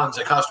lost tons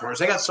of customers.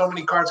 They got so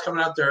many cards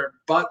coming out there,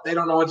 but they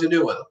don't know what to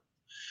do with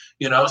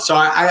them. So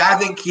I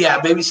think,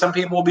 maybe some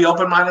people will be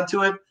open-minded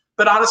to it.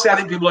 But honestly, I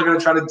think people are going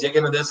to try to dig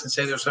into this and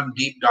say there's some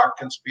deep, dark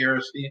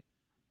conspiracy.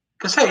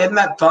 Because, hey, isn't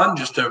that fun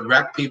just to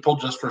wreck people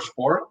just for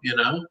sport,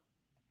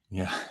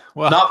 Yeah.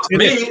 Well, not to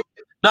me.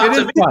 Not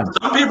to me. Fun.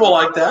 Some people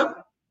like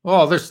that.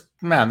 Well, there's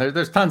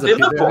tons of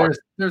people.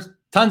 There's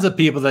tons of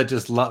people that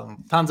just love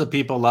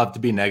to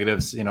be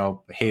negatives,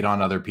 hate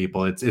on other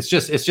people. It's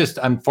just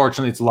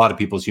unfortunately, it's a lot of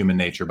people's human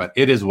nature, but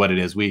it is what it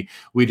is. We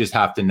just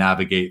have to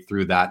navigate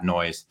through that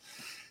noise.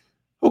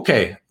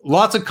 Okay,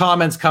 lots of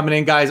comments coming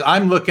in, guys.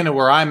 I'm looking at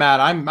where I'm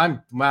at.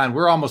 Man,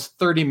 we're almost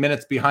 30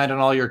 minutes behind on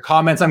all your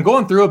comments. I'm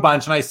going through a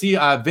bunch, and I see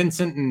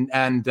Vincent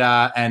and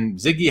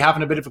Ziggy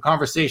having a bit of a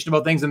conversation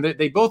about things, and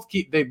they both.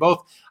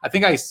 I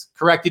think I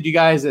corrected you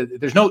guys.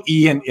 There's no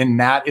E in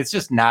Nat. It's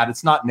just Nat.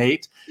 It's not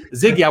Nate.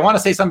 Ziggy, I want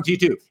to say something to you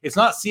too. It's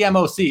not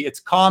CMOC.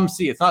 It's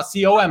COMC. It's not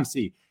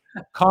COMC.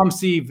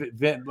 COMC,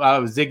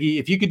 Ziggy.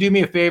 If you could do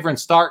me a favor and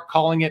start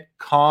calling it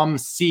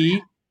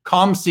COMC.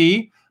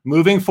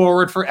 Moving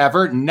forward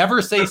forever.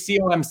 Never say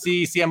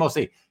COMC,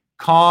 CMOC.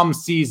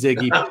 COMC,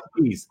 Ziggy,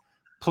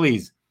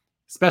 please.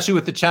 Especially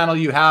with the channel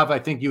you have, I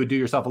think you would do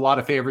yourself a lot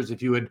of favors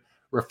if you would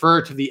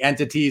refer to the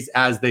entities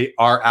as they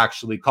are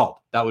actually called.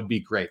 That would be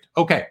great.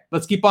 Okay,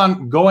 let's keep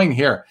on going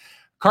here.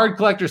 Card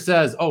Collector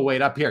says, oh,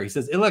 wait, up here. He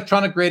says,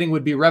 electronic grading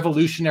would be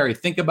revolutionary.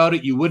 Think about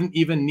it. You wouldn't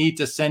even need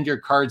to send your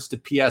cards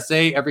to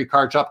PSA. Every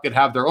card shop could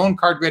have their own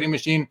card grading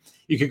machine.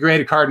 You could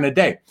grade a card in a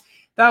day.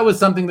 That was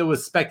something that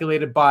was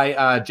speculated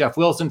by Jeff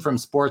Wilson from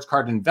Sports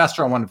Card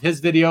Investor on one of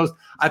his videos.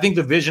 I think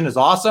the vision is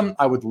awesome.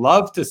 I would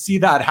love to see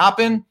that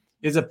happen.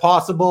 Is it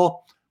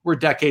possible? We're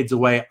decades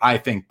away, I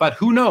think. But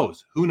who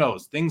knows? Who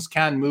knows? Things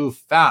can move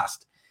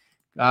fast.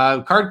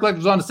 Card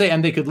Collectors on to say,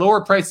 and they could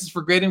lower prices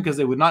for grading because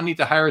they would not need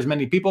to hire as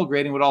many people.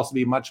 Grading would also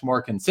be much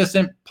more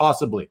consistent,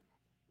 possibly.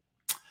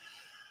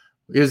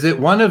 Is it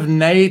one of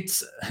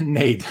Nate?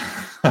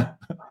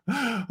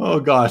 Oh,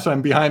 gosh,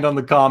 I'm behind on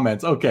the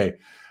comments. Okay.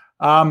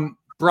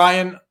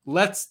 Brian,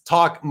 let's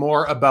talk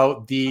more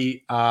about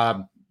the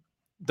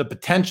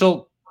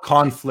potential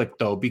conflict,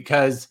 though,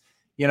 because,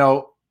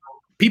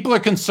 people are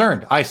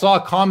concerned. I saw a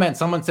comment.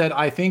 Someone said,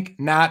 I think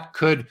Nat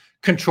could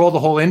control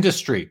the whole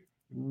industry.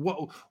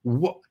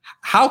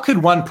 How could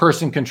one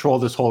person control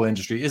this whole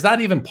industry? Is that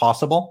even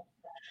possible?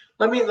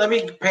 Let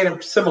me paint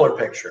a similar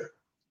picture.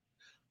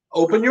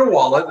 Open your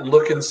wallet and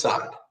look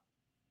inside.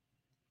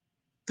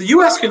 The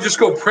U.S. can just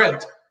go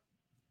print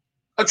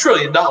 $1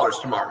 trillion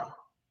tomorrow.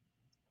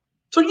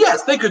 So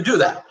yes, they could do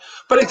that.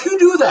 But if you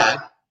do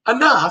that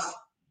enough,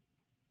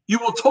 you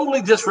will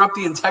totally disrupt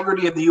the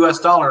integrity of the US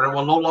dollar and it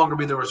will no longer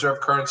be the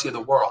reserve currency of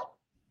the world.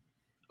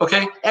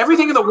 Okay?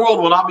 Everything in the world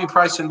will not be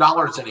priced in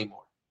dollars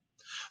anymore.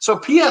 So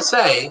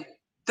PSA,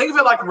 think of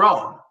it like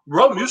Rome.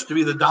 Rome used to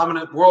be the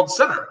dominant world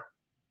center.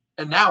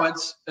 And now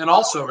it's an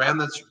also-ran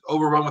that's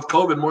overrun with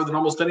COVID more than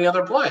almost any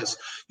other place.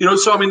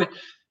 So I mean,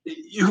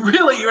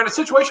 you're in a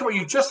situation where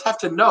you just have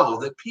to know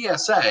that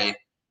PSA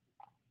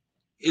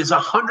is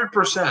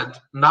 100%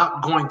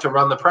 not going to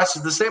run the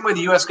presses the same way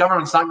the U.S.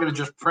 government's not going to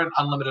just print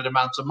unlimited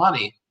amounts of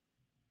money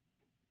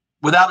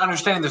without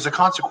understanding there's a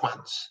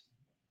consequence.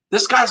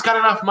 This guy's got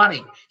enough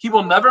money. He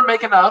will never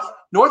make enough,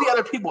 nor the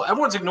other people.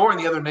 Everyone's ignoring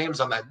the other names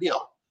on that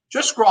deal.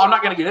 Just scroll. I'm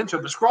not going to get into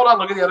it, but scroll down,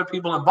 look at the other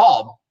people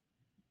involved.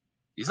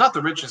 He's not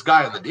the richest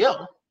guy in the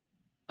deal.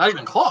 Not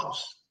even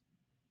close.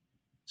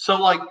 So,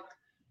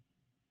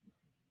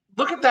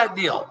 look at that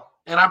deal.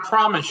 And I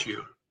promise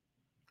you,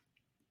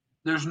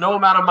 there's no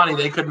amount of money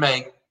they could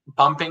make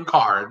bumping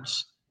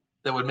cards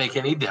that would make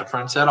any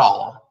difference at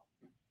all.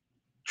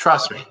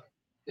 Trust me.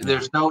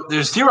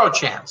 There's zero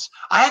chance.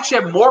 I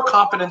actually have more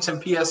confidence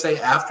in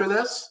PSA after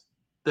this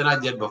than I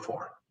did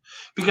before.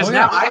 Because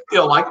now I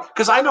feel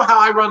because I know how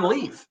I run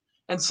Leaf.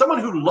 And someone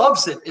who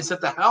loves it is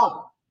at the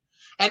helm.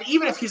 And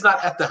even if he's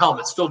not at the helm,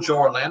 it's still Joe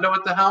Orlando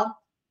at the helm.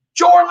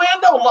 Joe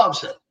Orlando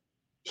loves it.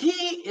 He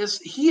is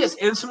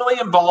intimately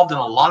involved in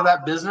a lot of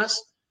that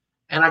business.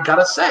 And I got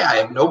to say, I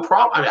have no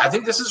problem. I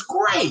think this is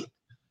great.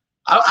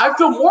 I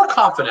feel more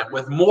confident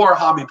with more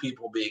hobby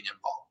people being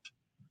involved.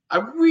 I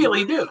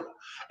really do.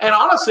 And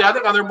honestly, I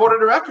think on their board of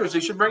directors, they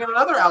should bring in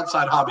another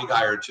outside hobby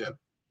guy or two,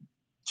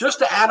 just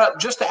to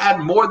add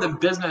more than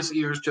business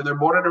ears to their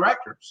board of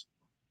directors.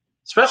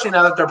 Especially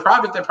now that they're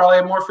private, they probably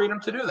have more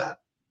freedom to do that.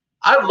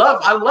 I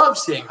love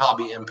seeing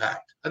hobby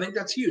impact. I think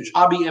that's huge.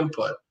 Hobby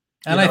input.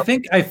 And I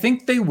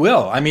think they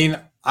will. I mean,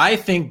 I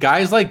think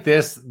guys like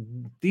this,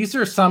 these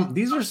are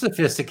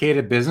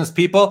sophisticated business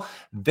people.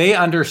 They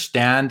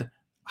understand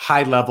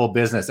high level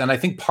business. And I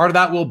think part of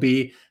that will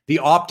be the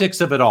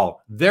optics of it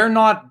all.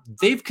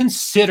 They've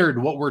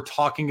considered what we're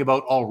talking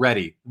about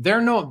already.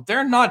 They're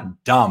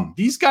not dumb.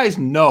 These guys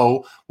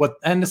know what,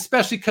 and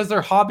especially because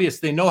they're hobbyists,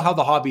 they know how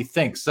the hobby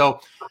thinks. So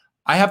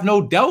I have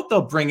no doubt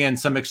they'll bring in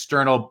some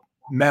external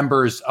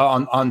members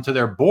onto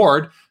their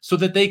board so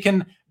that they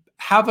can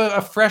have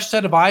a fresh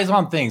set of eyes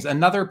on things,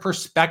 another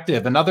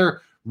perspective,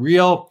 another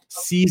real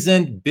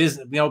seasoned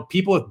business,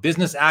 people with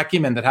business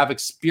acumen that have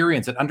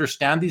experience, that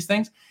understand these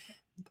things.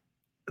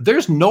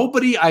 There's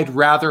nobody I'd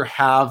rather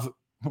have.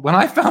 When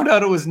I found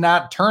out it was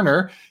Nat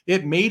Turner,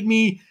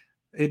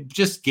 it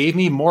just gave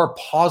me more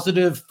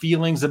positive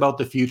feelings about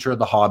the future of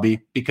the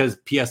hobby, because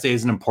PSA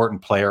is an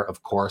important player.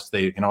 Of course,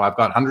 I've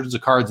got hundreds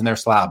of cards in their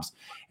slabs,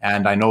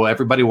 and I know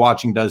everybody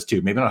watching does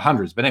too. Maybe not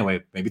hundreds, but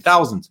anyway, maybe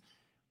thousands.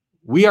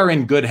 We are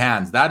in good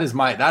hands. That is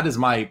my.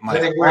 I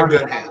think we're in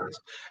good hands.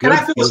 And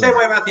I feel the same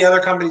way about the other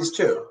companies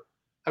too.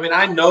 I mean,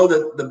 I know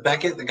that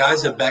the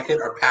guys at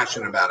Beckett are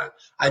passionate about it.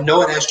 I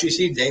know at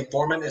SGC, Dave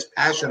Foreman is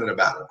passionate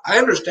about it. I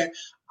understand.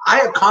 I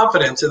have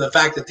confidence in the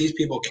fact that these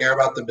people care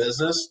about the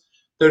business.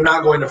 They're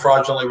not going to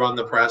fraudulently run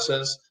the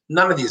presses.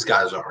 None of these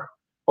guys are.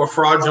 Or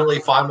fraudulently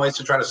find ways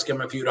to try to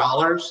skim a few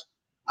dollars.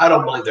 I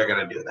don't believe they're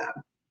going to do that.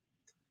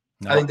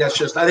 No. I think that's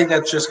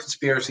just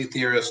conspiracy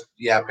theorists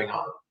yapping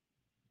on.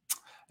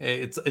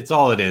 It's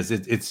all it is.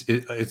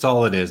 It's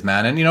all it is,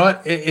 man. And you know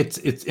what? It's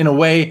in a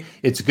way,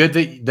 it's good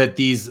that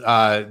these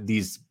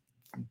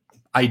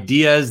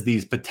ideas,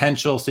 these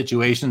potential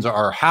situations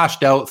are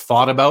hashed out,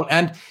 thought about,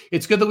 and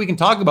it's good that we can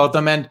talk about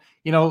them. And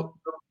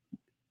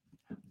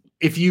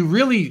if you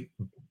really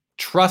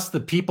trust the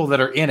people that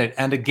are in it,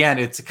 and again,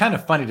 it's kind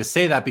of funny to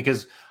say that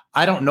because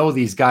I don't know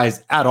these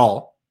guys at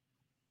all.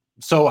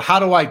 So how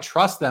do I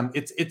trust them?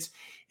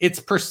 It's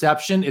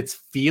perception, it's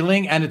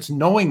feeling, and it's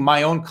knowing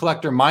my own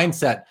collector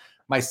mindset.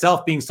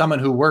 Myself being someone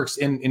who works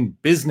in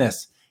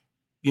business,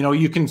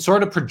 you can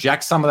sort of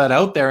project some of that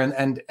out there.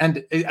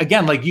 And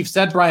again, like you've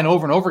said, Brian,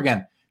 over and over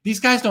again,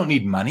 these guys don't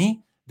need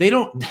money. They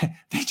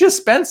just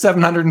spent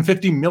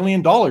 $750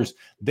 million.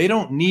 They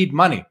don't need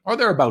money, or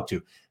they're about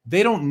to.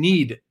 They don't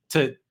need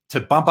to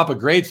bump up a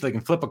grade so they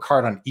can flip a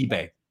card on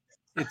eBay.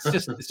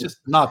 It's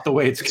just not the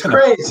way it's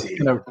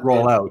gonna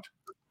roll out.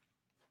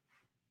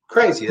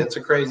 Crazy. That's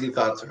a crazy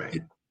thought to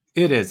me.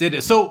 It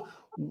is. So,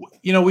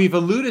 we've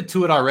alluded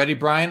to it already,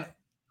 Brian,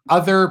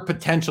 other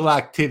potential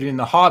activity in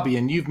the hobby.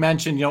 And you've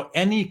mentioned,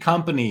 any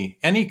company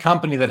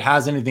that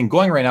has anything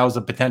going right now is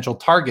a potential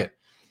target.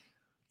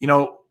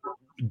 Who's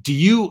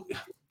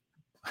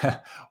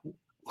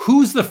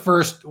the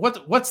first,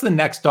 what's the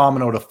next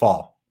domino to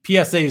fall?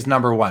 PSA is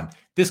number one.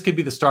 This could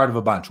be the start of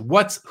a bunch.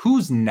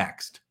 Who's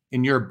next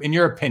in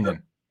your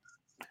opinion?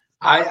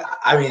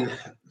 I mean,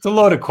 it's a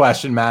loaded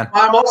question, man.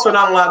 I'm also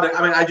not allowed to.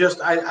 I mean, I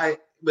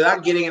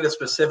without getting into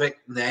specific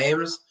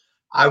names,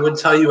 I would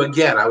tell you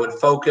again, I would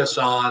focus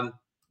on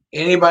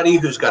anybody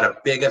who's got a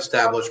big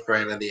established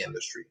brand in the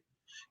industry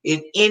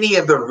in any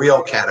of the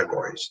real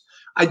categories.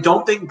 I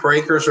don't think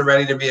breakers are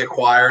ready to be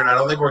acquired. I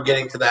don't think we're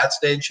getting to that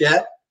stage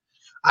yet.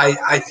 I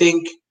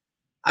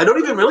don't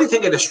even really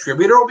think a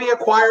distributor will be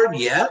acquired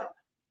yet,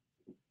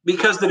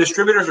 because the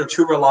distributors are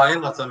too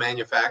reliant on the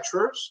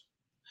manufacturers.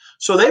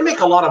 So they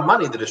make a lot of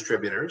money, the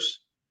distributors,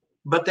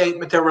 but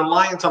they're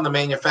reliant on the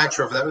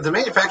manufacturer for that. If the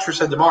manufacturer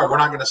said tomorrow, we're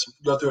not going to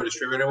go through a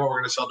distributor anymore, we're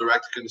going to sell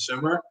direct to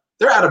consumer,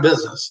 they're out of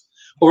business.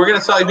 Well, we're going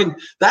to sell. I mean,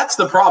 that's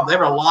the problem. They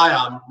rely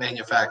on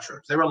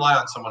manufacturers. They rely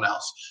on someone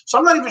else. So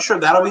I'm not even sure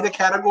that'll be the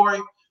category.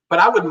 But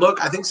I would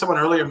look. I think someone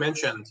earlier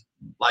mentioned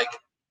like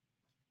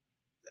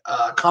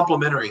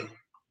complimentary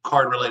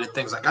card-related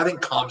things. Like I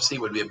think ComC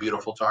would be a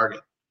beautiful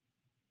target.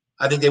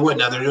 I think they would.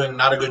 Now they're doing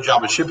not a good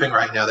job of shipping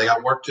right now. They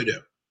got work to do.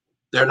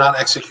 They're not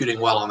executing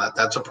well on that.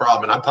 That's a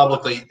problem. And I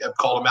publicly have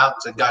called them out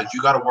and said, guys,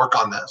 you got to work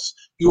on this.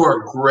 You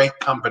are a great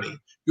company.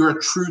 You're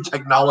a true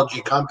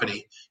technology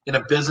company in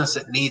a business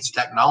that needs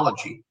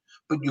technology,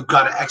 but you've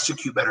got to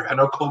execute better. I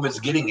know COVID's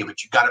getting you,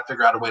 but you got to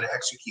figure out a way to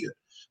execute.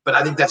 But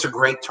I think that's a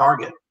great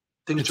target.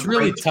 I think it's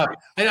really tough.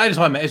 I just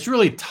want to. It's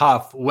really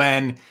tough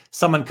when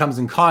someone comes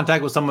in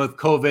contact with someone with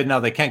COVID. Now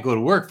they can't go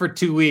to work for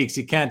 2 weeks.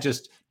 You can't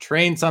just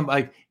train some.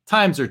 Like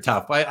times are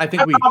tough. I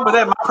think my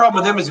problem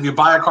with them is if you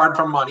buy a card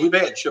from them on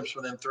eBay, it ships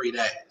within 3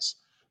 days.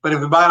 But if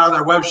you buy it on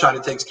their website,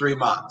 it takes 3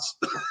 months.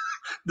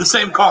 The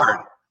same card.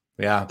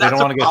 Yeah, they don't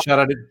want to get shut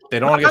out. They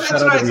don't want to get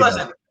shut out.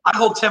 Listen, I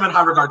hold Tim in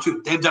high regard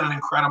too. They've done an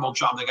incredible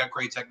job. They got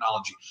great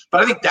technology.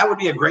 But I think that would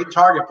be a great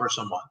target for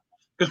someone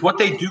because what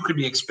they do could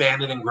be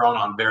expanded and grown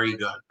on very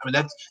good. I mean,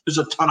 there's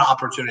a ton of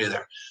opportunity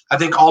there. I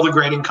think all the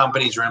grading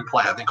companies are in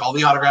play. I think all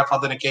the autograph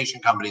authentication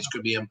companies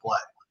could be in play.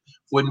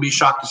 Wouldn't be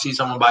shocked to see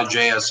someone buy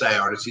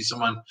JSA or to see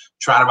someone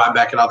try to buy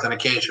Beckett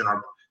Authentication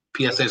or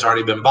PSA's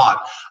already been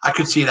bought. I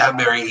could see that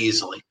very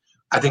easily.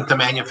 I think the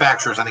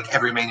manufacturers, I think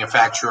every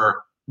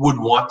manufacturer would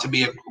want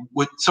to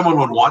someone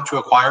would want to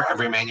acquire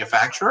every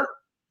manufacturer.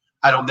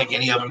 I don't think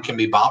any of them can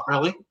be bought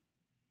really.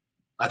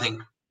 I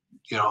think,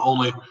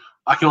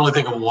 I can only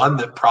think of one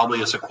that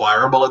probably is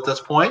acquirable at this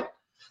point,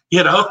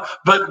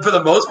 but for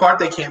the most part,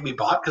 they can't be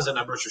bought because the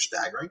numbers are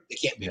staggering. They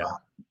can't be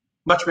bought.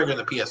 Much bigger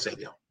than the PSA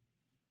deal.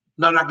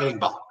 No, not getting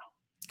bought.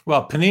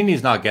 Well,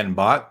 Panini's not getting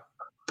bought.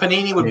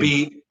 Panini would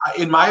be,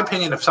 in my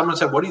opinion, if someone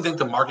said, what do you think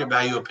the market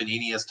value of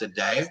Panini is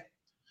today?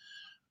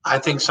 I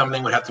think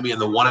something would have to be in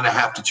the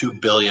 $1.5 to $2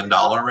 billion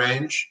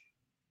range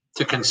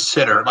to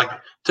consider.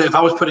 If I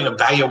was putting a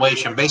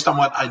valuation based on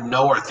what I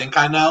know or think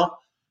I know,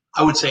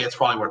 I would say it's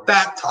probably worth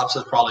that. Topps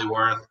is probably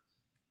worth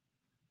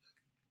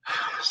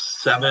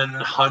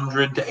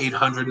 700 to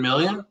 800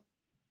 million.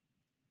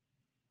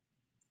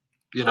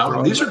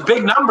 These are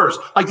big numbers.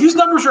 Like these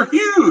numbers are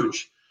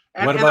huge.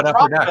 And, what about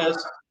Upper Deck?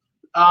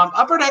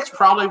 Upper Deck's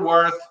probably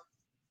worth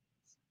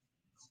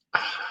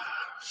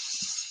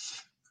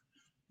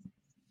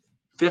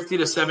 50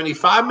 to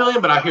 75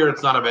 million, but I hear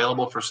it's not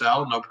available for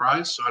sale, no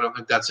price, so I don't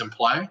think that's in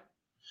play.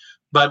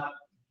 But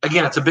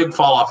again, it's a big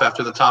fall off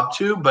after the top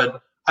two,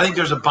 but I think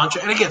there's a bunch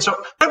of, and again, so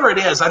whatever it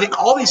is, I think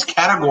all these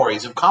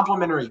categories of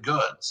complementary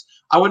goods,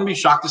 I wouldn't be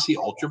shocked to see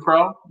Ultra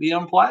Pro be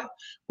in play.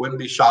 Wouldn't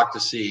be shocked to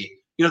see,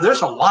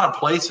 there's a lot of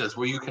places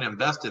where you can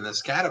invest in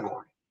this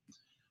category.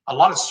 A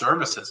lot of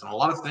services and a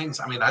lot of things.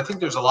 I mean, I think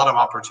there's a lot of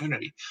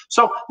opportunity.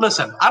 So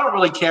listen, I don't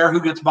really care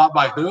who gets bought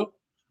by who.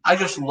 I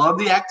just love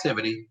the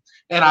activity.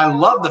 And I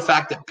love the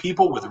fact that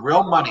people with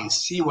real money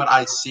see what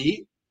I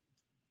see.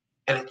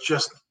 And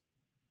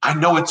I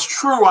know it's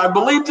true. I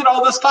believed it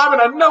all this time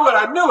and I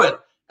knew it.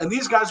 And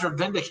these guys are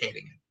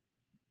vindicating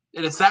it.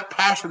 And it's that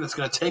passion that's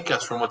going to take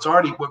us from what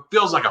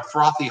feels like a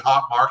frothy,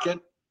 hot market.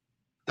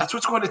 That's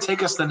what's going to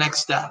take us the next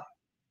step.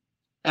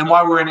 And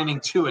why we're in inning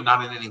 2 and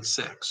not in inning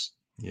 6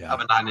 of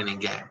a 9-inning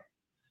game.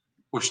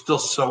 We're still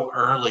so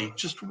early.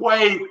 Just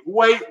wait.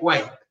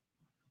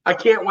 I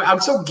can't wait. I'm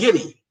so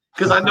giddy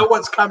because I know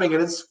what's coming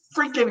and it's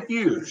freaking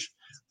huge.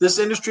 This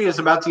industry is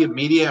about to get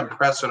media and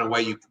press in a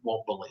way you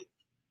won't believe.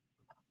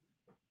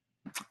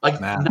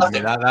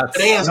 Nothing.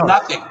 Today is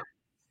nothing.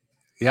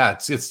 Yeah,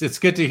 it's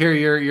good to hear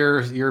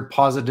your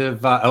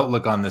positive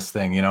outlook on this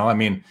thing. I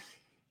mean,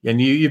 and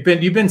you've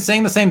been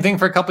saying the same thing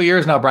for a couple of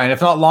years now, Brian,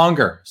 if not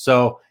longer.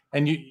 So.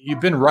 And you've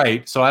been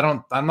right, so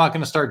I'm not going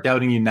to start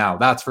doubting you now.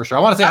 That's for sure.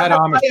 I want to say hi to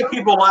Amish. Plenty of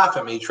people laugh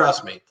at me.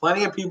 Trust me.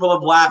 Plenty of people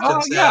have laughed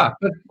and said, "Yeah,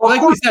 but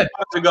like we said,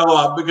 have to go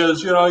up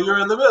because you're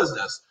in the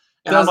business."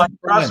 And I'm like,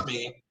 trust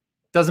me.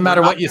 Doesn't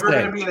matter what you say. We're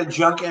never going to be in a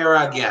junk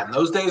era again.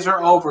 Those days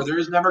are over. There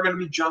is never going to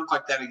be junk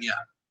like that again.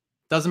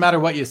 Doesn't matter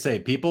what you say.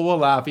 People will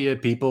laugh at you.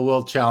 People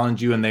will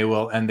challenge you, and they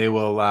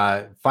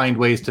will find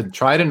ways to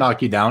try to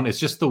knock you down. It's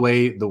just the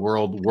way the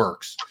world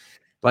works.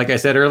 Like I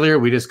said earlier,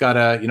 we just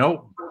gotta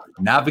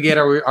navigate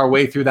our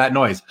way through that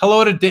noise.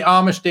 Hello to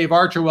Amish Dave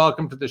Archer.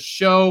 Welcome to the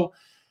show.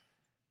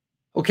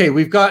 Okay,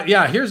 we've got,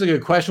 here's a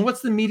good question.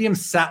 What's the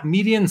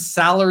median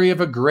salary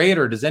of a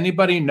grader? Does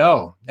anybody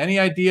know? Any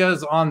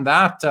ideas on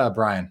that,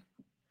 Brian?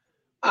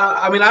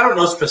 I don't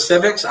know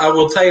specifics. I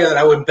will tell you that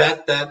I would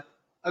bet that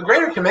a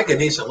grader can make a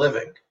decent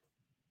living.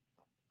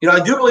 I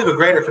do believe a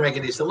grader can make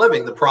a decent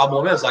living. The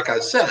problem is, like I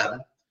said,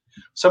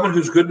 someone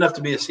who's good enough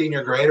to be a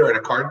senior grader at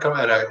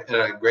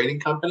a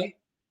grading company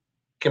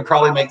can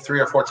probably make 3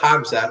 or 4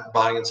 times that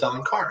buying and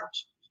selling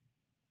cards.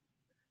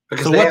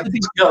 Because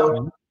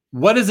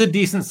what is a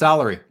decent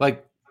salary?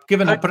 Like,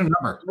 put a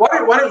number.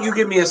 Why don't you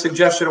give me a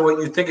suggestion of what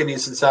you think a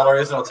decent salary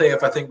is, and I'll tell you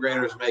if I think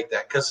graders make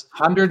that. Because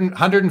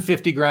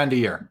 150 grand a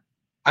year.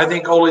 I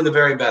think only the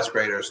very best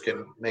graders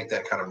can make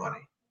that kind of money.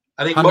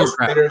 I think most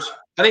graders,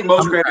 I think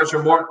most graders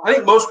are more. I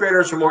think most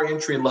graders are more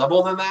entry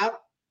level than that.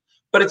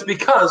 But it's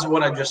because of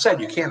what I just said.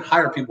 You can't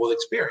hire people with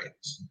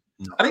experience.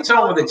 No. I think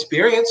someone with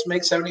experience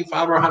makes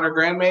 75 or 100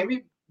 grand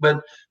maybe.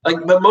 But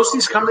most of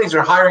these companies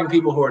are hiring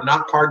people who are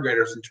not card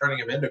graders and turning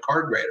them into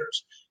card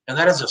graders. And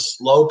that is a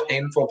slow,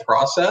 painful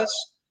process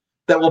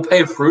that will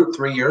pay fruit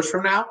 3 years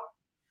from now.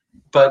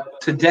 But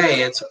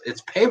today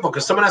it's painful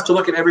because someone has to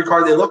look at every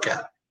card they look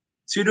at.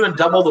 So you're doing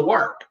double the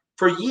work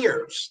for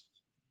years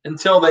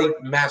until they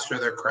master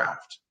their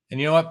craft. And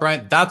you know what,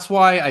 Brian? That's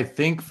why I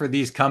think for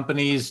these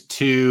companies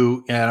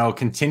to,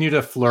 continue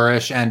to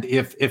flourish, and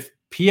if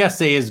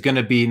PSA is going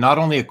to be not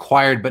only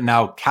acquired but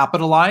now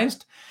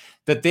capitalized,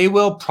 that they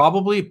will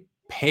probably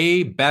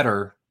pay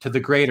better to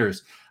the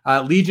graders.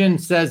 Legion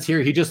says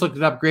here, he just looked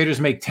it up. Graders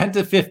make 10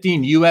 to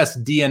 15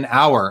 USD an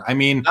hour. I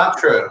mean, not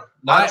true.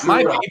 My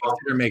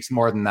babysitter makes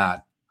more than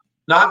that.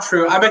 Not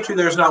true. I bet you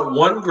there's not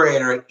one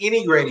grader at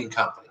any grading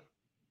company.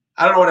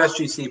 I don't know what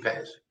SGC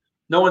pays.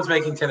 No one's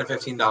making $10 to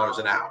 $15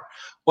 an hour.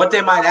 What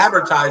they might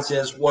advertise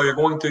is, while you're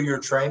going through your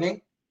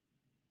training,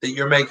 that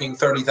you're making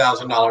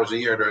 $30,000 a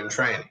year during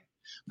training.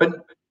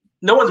 But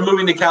no one's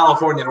moving to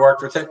California to work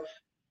for 10.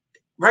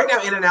 Right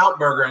now, In-N-Out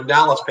Burger in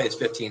Dallas pays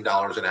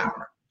 $15 an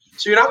hour.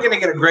 So you're not going to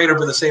get a grader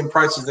for the same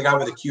price as the guy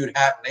with a cute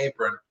hat and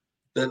apron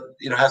that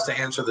has to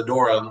answer the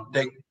door and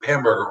take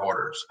hamburger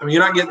orders. I mean,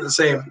 you're not getting the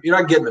same. You're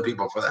not getting the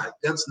people for that.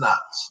 That's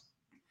nuts.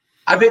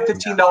 I pay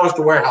 $15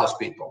 to warehouse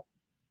people.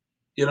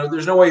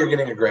 There's no way you're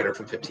getting a grader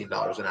for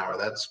 $15 an hour.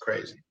 That's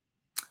crazy.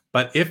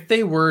 But if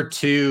they were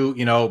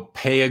to,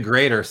 pay a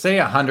grader, say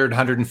 $100,000,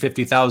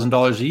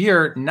 $150,000 a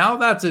year, now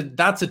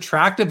that's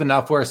attractive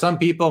enough where some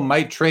people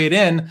might trade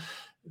in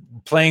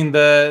playing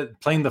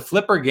the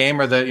flipper game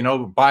or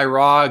the buy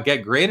raw get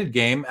graded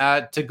game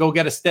to go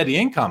get a steady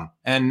income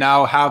and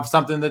now have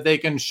something that they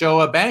can show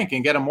a bank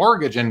and get a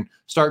mortgage and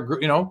start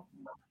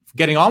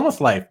getting on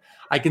with life.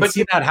 I can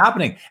see that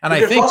happening, and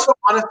I think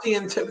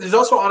there's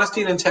also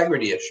honesty and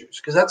integrity issues,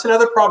 because that's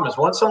another problem. Is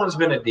once someone's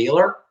been a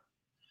dealer,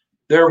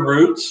 their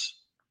roots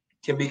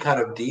can be kind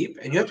of deep,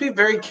 and you have to be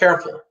very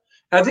careful.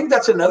 And I think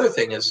that's another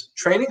thing, is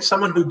training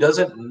someone who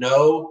doesn't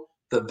know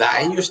the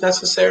values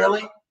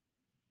necessarily,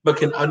 but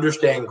can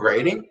understand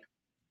grading.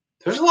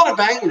 There's a lot of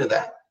value to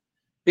that,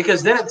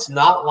 because then it's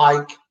not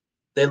like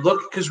they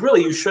look, because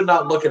really you should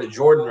not look at a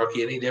Jordan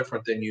rookie any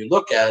different than you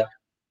look at,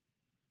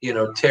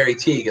 Terry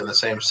Teague in the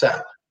same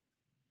set.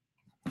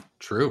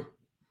 True.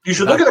 You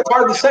should look at the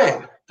card the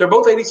same. They're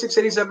both 86,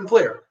 87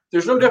 clear.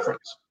 There's no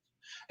difference.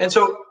 And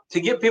so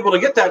to get people to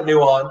get that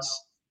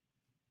nuance,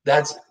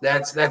 that's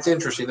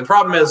interesting. The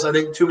problem is, I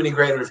think too many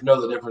graders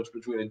know the difference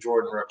between a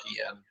Jordan rookie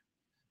and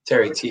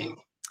Terry Teague.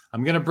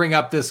 I'm going to bring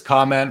up this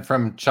comment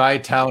from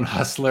Chi-Town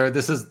Hustler.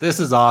 This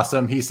is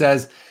awesome. He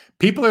says,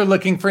 people are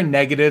looking for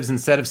negatives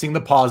instead of seeing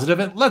the positive.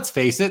 And let's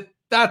face it,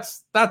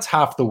 that's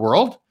half the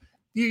world.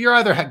 You're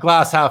either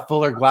glass half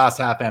full or glass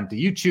half empty.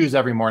 You choose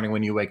every morning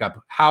when you wake up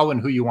how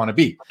and who you want to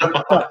be.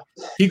 But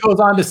he goes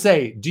on to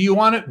say, do you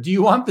want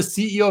the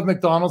CEO of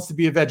McDonald's to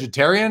be a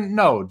vegetarian?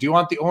 No. Do you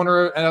want the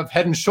owner of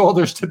Head and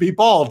Shoulders to be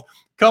bald?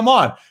 Come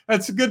on.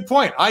 That's a good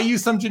point. I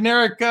use some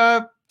generic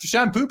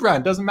shampoo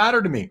brand. Doesn't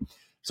matter to me.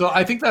 So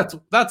I think that's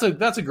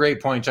a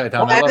great point,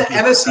 Chi-Town. And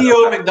the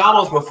CEO of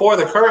McDonald's before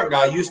the current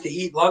guy used to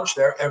eat lunch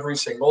there every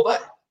single day.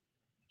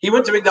 He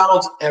went to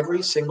McDonald's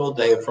every single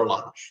day for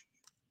lunch.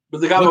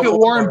 Look at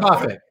Warren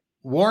Buffett.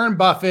 Warren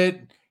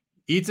Buffett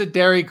eats at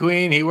Dairy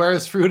Queen. He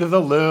wears Fruit of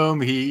the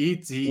Loom. He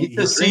eats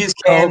sees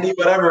candy,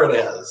 whatever it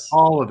is.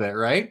 All of it,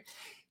 right?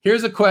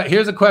 Here's a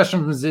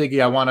question from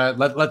Ziggy. I want to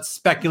let's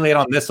speculate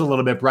on this a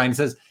little bit. Brian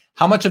says,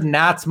 how much of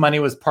Nat's money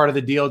was part of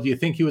the deal? Do you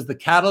think he was the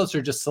catalyst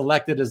or just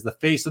selected as the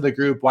face of the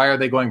group? Why are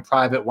they going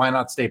private? Why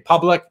not stay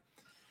public?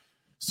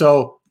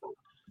 So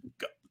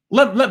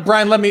let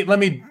Brian, let me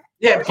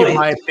give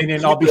my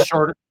opinion. I'll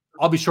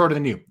be shorter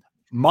than you.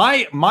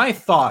 My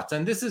thoughts,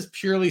 and this is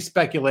purely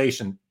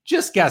speculation,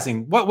 just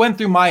guessing. What went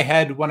through my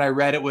head when I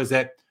read it was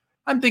that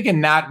I'm thinking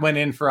Nat went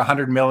in for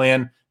 $100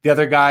 million. The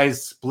other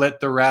guys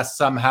split the rest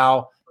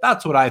somehow.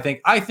 That's what I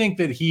think. I think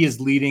that he is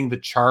leading the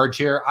charge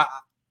here.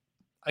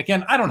 I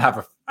don't have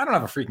a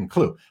freaking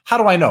clue. How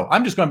do I know?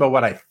 I'm just going by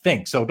what I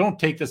think. So don't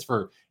take this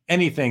for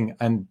anything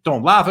and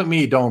don't laugh at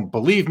me. Don't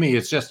believe me.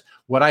 It's just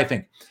what I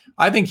think.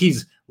 I think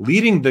he's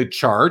leading the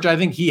charge. I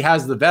think he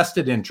has the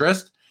vested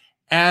interest.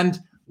 And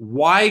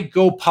why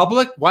go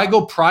public? Why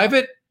go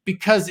private?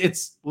 Because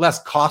it's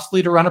less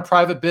costly to run a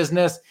private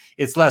business.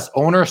 It's less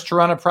onerous to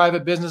run a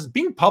private business.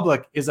 Being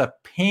public is a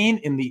pain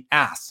in the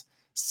ass.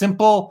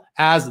 Simple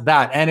as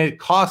that. And it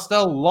costs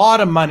a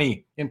lot of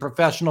money in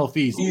professional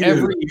fees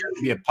every year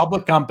to be a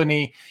public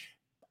company.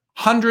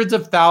 Hundreds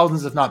of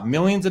thousands, if not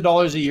millions of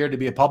dollars a year to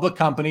be a public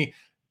company,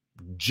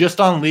 just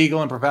on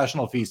legal and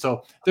professional fees.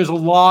 So there's a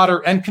lot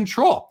and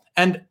control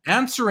and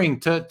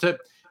answering to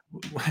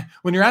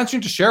when you're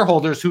answering to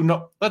shareholders who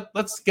know.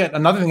 Let's get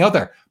another thing out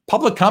there.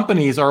 Public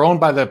companies are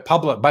owned by the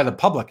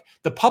public.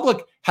 The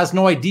public has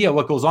no idea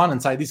what goes on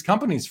inside these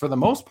companies for the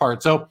most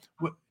part. So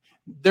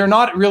they're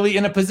not really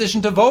in a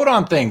position to vote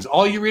on things.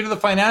 All you read are the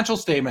financial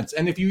statements.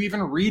 And if you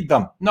even read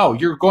them, no,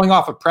 you're going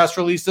off of press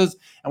releases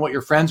and what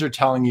your friends are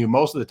telling you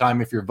most of the time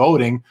if you're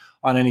voting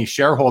on any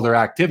shareholder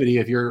activity,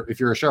 if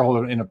you're a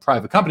shareholder in a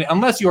private company,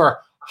 unless you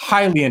are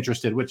highly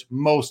interested, which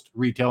most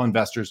retail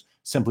investors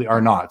simply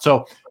are not.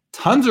 So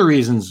tons of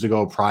reasons to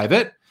go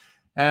private.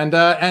 And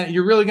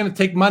you're really going to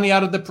take money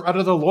out of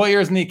the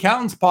lawyers and the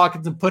accountants'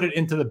 pockets and put it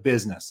into the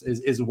business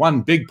is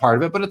one big part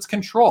of it, but it's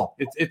control.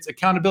 It's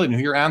accountability, who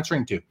you're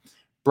answering to.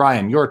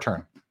 Brian, your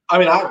turn. I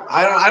mean,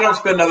 I don't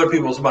spend other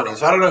people's money,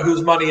 so I don't know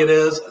whose money it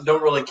is. I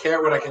don't really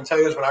care. What I can tell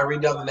you is when I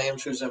read down the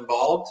names who's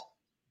involved,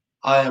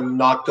 I am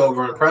knocked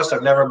over impressed.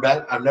 I've never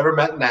met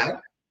Nat.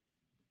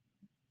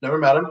 Never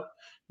met him.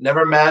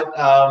 Never met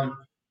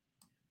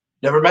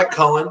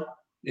Cohen,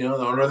 the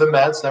owner of the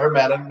Mets. Never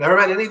met him. Never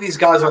met any of these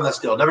guys on this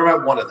deal. Never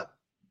met one of them.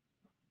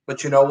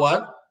 But you know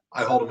what?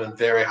 I hold them in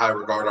very high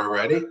regard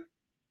already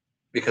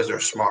because they're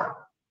smart.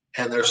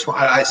 And they're smart.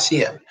 I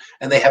see it.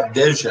 And they have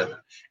vision.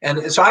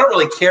 And so I don't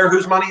really care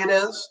whose money it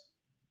is.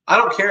 I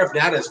don't care if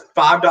Nat is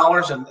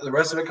 $5 and the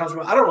rest of it comes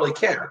from. I don't really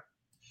care.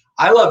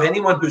 I love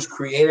anyone who's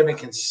creative and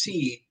can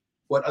see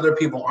what other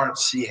people aren't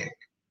seeing.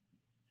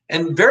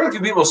 And very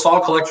few people saw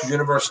Collectors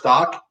Universe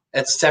stock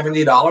at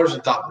 $70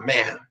 and thought,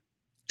 man,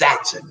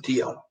 that's a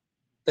deal.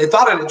 They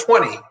thought it at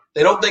 20.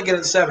 They don't think it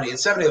at 70. At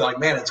 70, they're like,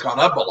 man, it's gone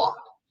up a lot.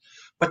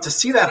 But to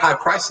see that high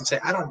price and say,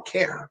 I don't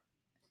care.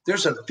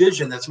 There's a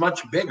vision that's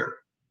much bigger.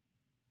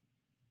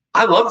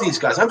 I love these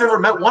guys. I've never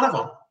met one of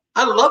them.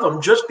 I love them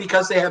just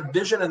because they have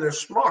vision and they're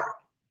smart.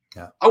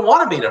 Yeah. I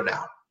want to meet them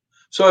now.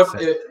 So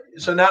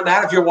now,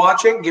 Nat, if you're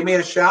watching, give me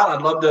a shout.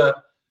 I'd love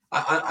to.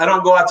 I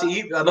don't go out to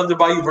eat. I'd love to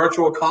buy you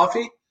virtual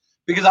coffee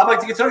because I'd like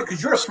to get to know you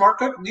because you're a smart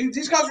cook.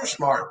 These guys are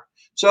smart.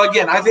 So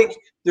again, I think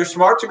they're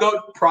smart to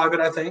go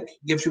private. I think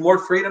gives you more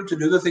freedom to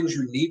do the things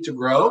you need to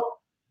grow.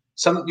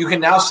 You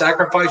can now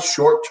sacrifice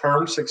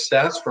short-term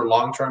success for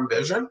long-term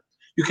vision.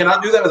 You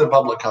cannot do that as a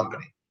public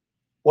company.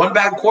 One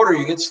bad quarter,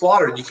 you get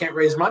slaughtered and you can't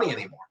raise money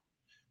anymore.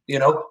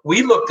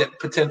 We looked at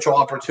potential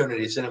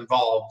opportunities that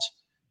involved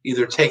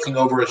either taking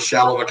over a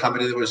shell of a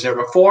company that was there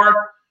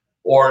before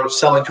or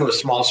selling to a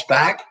small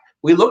SPAC.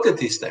 We looked at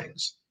these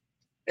things.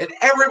 And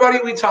everybody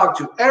we talked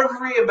to,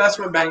 every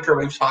investment banker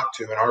we've talked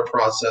to in our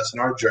process, in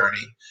our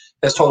journey,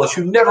 has told us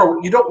you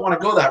don't want to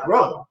go that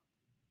road.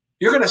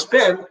 You're going to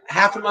spend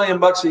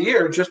 $500,000 a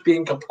year just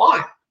being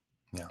compliant.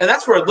 Yeah. And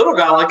that's for a little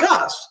guy like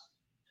us.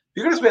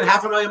 You're going to spend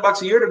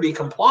 $500,000 a year to be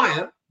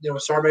compliant,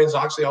 with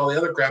Sarbanes-Oxley, all the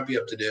other crap you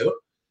have to do.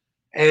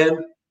 And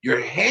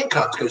you're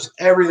handcuffed because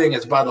everything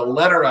is by the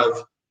letter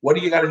of what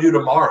do you got to do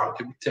tomorrow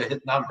to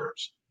hit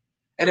numbers.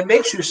 And it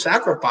makes you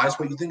sacrifice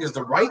what you think is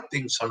the right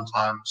thing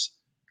sometimes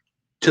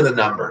to the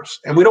numbers.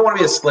 And we don't want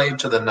to be a slave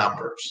to the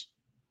numbers.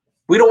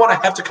 We don't want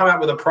to have to come out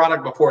with a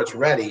product before it's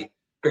ready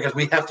because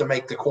we have to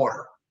make the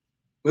quarter.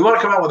 We want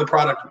to come out with a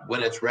product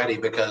when it's ready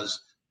because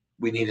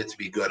we need it to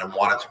be good and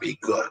want it to be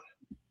good.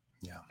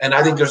 Yeah. And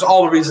I think there's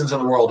all the reasons in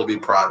the world to be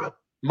private.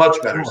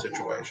 Much better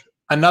situation.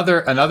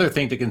 Another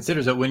thing to consider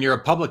is that when you're a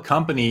public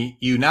company,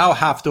 you now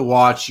have to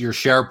watch your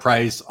share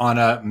price on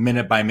a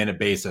minute by minute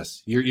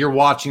basis. You're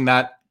watching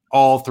that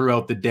all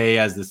throughout the day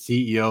as the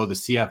CEO, the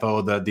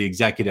CFO, the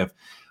executive.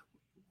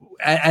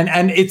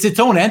 And it's its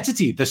own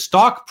entity. The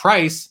stock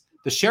price,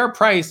 the share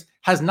price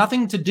has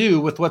nothing to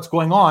do with what's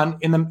going on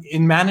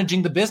in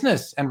managing the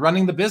business and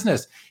running the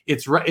business.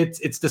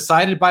 It's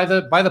decided by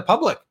the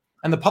public,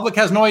 and the public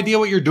has no idea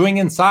what you're doing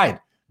inside.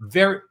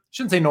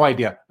 Shouldn't say no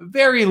idea.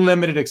 Very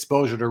limited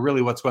exposure to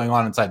really what's going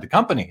on inside the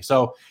company.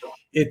 So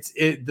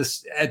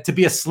to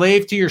be a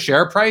slave to your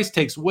share price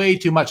takes way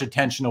too much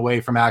attention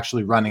away from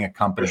actually running a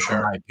company, in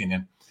my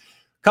opinion.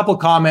 Couple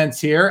comments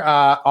here.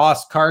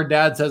 Oscar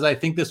Dad says, I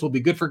think this will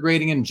be good for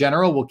grading in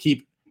general. We'll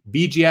keep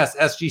BGS,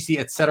 SGC,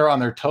 etc. on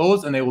their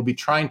toes, and they will be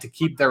trying to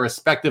keep their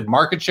respective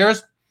market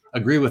shares.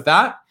 Agree with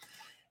that.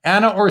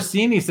 Anna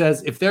Orsini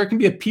says, if there can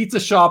be a pizza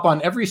shop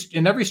in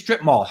every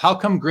strip mall, how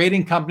come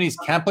grading companies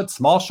can't put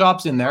small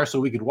shops in there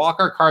so we could walk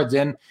our cards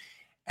in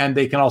and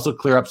they can also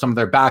clear up some of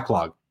their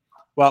backlog?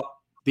 Well,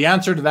 the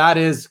answer to that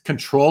is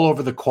control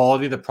over the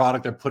quality of the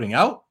product they're putting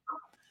out.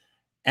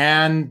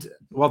 And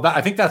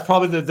I think that's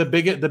probably the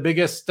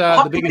biggest.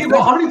 How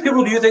many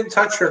people do you think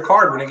touch your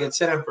card when it gets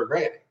sent in for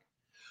grading?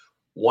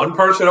 One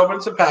person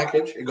opens a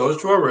package, it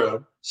goes to a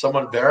room,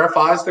 someone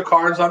verifies the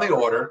cards on the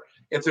order.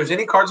 If there's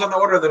any cards on the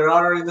order that are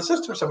not already in the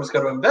system, someone's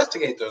going to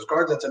investigate those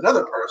cards. That's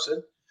another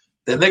person.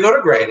 Then they go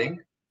to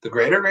grading. The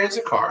grader grades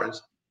the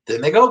cards.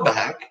 Then they go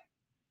back.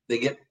 They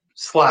get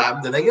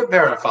slabbed. Then they get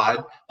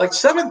verified. Like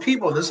 7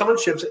 people, then someone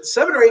ships it.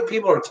 7 or 8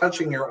 people are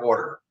touching your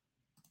order.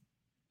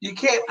 You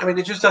can't,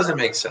 it just doesn't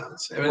make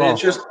sense.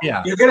 It's just,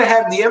 you're going to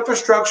have the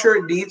infrastructure.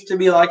 It needs to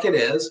be like it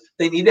is.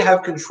 They need to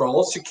have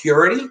control,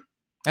 security.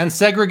 And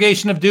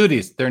segregation of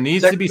duties. There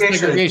needs to be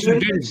segregation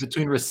of duties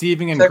between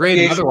receiving and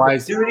grading.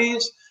 Otherwise,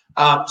 duties.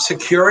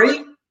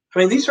 Security.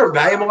 These are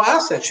valuable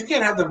assets. You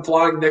can't have them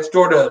flying next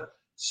door to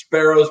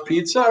Sparrow's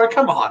Pizza. Or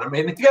come on, I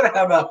mean, you got to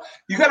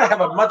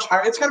have a much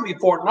higher. It's got to be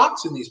Fort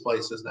Knox in these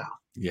places now.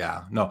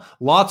 Yeah, no,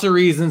 lots of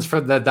reasons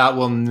for that. That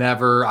will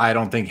never, I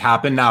don't think,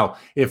 happen. Now,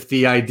 if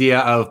the idea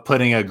of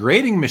putting a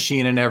grading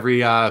machine in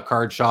every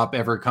card shop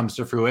ever comes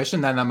to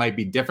fruition, then that might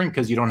be different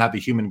because you don't have the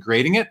human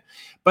grading it.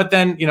 But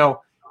then,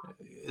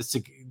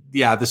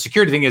 the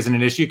security thing isn't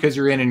an issue because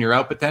you're in and you're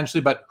out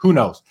potentially, but who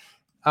knows?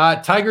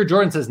 Tiger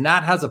Jordan says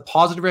Nat has a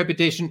positive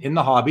reputation in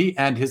the hobby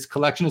and his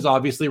collection is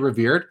obviously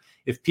revered.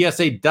 If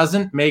PSA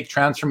doesn't make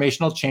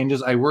transformational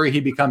changes, I worry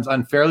he becomes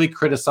unfairly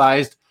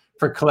criticized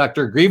for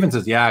collector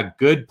grievances. Yeah,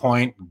 good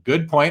point.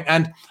 Good point.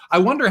 And I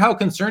wonder how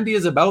concerned he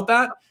is about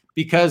that,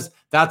 because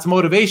that's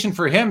motivation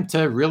for him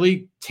to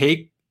really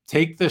take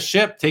the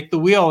ship, take the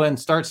wheel and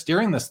start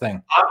steering this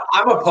thing.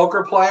 I'm a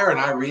poker player and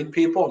I read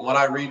people, and what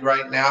I read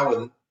right now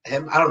with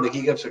him, I don't think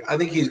he gets, I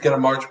think he's going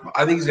to march.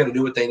 I think he's going to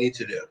do what they need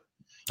to do.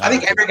 I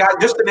think every guy,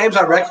 just the names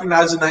I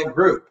recognize in that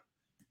group,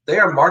 they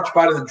are marched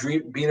by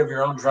the beat of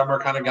your own drummer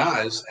kind of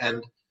guys,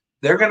 and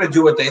they're going to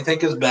do what they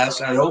think is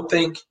best. And I don't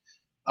think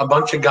a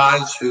bunch of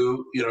guys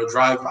who,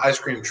 drive ice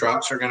cream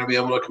trucks are going to be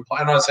able to comply.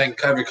 I'm not saying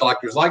every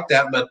collector's like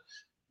that, but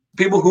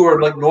people who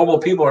are like normal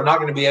people are not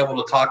going to be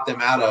able to talk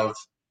them out of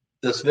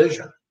this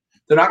vision.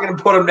 They're not going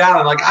to put them down.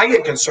 And I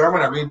get concerned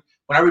when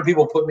I read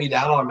people put me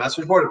down on a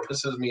message board, it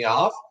pisses me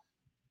off.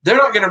 They're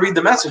not going to read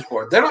the message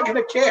board. They're not going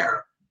to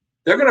care.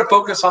 They're going to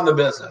focus on the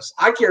business.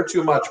 I care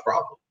too much,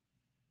 probably.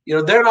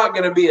 They're not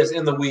going to be as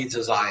in the weeds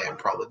as I am,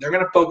 probably. They're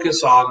going to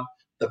focus on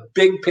the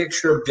big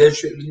picture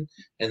vision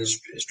and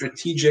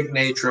strategic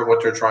nature of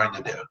what they're trying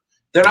to do.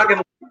 They're not going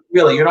to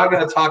you're not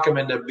going to talk them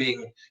into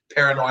being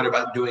paranoid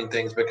about doing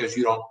things because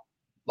you don't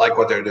like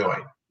what they're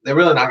doing. They're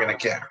really not going to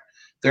care.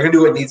 They're going to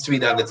do what needs to be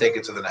done to take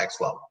it to the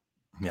next level.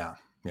 Yeah.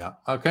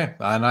 Okay.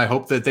 And I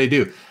hope that they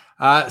do.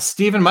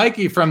 Steve and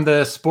Mikey from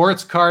the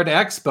Sports Card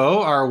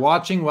Expo are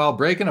watching while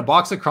breaking a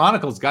box of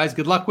Chronicles. Guys,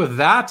 good luck with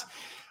that.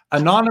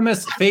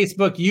 Anonymous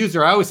Facebook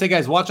user. I always say,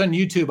 guys, watch on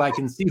YouTube. I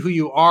can see who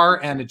you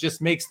are, and it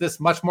just makes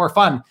this much more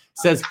fun.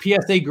 Says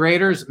PSA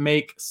graders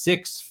make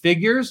six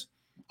figures.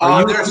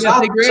 There's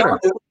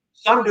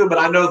some do, but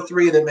I know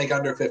 3 that make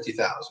under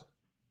 50,000.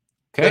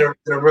 Okay,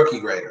 they're rookie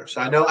graders.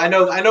 I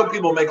know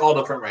people make all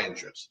different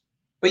ranges,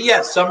 but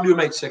yes, some do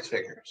make 6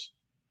 figures.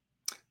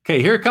 Okay,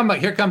 here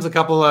comes a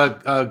couple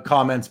of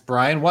comments,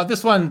 Brian.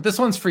 This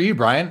one's for you,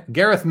 Brian.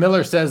 Gareth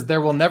Miller says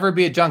there will never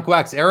be a junk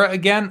wax era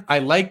again. I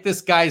like this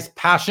guy's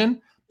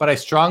passion, but I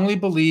strongly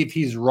believe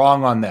he's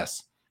wrong on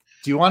this.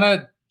 Do you want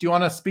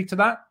to speak to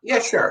that? Yeah,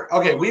 sure.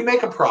 Okay, we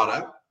make a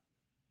product,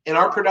 and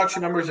our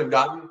production numbers have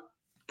gotten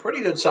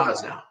pretty good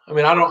size now. I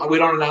mean, we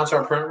don't announce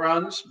our print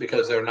runs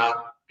because they're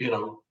not.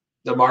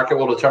 The market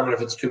will determine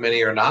if it's too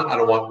many or not. I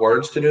don't want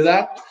words to do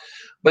that,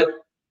 but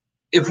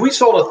if we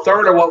sold a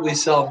third of what we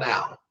sell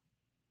now,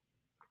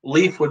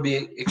 Leaf would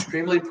be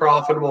extremely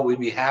profitable. We'd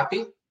be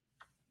happy.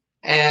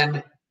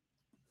 And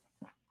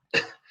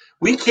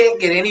we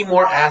can't get any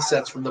more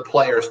assets from the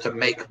players to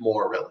make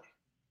more, really.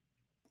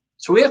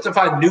 So we have to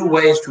find new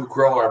ways to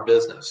grow our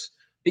business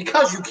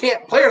because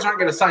players aren't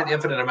going to sign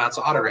infinite amounts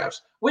of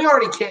autographs. We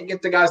already can't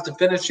get the guys to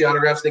finish the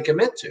autographs they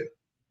commit to.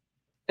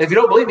 And if you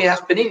don't believe me,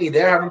 ask Panini.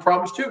 They're having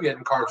problems too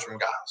getting cards from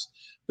guys.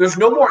 There's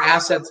no more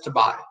assets to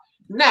buy.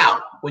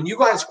 Now, when you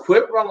guys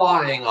quit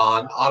relying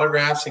on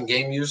autographs and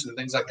game use and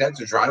things like that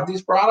to drive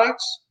these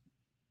products,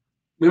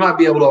 we might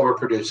be able to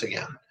overproduce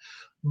again.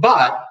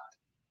 But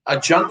a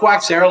junk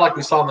wax era like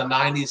we saw in the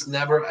 90s,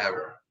 never,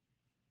 ever.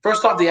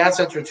 First off, the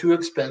assets are too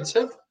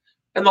expensive.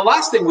 And the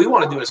last thing we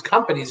want to do as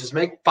companies is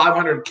make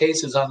 500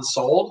 cases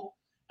unsold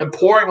and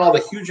pouring all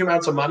the huge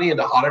amounts of money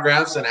into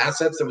autographs and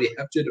assets that we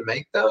have to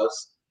make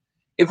those.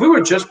 If we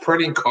were just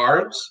printing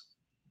cards,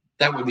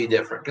 that would be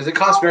different because it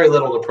costs very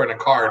little to print a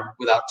card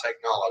without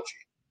technology.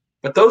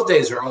 But those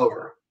days are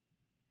over.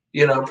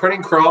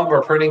 Printing chrome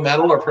or printing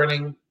metal or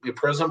printing a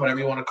prism, whatever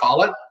you want to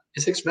call it,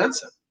 is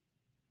expensive.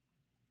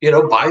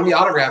 Buying the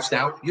autographs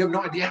now, you have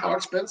no idea how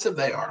expensive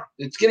they are.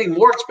 It's getting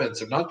more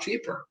expensive, not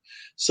cheaper.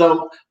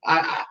 So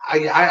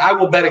I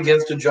will bet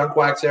against a junk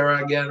wax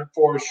era again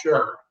for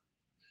sure.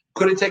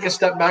 Could it take a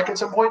step back at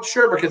some point?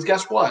 Sure, because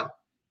guess what?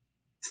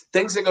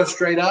 Things that go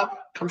straight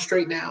up come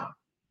straight down.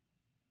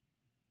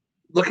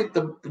 Look at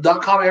the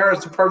 .com era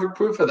is the perfect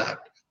proof of that.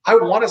 I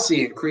want to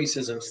see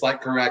increases and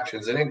slight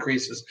corrections and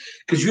increases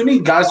because you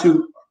need guys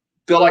who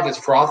feel like it's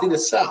frothy to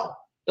sell.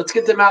 Let's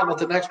get them out and let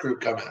the next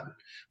group come in.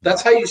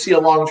 That's how you see a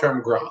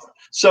long-term growth.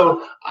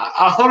 So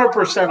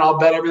 100% I'll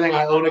bet everything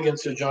I own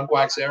against the junk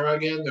wax era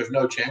again. There's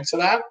no chance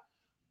of that.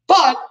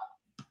 But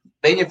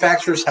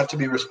manufacturers have to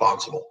be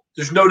responsible.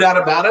 There's no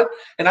doubt about it.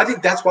 And I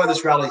think that's why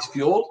this rally's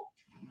fueled.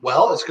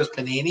 Well, it's because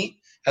Panini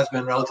has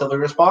been relatively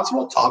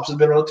responsible. Topps has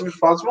been relatively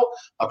responsible.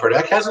 Upper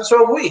Deck hasn't,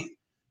 so have we.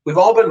 We've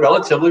all been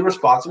relatively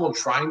responsible in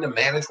trying to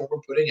manage what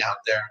we're putting out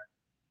there.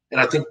 And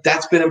I think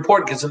that's been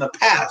important because in the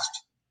past,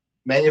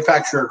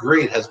 manufacturer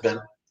greed has been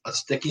a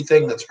sticky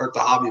thing that's hurt the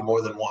hobby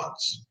more than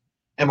once.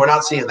 And we're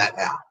not seeing that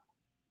now,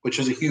 which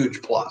is a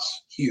huge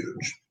plus.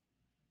 Huge.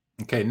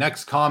 Okay,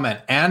 next comment.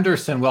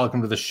 Anderson,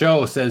 welcome to the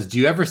show, says, do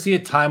you ever see a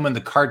time when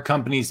the card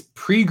companies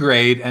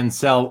pre-grade and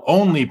sell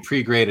only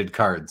pre-graded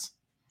cards?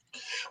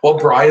 Well,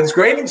 Brian's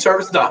grading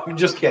service. No, I'm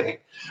just kidding.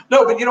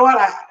 No, but you know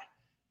what?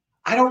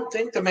 I don't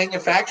think the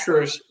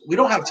manufacturers, we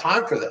don't have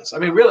time for this. I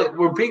mean, really,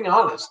 we're being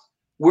honest.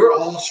 We're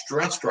all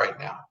stressed right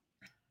now.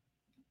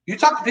 You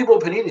talk to people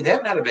at Panini, they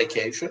haven't had a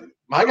vacation.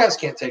 My guys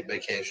can't take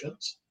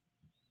vacations.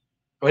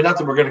 I mean, not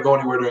that we're going to go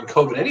anywhere during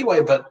COVID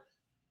anyway, but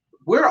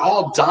we're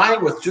all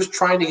dying with just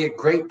trying to get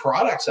great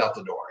products out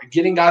the door and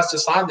getting guys to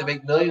sign that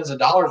make millions of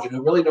dollars and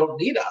who really don't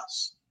need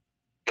us,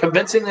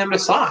 convincing them to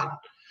sign.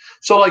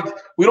 So, like,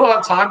 we don't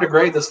have time to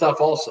grade the stuff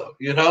also,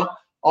 you know?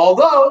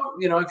 Although,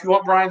 you know, if you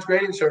want Brian's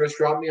grading service,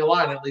 drop me a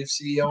line at Leaf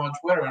CEO on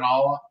Twitter, and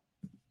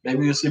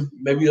maybe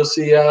you'll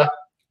see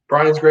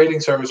Brian's grading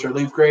service or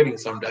Leaf grading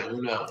someday.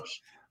 Who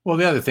knows? Well,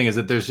 the other thing is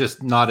that there's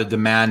just not a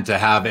demand to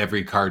have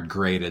every card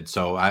graded.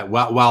 So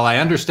while I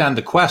understand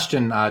the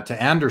question to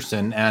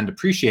Anderson and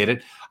appreciate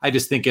it, I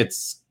just think it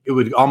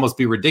would almost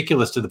be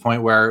ridiculous to the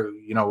point where,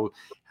 you know,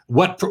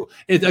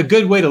 it's a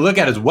good way to look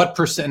at it is what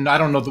percent, I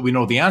don't know that we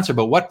know the answer,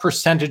 but what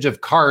percentage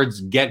of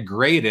cards get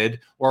graded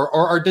or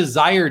are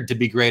desired to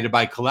be graded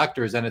by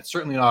collectors? And it's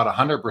certainly not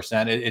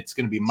 100%. It's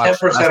going to be much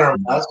 10% or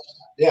less.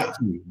 Yeah.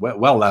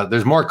 Well,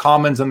 there's more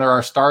commons than there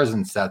are stars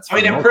and sets. I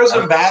mean, in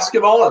Prism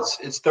basketball,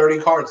 it's 30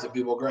 cards that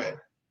people grade.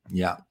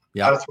 Yeah.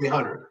 Out of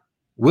 300.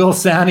 Will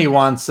Sani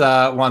wants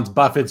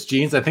Buffett's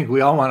genes. I think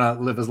we all want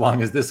to live as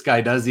long as this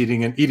guy does,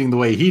 eating the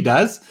way he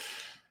does.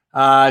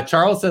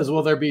 Charles says,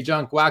 will there be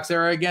junk wax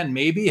era again?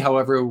 Maybe.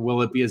 However,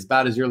 will it be as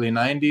bad as early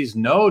 90s?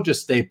 No,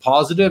 just stay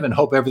positive and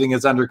hope everything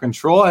is under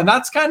control. And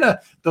that's kind of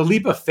the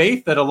leap of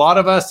faith that a lot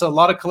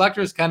of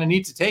collectors kind of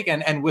need to take.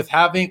 And with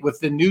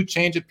the new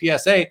change at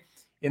PSA,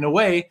 in a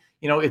way,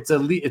 you know, it's a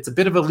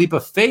bit of a leap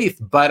of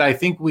faith, but I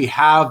think we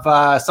have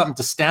something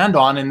to stand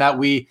on in that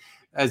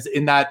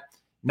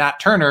Nat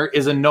Turner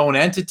is a known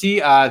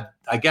entity. I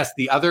guess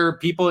the other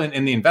people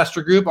in the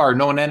investor group are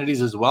known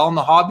entities as well in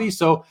the hobby.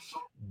 So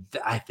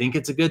I think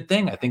it's a good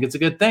thing.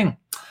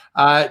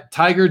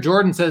 Tiger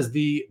Jordan says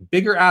the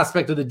bigger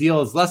aspect of the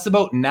deal is less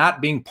about Nat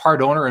being part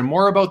owner and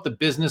more about the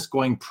business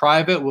going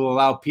private will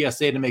allow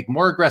PSA to make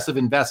more aggressive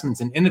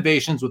investments and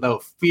innovations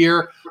without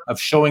fear of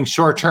showing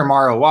short-term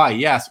ROI.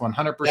 Yes,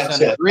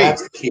 100% agree.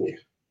 That's the key.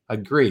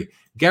 Agree.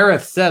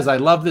 Gareth says, I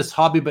love this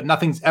hobby, but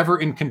nothing's ever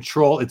in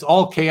control. It's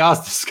all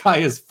chaos. The sky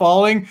is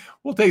falling.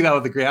 We'll take that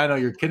with a grain. I know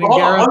you're kidding,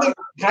 Gareth.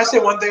 Can I say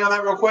one thing on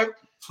that real quick?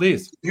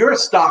 Please. You're a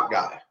stock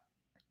guy.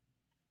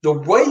 The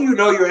way you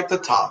know you're at the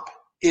top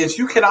is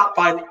you cannot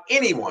find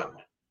anyone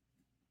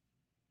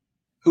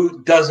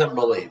who doesn't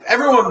believe.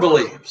 Everyone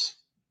believes.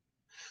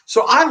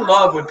 So I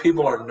love when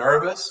people are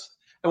nervous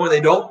and when they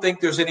don't think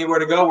there's anywhere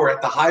to go. We're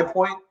at the high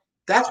point.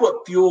 That's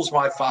what fuels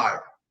my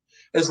fire.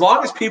 As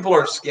long as people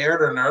are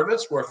scared or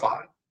nervous, we're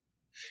fine.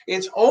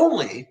 It's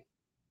only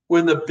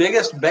when the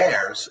biggest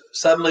bears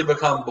suddenly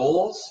become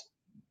bulls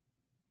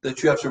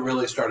that you have to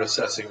really start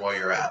assessing where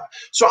you're at.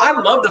 So I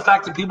love the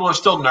fact that people are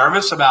still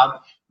nervous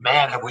about,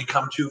 man, have we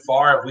come too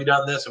far? Have we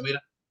done this?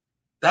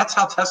 That's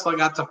how Tesla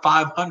got to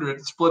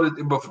 500, split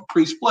it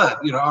pre-split,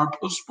 or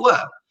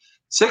post-split,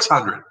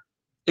 600.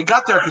 It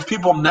got there because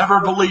people never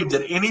believed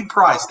at any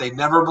price. They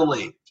never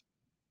believed.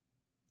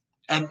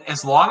 And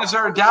as long as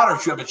there are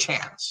doubters, you have a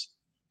chance.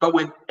 But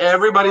when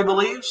everybody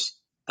believes,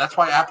 that's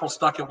why Apple's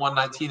stuck at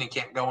 119 and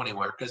can't go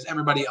anywhere, because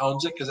everybody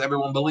owns it because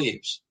everyone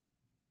believes.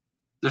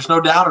 There's no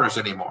doubters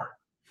anymore.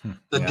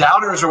 The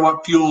doubters are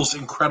what fuels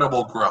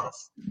incredible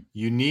growth.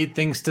 You need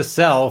things to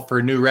sell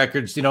for new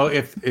records.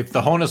 If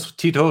the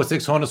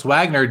T206 Honus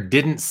Wagner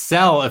didn't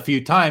sell a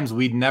few times,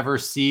 we'd never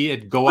see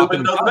it go up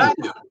in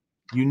value.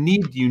 You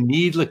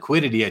need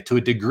liquidity to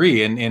a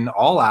degree in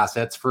all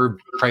assets for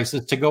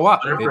prices to go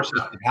up.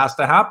 It has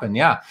to happen.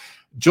 Yeah.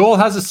 Joel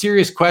has a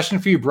serious question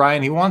for you,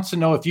 Brian. He wants to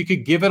know if you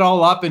could give it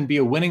all up and be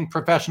a winning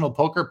professional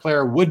poker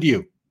player, would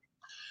you?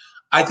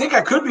 I think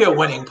I could be a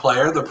winning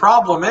player. The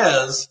problem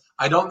is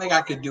I don't think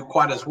I could do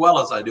quite as well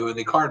as I do in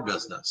the card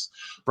business.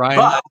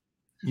 Brian,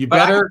 you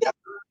better.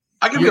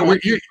 I can be a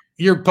winner.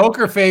 Your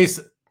poker face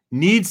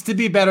needs to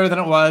be better than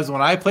it was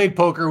when I played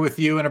poker with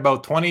you in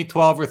about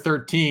 2012 or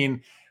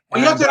 13.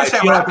 Well, you have to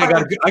understand.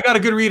 I got a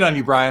good read on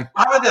you, Brian.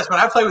 How about this?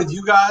 When I play with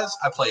you guys,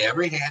 I play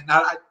every hand.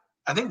 Now,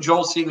 I think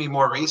Joel's seen me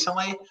more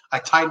recently. I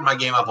tightened my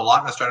game up a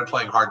lot and I started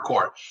playing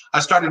hardcore. I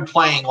started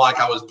playing like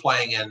I was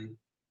playing in,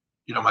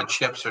 my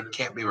chips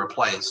can't be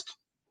replaced.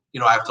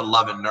 I have to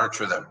love and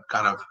nurture them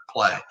kind of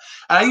play.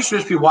 And I used to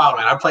just be wild,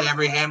 man. I play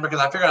every hand because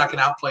I figured I can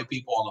outplay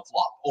people on the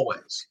flop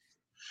always.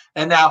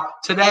 And now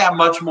today I'm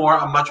much more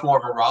of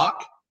a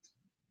rock.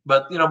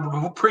 But,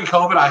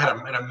 pre-COVID, I had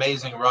an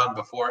amazing run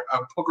before. A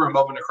poker room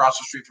opened across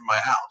the street from my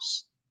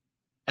house.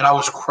 And I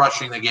was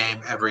crushing the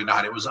game every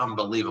night. It was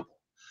unbelievable.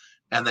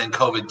 And then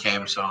COVID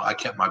came, so I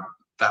kept my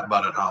fat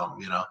butt at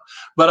home,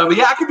 But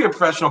I could be a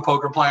professional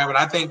poker player, but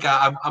I think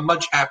I'm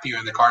much happier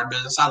in the card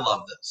business. I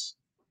love this.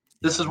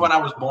 This is what I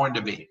was born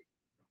to be.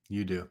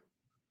 You do.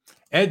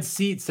 Ed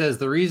Seat says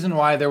the reason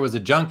why there was a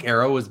junk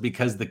era was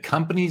because the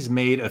companies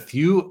made a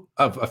few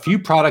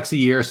products a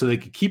year so they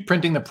could keep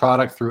printing the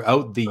product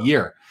throughout the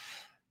year.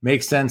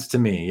 Makes sense to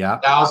me. Yeah.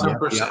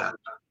 1,000%.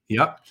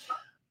 Yep.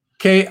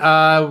 Okay,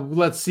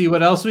 let's see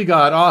what else we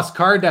got.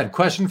 Oscar Dad,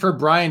 question for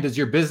Brian. Does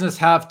your business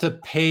have to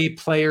pay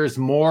players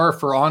more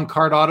for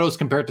on-card autos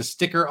compared to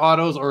sticker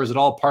autos, or is it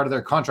all part of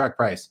their contract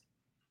price?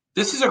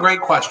 This is a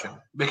great question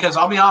because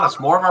I'll be honest,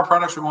 more of our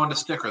products are going to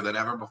sticker than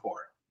ever before.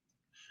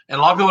 And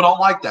a lot of people don't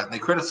like that and they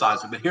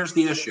criticize it. But here's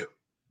the issue.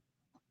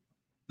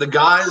 The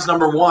guys,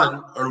 number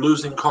one, are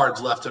losing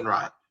cards left and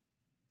right.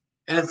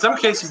 And in some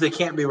cases, they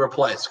can't be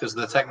replaced because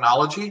of the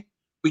technology.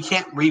 We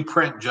can't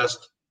reprint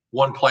just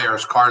one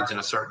player's cards in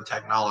a certain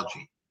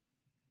technology.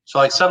 So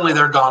like suddenly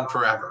they're gone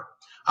forever.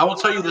 I will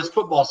tell you this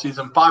football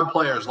season, 5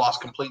 players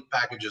lost complete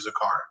packages of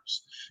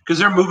cards because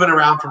they're moving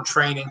around from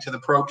training to the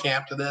pro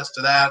camp to this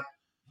to that.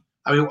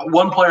 I mean,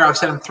 one player, I've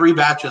sent him 3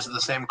 batches of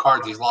the same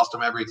cards. He's lost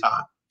them every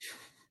time.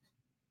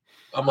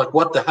 I'm like,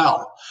 what the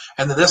hell?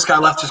 And then this guy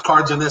left his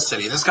cards in this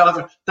city. This guy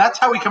left. That's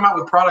how we come out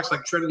with products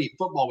like Trinity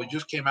Football we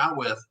just came out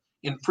with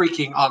in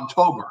freaking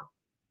October.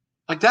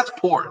 Like that's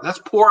poor. That's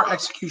poor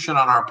execution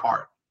on our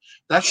part.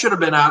 That should have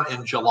been out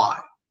in July.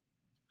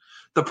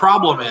 The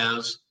problem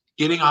is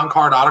getting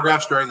on-card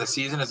autographs during the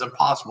season is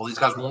impossible. These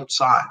guys won't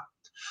sign.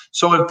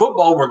 So in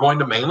football, we're going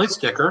to mainly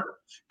sticker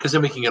because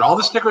then we can get all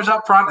the stickers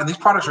up front, and these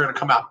products are going to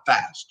come out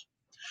fast.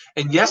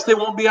 And yes, they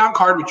won't be on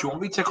card, which you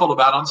won't be tickled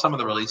about on some of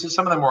the releases.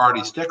 Some of them are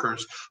already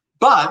stickers.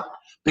 But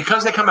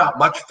because they come out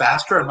much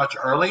faster and much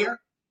earlier,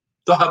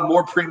 they'll have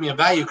more premium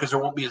value because there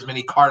won't be as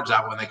many cards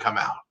out when they come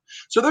out.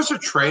 So there's a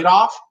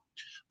trade-off.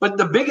 But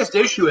the biggest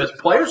issue is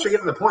players are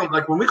getting to the point,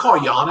 like when we call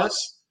Giannis,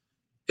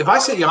 if I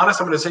say,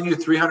 Giannis, I'm going to send you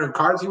 300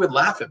 cards, he would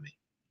laugh at me.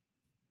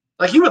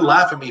 Like he would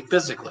laugh at me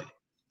physically.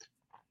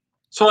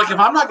 So like if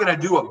I'm not going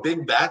to do a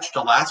big batch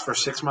to last for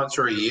 6 months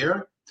or a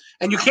year,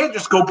 and you can't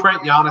just go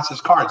print Giannis's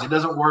cards. It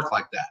doesn't work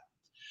like that.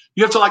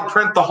 You have to like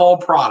print the whole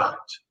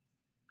product.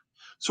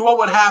 So what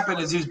would happen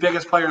is these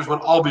biggest players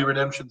would all be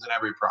redemptions in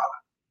every product.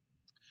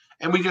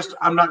 And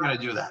I'm not going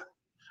to do that.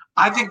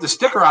 I think the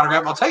sticker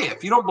autograph, I'll tell you,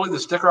 if you don't believe the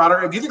sticker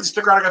autograph, if you think the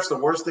sticker autograph's the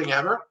worst thing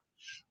ever,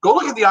 go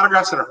look at the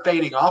autographs that are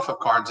fading off of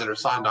cards that are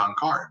signed on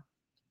card.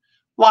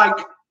 Like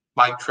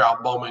Mike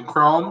Trout Bowman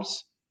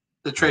Chromes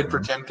that trade for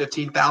 $10,000,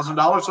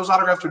 $15,000. Those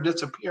autographs are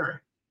disappearing.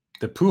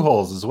 The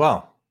Pujols as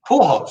well.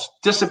 Pujols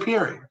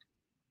disappearing.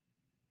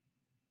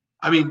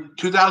 I mean,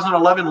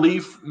 2011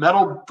 Leaf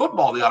Metal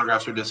Football, the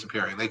autographs are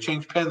disappearing. They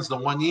changed pens the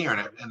 1 year,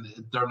 and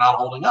they're not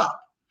holding up.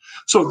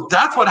 So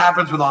that's what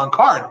happens with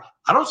on-card.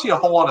 I don't see a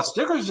whole lot of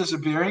stickers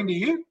disappearing, do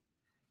you?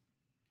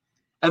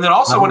 And then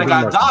also when a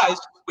guy dies,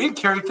 we had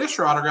Carrie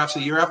Fisher autographs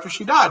a year after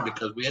she died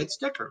because we had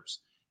stickers.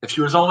 If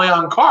she was only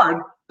on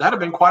card, that'd have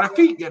been quite a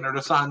feat getting her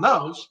to sign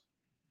those.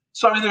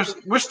 So, I mean,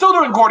 we're still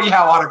doing Gordie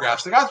Howe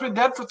autographs. The guy's been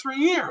dead for 3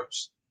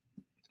 years.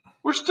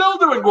 We're still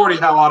doing Gordie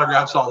Howe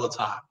autographs all the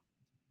time.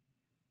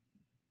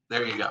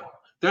 There you go.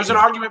 There's an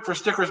argument for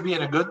stickers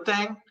being a good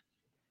thing.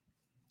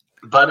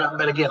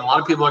 But again, a lot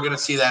of people are going to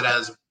see that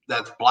as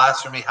that's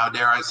blasphemy. How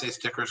dare I say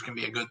stickers can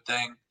be a good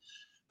thing?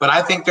 But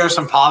I think there's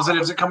some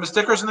positives that come to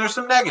stickers and there's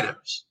some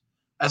negatives.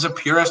 As a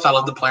purist, I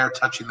love the player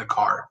touching the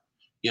card,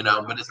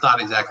 but it's not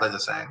exactly the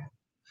same.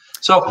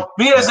 So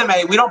be it as it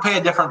may, we don't pay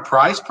a different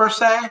price per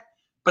se.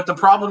 But the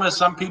problem is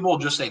some people will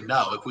just say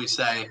no. If we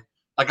say,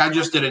 like I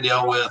just did a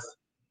deal with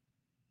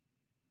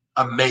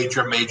a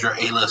major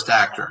A-list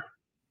actor.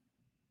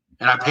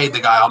 And I paid the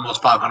guy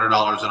almost $500 an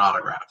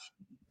autograph.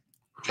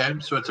 Okay,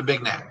 so it's a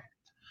big name.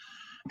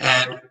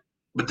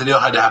 But the deal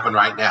had to happen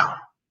right now.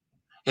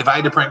 If I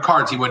had to print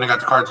cards, he wouldn't have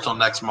got the cards till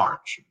next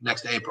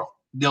April.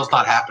 The deal's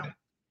not happening.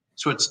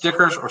 So it's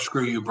stickers or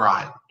screw you,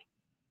 Brian.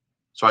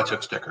 So I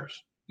took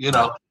stickers.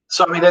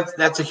 So I mean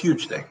that's a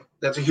huge thing.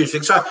 That's a huge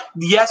thing. So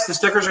yes, the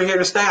stickers are here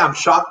to stay. I'm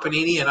shocked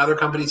Panini and other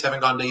companies haven't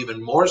gone to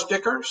even more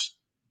stickers.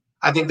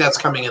 I think that's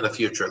coming in the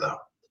future, though.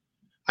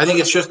 I think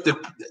it's just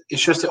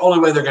the only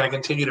way they're going to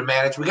continue to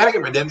manage. We got to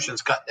get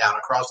redemptions cut down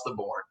across the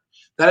board.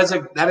 That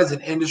is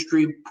an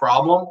industry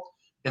problem,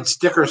 and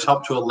stickers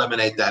help to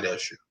eliminate that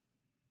issue.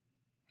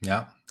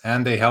 Yeah,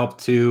 and they help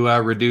to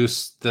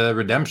reduce the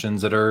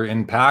redemptions that are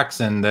in packs,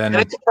 and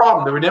it's a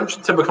problem. The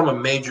redemptions have become a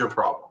major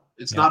problem.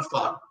 It's not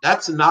fun.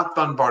 That's a not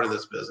fun part of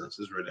this business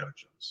is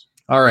redemptions.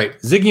 All right.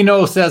 Ziggy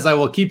No says, I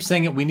will keep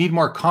saying it. We need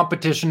more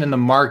competition in the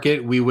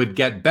market. We would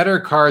get better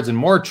cards and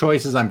more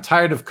choices. I'm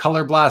tired of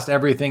Color Blast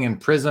everything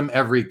and Prism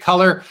every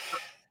color.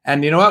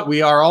 And you know what?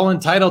 We are all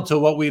entitled to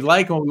what we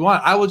like and what we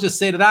want. I will just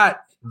say to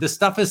that, the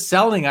stuff is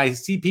selling. I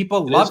see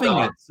people loving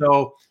it.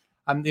 So,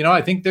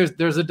 I think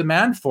there's a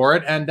demand for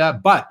it. And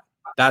but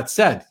that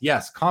said,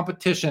 yes,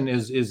 competition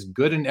is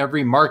good in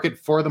every market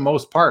for the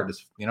most part.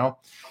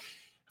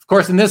 Of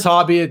course, in this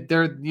hobby,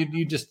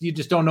 you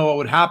just don't know what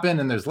would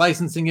happen, and there's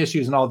licensing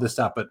issues and all this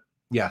stuff. But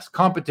yes,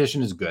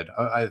 competition is good.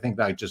 I think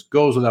that just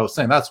goes without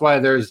saying. That's why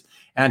there's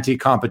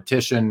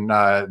anti-competition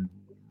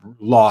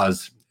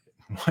laws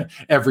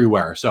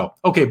everywhere. So,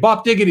 okay,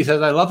 Bob Diggity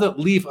says, I love that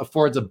Leaf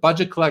affords a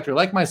budget collector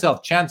like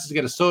myself chances to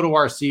get a Soto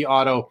RC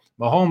auto,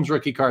 Mahomes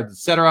rookie cards,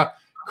 etc.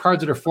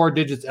 Cards that are 4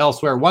 digits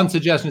elsewhere. One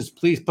suggestion is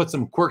please put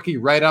some quirky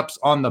write-ups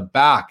on the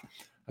back.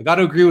 I got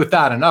to agree with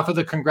that. Enough of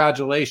the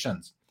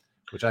congratulations,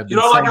 which I've been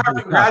You don't like our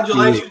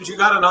congratulations? You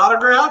got an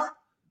autograph?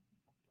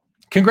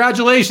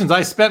 Congratulations.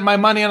 I spent my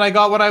money and I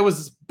got what I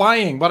was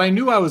buying, what I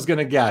knew I was going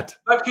to get.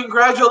 But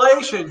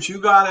congratulations.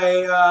 You got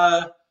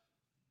a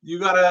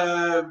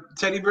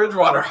Teddy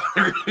Bridgewater.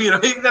 You know,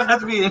 it doesn't have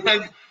to be.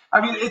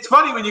 I mean, it's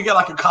funny when you get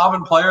like a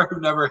common player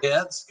who never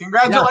hits.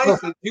 Congratulations.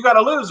 Yeah, you got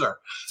a loser.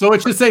 So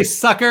it should say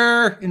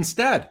sucker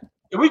instead.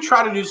 We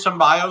try to do some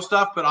bio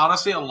stuff, but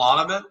honestly, a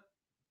lot of it,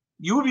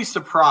 you would be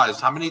surprised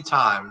how many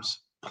times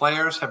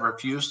players have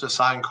refused to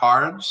sign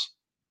cards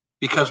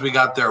because we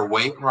got their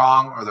weight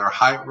wrong or their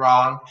height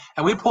wrong.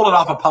 And we pulled it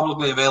off of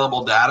publicly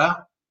available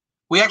data.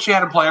 We actually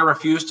had a player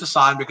refuse to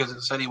sign because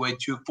it said he weighed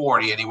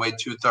 240 and he weighed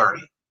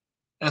 230.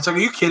 And it's like, are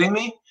you kidding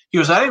me? He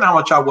was, I didn't know how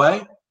much I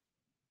weigh.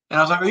 And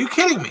I was like, are you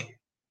kidding me?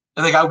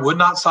 And the guy would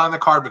not sign the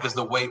card because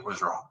the weight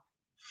was wrong.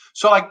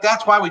 So like,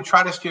 that's why we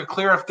try to steer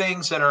clear of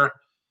things that are,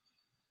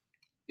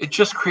 it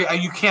just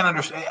you can't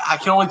understand. I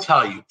can only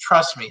tell you,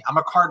 trust me, I'm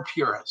a card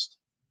purist.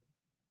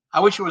 I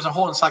wish it was a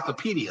whole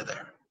encyclopedia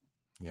there.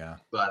 Yeah.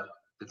 But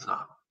it's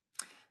not.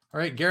 All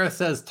right. Gareth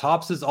says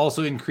Topps has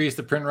also increased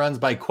the print runs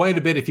by quite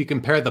a bit. If you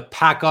compare the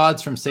pack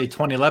odds from say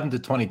 2011 to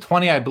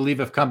 2020, I believe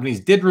if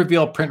companies did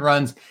reveal print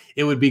runs,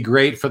 it would be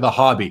great for the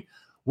hobby.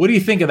 What do you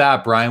think of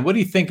that, Brian? What do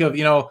you think of,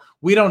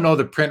 we don't know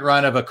the print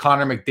run of a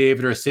Connor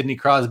McDavid or a Sidney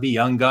Crosby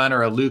Young Gun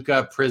or a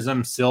Luka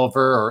Prism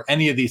Silver or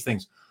any of these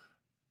things.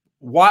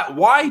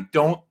 Why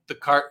don't the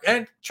card,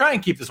 and try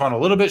and keep this one a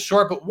little bit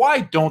short, but why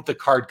don't the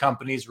card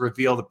companies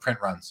reveal the print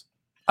runs?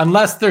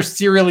 Unless they're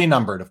serially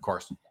numbered, of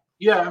course.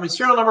 Yeah, I mean,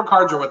 serial number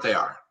cards are what they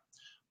are.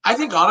 I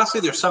think, honestly,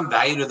 there's some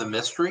value to the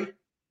mystery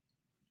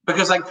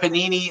because like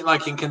Panini,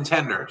 like in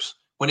Contenders,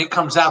 when it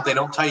comes out, they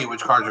don't tell you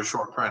which cards are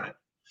short printed.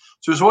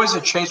 So there's always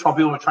a chase while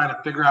people are trying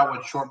to figure out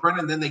what's short print,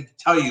 and then they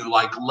tell you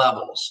like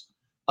levels,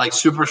 like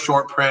super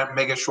short print,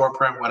 mega short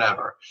print,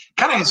 whatever.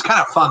 It's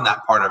kind of fun,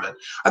 that part of it.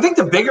 I think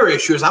the bigger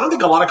issue is I don't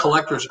think a lot of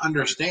collectors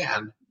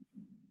understand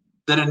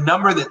that a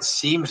number that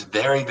seems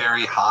very,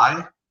 very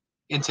high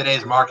in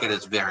today's market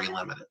is very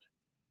limited.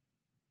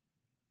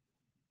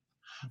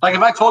 Like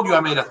if I told you I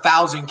made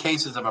 1,000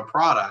 cases of a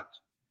product,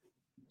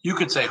 you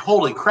could say,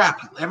 holy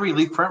crap, every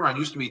Leaf print run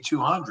used to be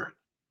 200.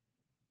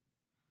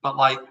 But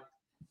like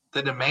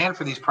the demand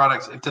for these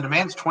products, if the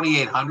demand's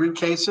 2,800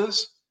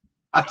 cases,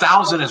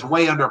 1,000 is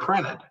way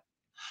underprinted.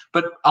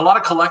 But a lot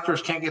of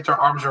collectors can't get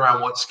their arms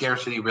around what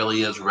scarcity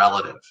really is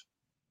relative.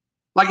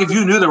 Like if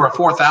you knew there were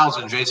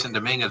 4,000 Jason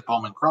Dominguez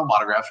Bowman Chrome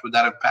autographs, would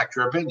that impact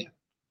your opinion?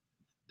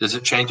 Does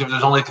it change if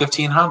there's only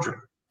 1,500?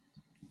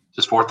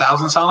 Does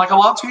 4,000 sound like a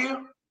lot to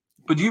you?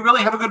 But do you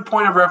really have a good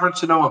point of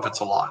reference to know if it's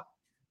a lot?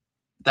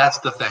 That's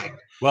the thing.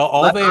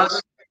 Well,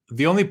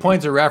 the only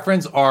points of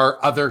reference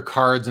are other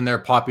cards and their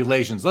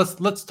populations.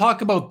 Let's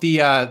talk about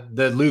the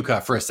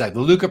Luka for a sec.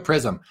 The Luka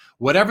Prism,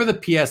 whatever the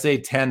PSA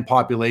 10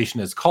 population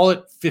is, call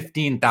it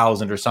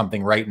 15,000 or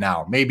something right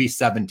now, maybe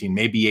 17,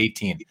 maybe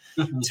 18.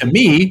 To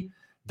me,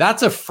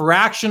 that's a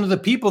fraction of the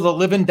people that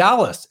live in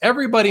Dallas.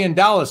 Everybody in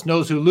Dallas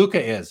knows who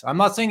Luka is. I'm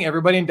not saying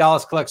everybody in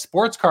Dallas collects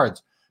sports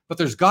cards, but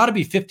there's got to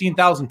be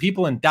 15,000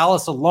 people in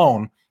Dallas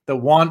alone that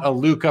want a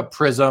Luka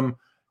Prism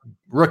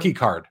rookie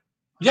card.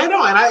 Yeah,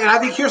 no, and I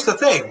think here's the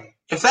thing.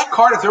 If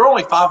there were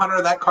only 500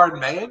 of that card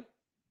made,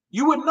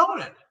 you wouldn't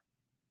own it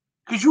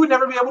because you would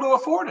never be able to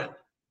afford it.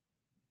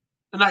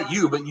 And not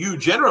you, but you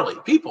generally,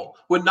 people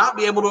would not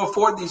be able to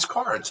afford these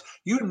cards.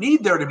 You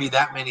need there to be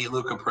that many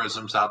Luka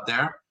Prisms out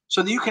there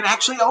so that you can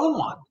actually own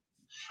one.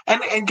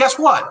 And guess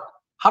what?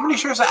 How many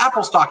shares of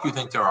Apple stock you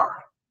think there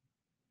are?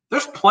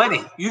 There's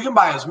plenty. You can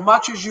buy as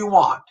much as you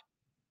want,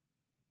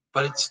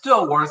 but it's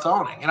still worth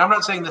owning. And I'm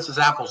not saying this is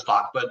Apple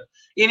stock, but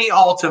any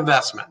alt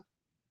investment.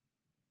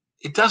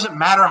 It doesn't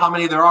matter how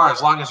many there are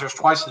as long as there's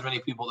twice as many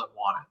people that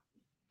want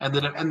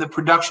it. And the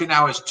production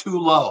now is too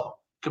low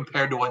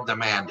compared to what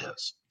demand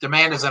is.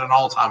 Demand is at an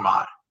all-time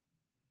high.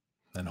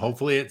 And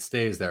hopefully it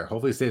stays there.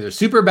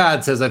 Super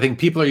Bad says, I think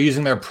people are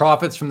using their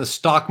profits from the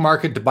stock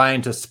market to buy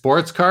into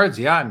sports cards.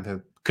 Yeah,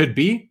 could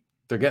be.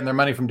 They're getting their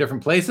money from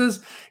different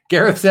places.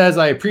 Gareth says,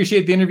 I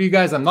appreciate the interview,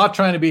 guys. I'm not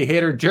trying to be a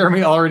hater.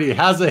 Jeremy already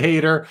has a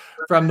hater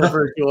from the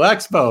Virtual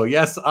Expo.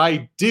 Yes,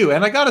 I do.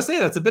 And I got to say,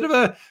 that's a bit of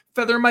a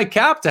feather in my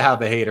cap to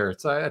have a hater.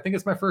 I think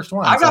it's my first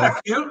one. I got a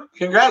few.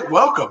 Congrats.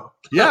 Welcome.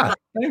 Yeah.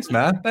 Thanks,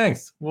 man.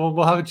 Thanks.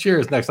 We'll have a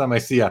cheers next time I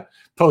see you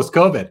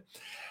post-COVID.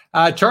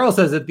 Charles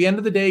says, at the end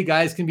of the day,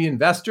 guys can be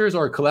investors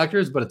or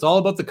collectors, but it's all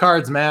about the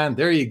cards, man.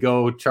 There you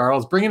go,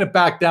 Charles. Bringing it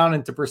back down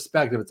into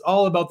perspective. It's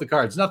all about the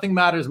cards. Nothing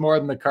matters more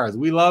than the cards.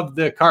 We love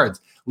the cards.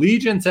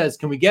 Legion says,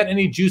 can we get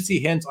any juicy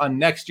hints on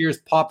next year's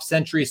Pop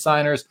Century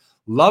signers?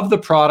 Love the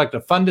product. A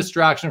fun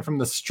distraction from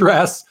the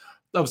stress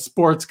of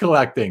sports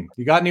collecting.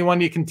 You got anyone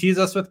you can tease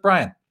us with,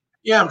 Brian?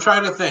 Yeah, I'm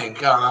trying to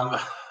think.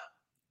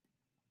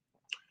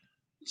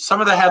 some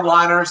of the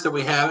headliners that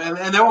we have,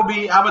 and there will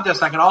be, how about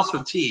this? I can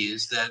also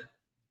tease that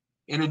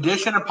in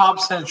addition to Pop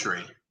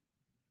Century,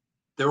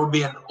 there will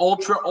be an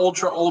ultra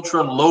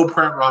low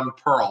print run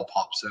Pearl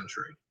Pop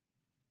Century,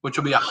 which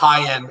will be a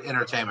high-end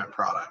entertainment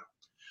product.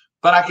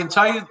 But I can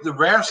tell you the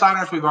rare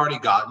signers we've already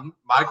gotten.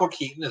 Michael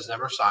Keaton has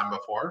never signed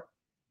before.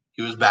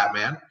 He was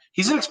Batman.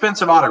 He's an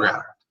expensive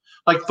autograph.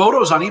 Like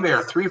photos on eBay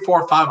are $300,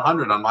 $400,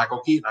 $500 on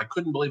Michael Keaton. I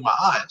couldn't believe my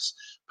eyes,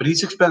 but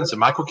he's expensive.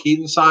 Michael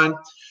Keaton signed.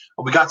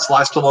 We got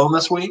Sly Stallone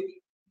this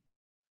week.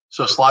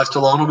 So Sly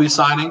Stallone will be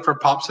signing for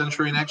Pop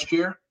Century next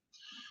year.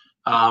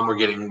 We're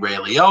getting Ray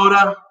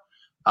Liotta.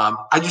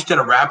 I just did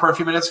a rapper a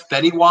few minutes,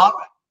 Fetty Wap.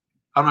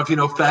 I don't know if you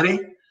know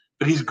Fetty,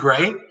 but he's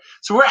great.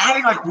 So we're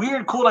adding like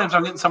weird, cool names.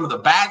 I'm getting some of the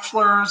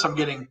Bachelors.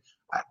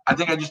 I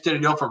think I just did a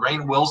deal for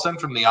Rainn Wilson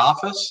from The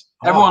Office.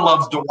 Everyone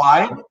loves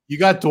Dwight. You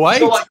got Dwight?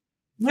 So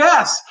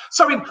yes.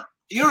 So, I mean,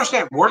 you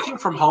understand, working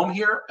from home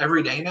here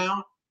every day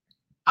now,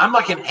 I'm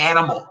like an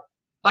animal.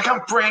 Like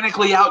I'm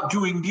frantically out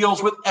doing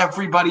deals with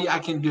everybody I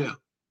can do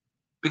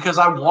because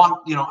I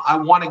want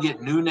to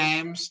get new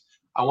names.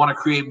 I want to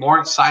create more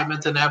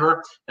excitement than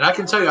ever. And I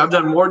can tell you, I've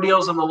done more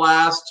deals in the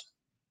last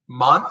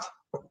month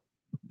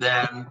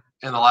than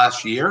in the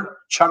last year.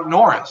 Chuck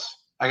Norris.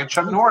 I got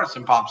Chuck Norris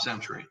in Pop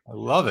Century. I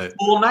love it.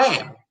 Cool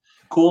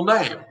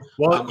name.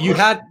 Well, you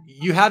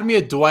had me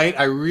at Dwight.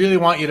 I really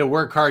want you to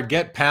work hard.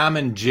 Get Pam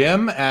and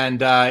Jim,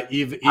 and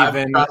even.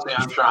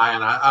 I'm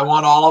trying. I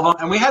want all of them.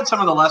 And we had some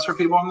of the lesser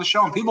people on the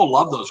show, and people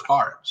love those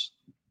cards.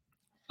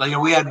 Like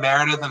we had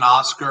Meredith and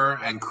Oscar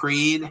and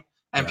Creed,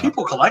 and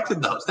people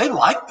collected those. They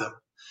liked them.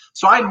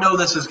 So I know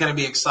this is going to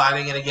be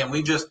exciting. And again,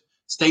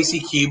 Stacy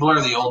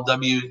Keebler, the old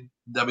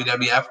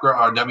WWF girl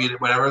or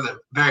whatever, the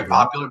very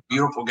popular,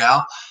 beautiful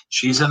gal.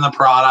 She's in the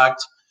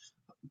product.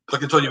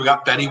 Like I told you, we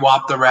got Fetty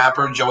Wap, the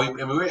rapper, Joey. I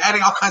mean, we're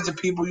adding all kinds of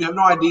people. You have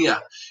no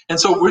idea. And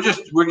so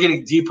we're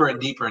getting deeper and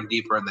deeper and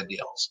deeper in the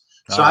deals.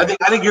 So I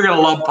think you're going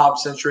to love Pop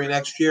Century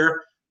next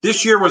year.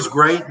 This year was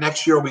great.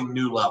 Next year will be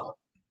new level.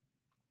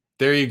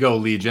 There you go,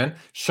 Legion.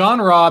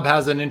 Sean Robb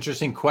has an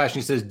interesting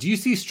question. He says, do you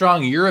see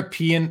strong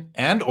European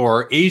and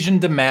or Asian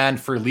demand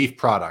for Leaf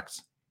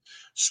products?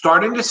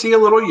 Starting to see a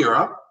little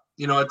Europe.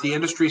 At the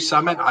industry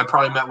summit, I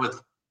probably met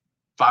with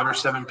 5 or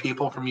 7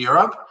 people from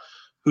Europe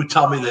who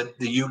tell me that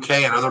the UK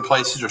and other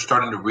places are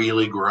starting to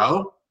really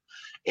grow.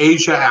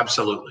 Asia,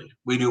 absolutely.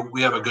 We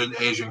have a good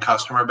Asian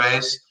customer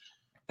base.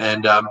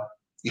 And,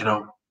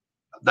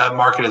 that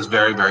market is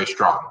very, very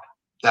strong.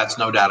 That's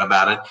no doubt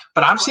about it.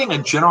 But I'm seeing a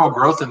general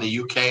growth in the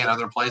UK and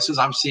other places.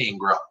 I'm seeing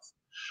growth.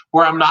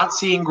 Where I'm not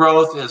seeing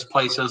growth is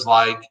places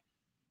like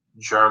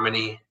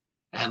Germany.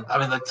 And I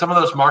mean, like some of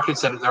those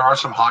markets that there are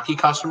some hockey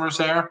customers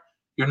there,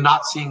 you're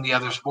not seeing the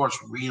other sports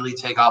really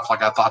take off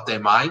like I thought they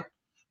might.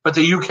 But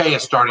the UK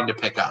is starting to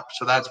pick up.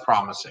 So that's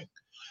promising.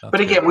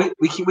 But again,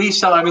 we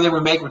sell everything we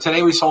make.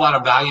 Today we sold out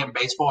of Valiant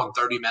Baseball in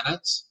 30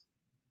 minutes.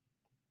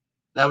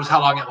 That was how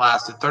long it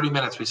lasted. 30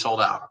 minutes we sold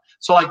out.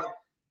 So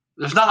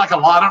there's not like a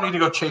lot. I don't need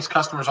to go chase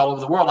customers all over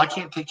the world. I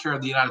can't take care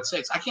of the United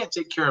States. I can't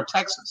take care of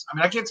Texas. I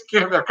mean, I can't take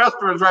care of their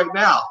customers right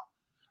now.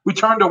 We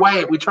turned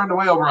away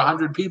over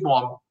 100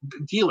 people,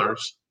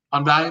 dealers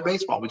on Valiant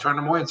Baseball. We turned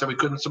them away and said we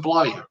couldn't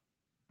supply you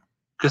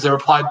because they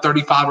replied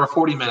 35 or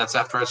 40 minutes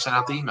after I sent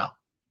out the email.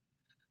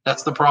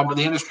 That's the problem with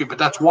the industry, but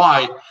that's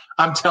why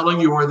I'm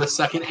telling you we're in the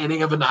second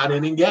inning of a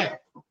 9-inning game.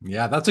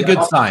 Yeah, that's a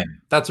good sign.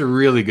 That's a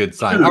really good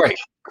sign. All right,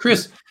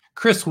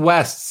 Chris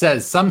West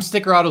says, some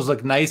sticker autos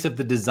look nice if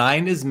the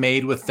design is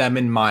made with them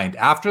in mind.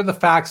 After the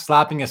fact,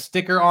 slapping a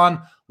sticker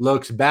on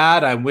looks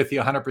bad. I'm with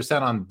you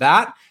 100% on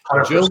that.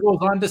 100%. Joe goes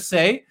on to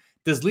say,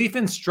 does Leaf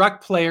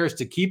instruct players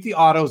to keep the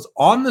autos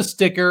on the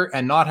sticker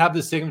and not have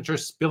the signature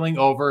spilling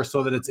over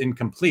so that it's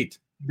incomplete?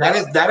 That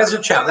is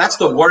a challenge. That's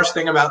the worst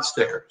thing about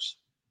stickers.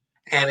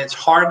 And it's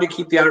hard to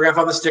keep the autograph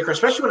on the sticker,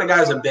 especially when a guy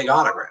has a big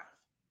autograph.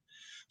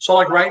 So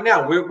like right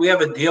now, we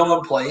have a deal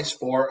in place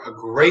for a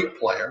great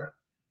player,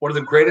 one of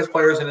the greatest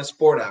players in his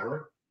sport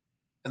ever.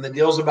 And the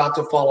deal's about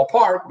to fall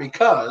apart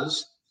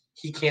because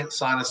he can't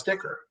sign a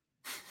sticker.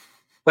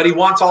 But he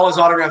wants all his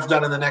autographs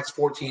done in the next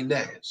 14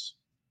 days.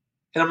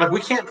 And I'm like,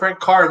 we can't print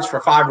cards for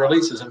 5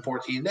 releases in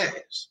 14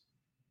 days.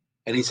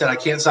 And he said, I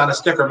can't sign a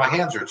sticker. My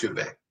hands are too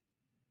big.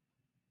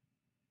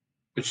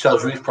 Which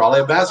tells you he's probably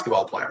a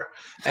basketball player.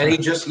 And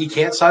he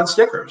can't sign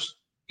stickers.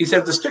 He said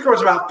if the sticker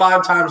was about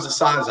 5 times the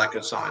size, I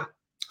could sign it.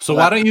 So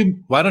why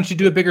don't you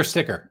do a bigger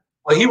sticker?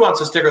 Well, he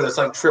wants a sticker that's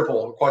like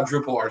triple,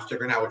 quadruple our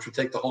sticker now, which would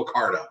take the whole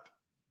card up.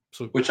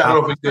 So which I don't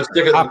know if we can do a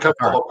sticker that would cover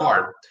the whole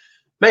card.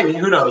 Maybe,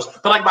 who knows?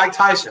 But like Mike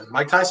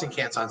Tyson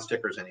can't sign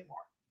stickers anymore.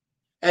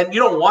 And you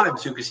don't want him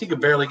to because he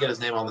could barely get his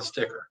name on the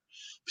sticker.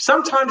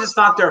 Sometimes it's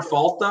not their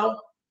fault though.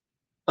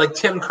 Like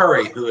Tim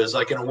Curry, who is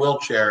like in a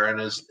wheelchair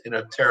and is in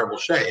a terrible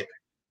shape.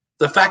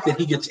 The fact that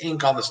he gets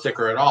ink on the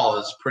sticker at all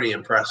is pretty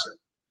impressive,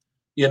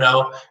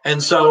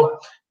 And so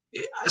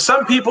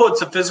some people,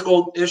 it's a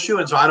physical issue,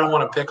 and so I don't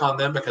want to pick on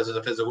them because it's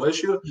a physical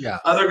issue. Yeah.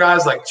 Other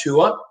guys like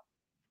Tua,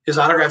 his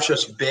autograph's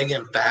just big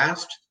and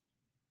fast,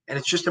 and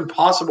it's just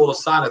impossible to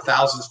sign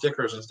 1,000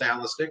 stickers and stay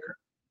on the sticker.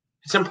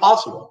 It's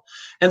impossible.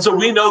 And so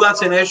we know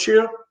that's an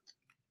issue,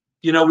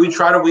 we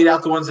try to weed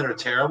out the ones that are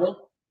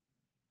terrible.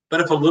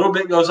 But if a little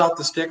bit goes off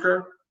the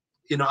sticker,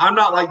 I'm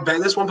not like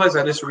this one place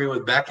I disagree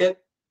with Beckett.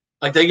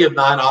 Like they give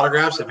 9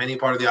 autographs if any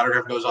part of the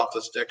autograph goes off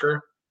the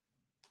sticker.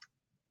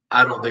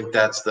 I don't think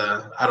that's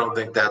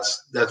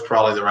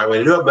probably the right way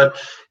to do it. But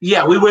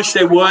yeah, we wish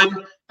they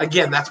would.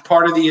 Again, that's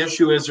part of the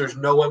issue is there's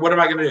no way. What am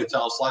I going to do?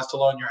 Tell Sly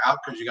Stallone you're out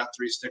because you got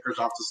 3 stickers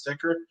off the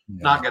sticker?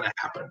 Yeah. Not going to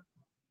happen.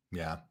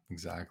 Yeah,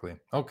 exactly.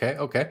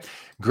 Okay.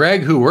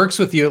 Greg, who works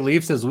with you at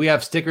Leaf, says we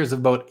have stickers of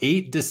about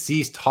 8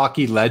 deceased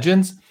hockey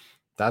legends.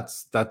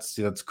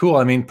 That's cool.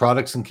 I mean,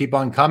 products can keep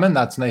on coming.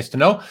 That's nice to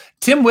know.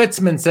 Tim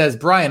Witzman says,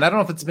 Brian, I don't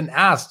know if it's been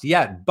asked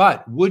yet,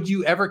 but would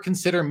you ever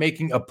consider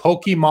making a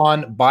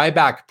Pokemon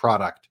buyback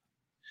product?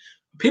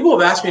 People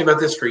have asked me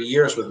about this for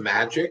years with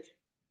Magic.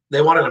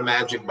 They wanted a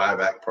Magic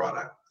buyback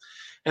product.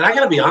 And I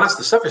got to be honest,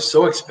 the stuff is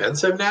so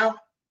expensive now.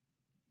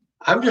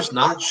 I'm just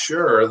not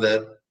sure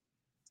that,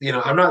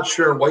 I'm not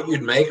sure what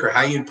you'd make or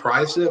how you'd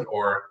price it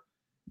or,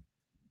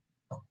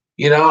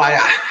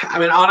 I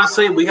mean,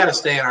 honestly, we got to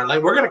stay in our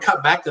lane. We're going to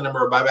cut back the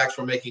number of buybacks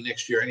we're making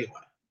next year anyway.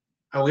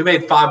 And we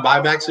made 5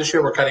 buybacks this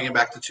year. We're cutting it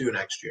back to 2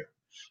 next year.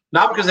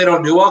 Not because they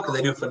don't do well, because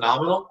they do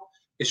phenomenal.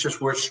 It's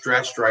just we're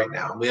stretched right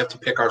now. We have to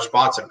pick our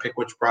spots and pick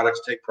which products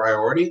take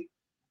priority.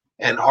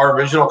 And our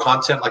original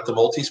content, like the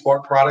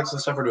multi-sport products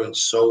and stuff, are doing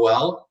so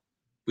well.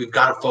 We've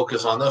got to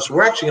focus on those. So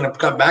we're actually going to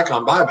cut back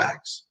on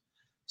buybacks.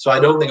 So I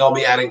don't think I'll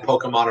be adding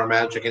Pokemon or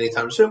Magic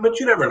anytime soon. But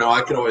you never know.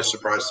 I could always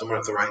surprise someone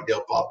if the right deal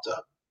popped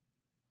up.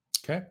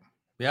 Okay.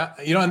 Yeah.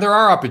 And there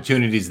are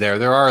opportunities there.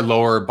 There are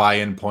lower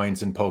buy-in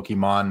points in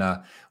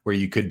Pokemon where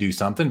you could do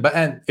something,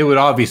 and it would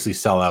obviously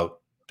sell out.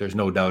 There's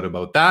no doubt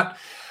about that.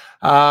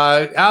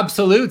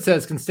 Absolute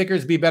says, can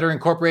stickers be better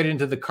incorporated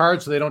into the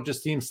cards so they don't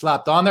just seem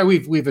slapped on there?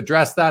 We've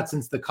addressed that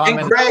since the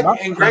comment.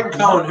 And Greg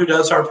Cohn, who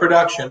does our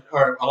production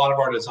or a lot of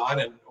our design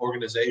and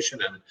organization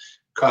and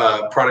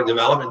product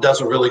development,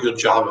 does a really good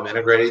job of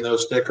integrating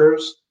those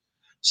stickers.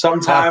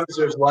 Sometimes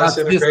there's less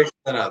integration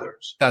than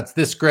others. That's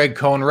this Greg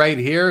Cohn right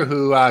here,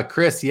 who,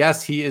 Chris,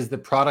 yes, he is the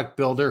product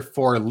builder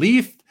for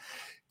Leaf.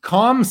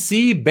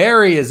 ComC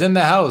Barry is in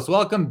the house.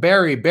 Welcome,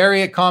 Barry.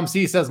 Barry at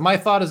ComC says, my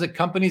thought is that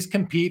companies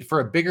compete for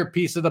a bigger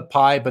piece of the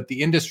pie, but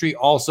the industry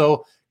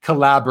also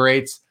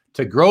collaborates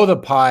to grow the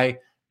pie.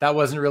 That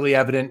wasn't really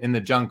evident in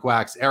the junk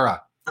wax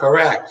era.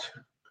 Correct.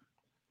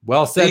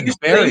 Well said,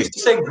 Barry. They used to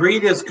say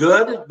greed is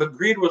good, but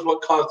greed was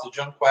what caused the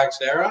junk wax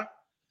era.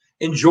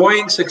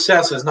 Enjoying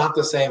success is not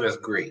the same as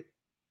greed.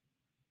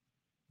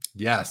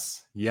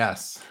 Yes.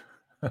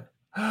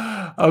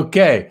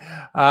 Okay.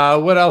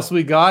 What else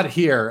we got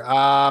here?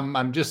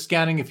 I'm just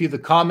scanning a few of the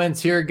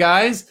comments here,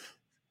 guys.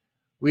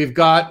 We've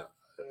got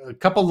a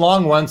couple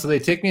long ones, so they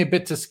take me a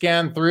bit to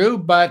scan through,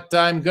 but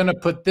I'm going to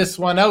put this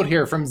one out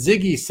here from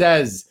Ziggy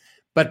says,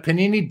 but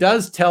Panini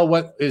does tell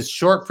what is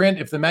short print.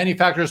 If the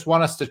manufacturers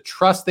want us to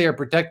trust they are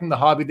protecting the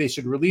hobby, they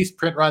should release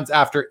print runs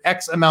after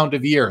X amount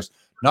of years.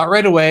 Not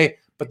right away,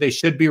 but they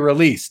should be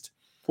released.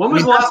 When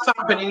was the last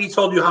time Panini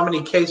told you how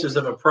many cases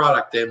of a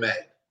product they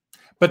made?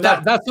 But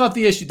that's not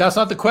the issue. That's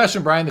not the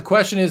question, Brian. The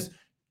question is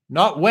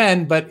not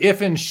when, but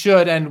if and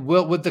should. And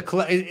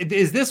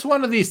is this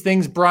one of these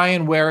things,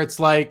 Brian, where it's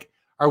like,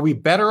 are we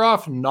better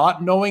off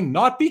not knowing?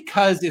 Not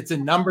because it's a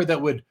number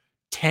that would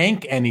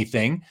tank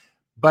anything,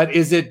 but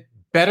is it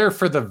better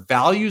for the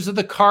values of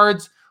the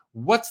cards?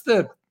 What's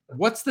the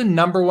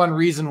number one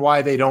reason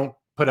why they don't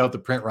put out the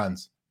print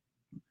runs?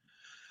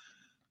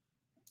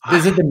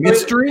 Is it the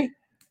mystery?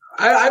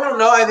 I don't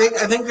know. I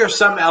think there's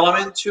some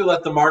element to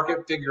let the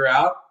market figure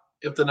out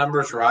if the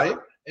number's right,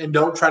 and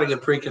don't try to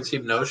get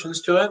preconceived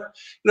notions to it.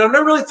 I've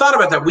never really thought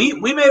about that. We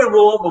made a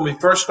rule when we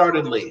first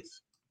started Leaf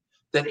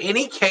that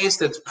any case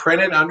that's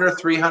printed under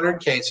 300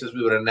 cases,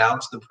 we would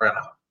announce the print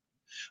of,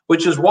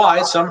 which is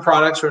why some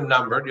products are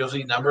numbered. You'll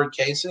see numbered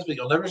cases, but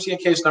you'll never see a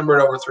case numbered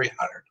over 300.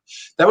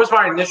 That was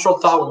my initial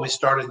thought when we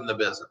started in the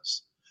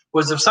business,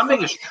 was if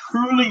something is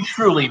truly,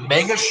 truly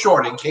mega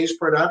short in case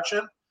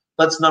production,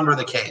 let's number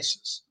the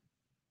cases.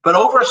 But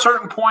over a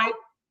certain point,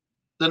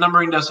 the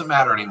numbering doesn't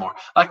matter anymore.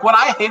 Like what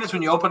I hate is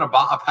when you open a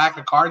pack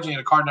of cards and you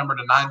get a card number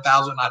to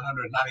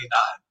 9,999.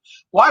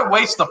 Why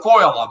waste the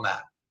foil on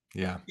that?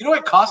 Yeah. You know what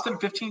it cost them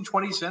 15,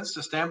 20 cents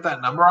to stamp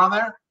that number on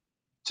there?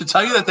 To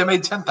tell you that they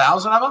made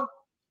 10,000 of them?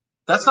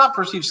 That's not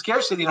perceived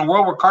scarcity in a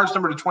world where cards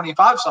numbered to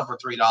 25 sell for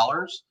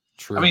 $3.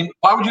 True. I mean,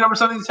 why would you number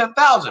something to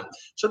 10,000?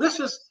 So this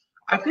is,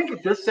 I think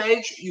at this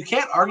stage, you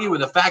can't argue with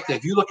the fact that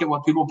if you look at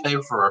what people pay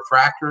for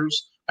refractors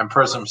and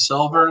Prism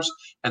Silvers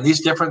and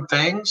these different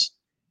things,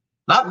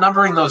 not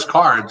numbering those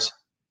cards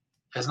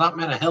has not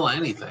been a hill of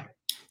anything.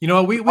 You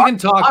know, we can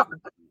talk.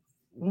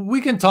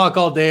 We can talk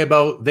all day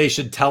about they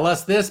should tell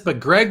us this, but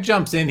Greg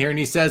jumps in here and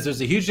he says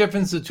there's a huge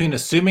difference between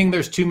assuming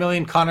there's 2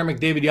 million Connor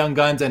McDavid Young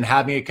Guns and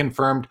having it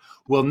confirmed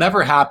will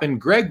never happen.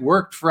 Greg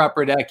worked for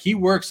Upper Deck. He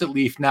works at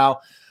Leaf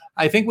now.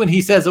 I think when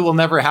he says it will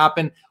never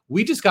happen,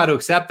 we just got to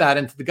accept that.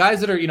 And to the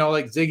guys that are,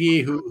 like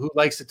Ziggy, who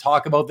likes to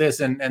talk about this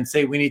and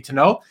say we need to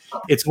know,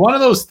 it's one of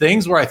those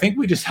things where I think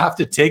we just have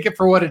to take it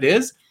for what it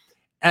is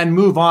and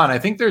move on. I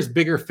think there's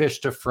bigger fish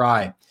to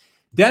fry.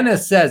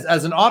 Dennis says,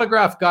 as an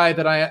autograph guy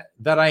that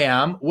I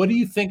am, what do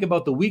you think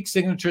about the weak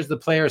signatures the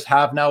players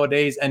have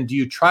nowadays, and do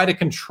you try to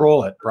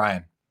control it,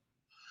 Brian?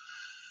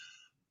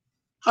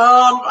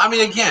 I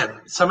mean,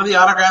 again, some of the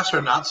autographs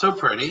are not so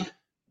pretty.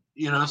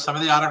 Some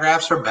of the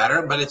autographs are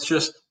better, but it's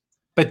just.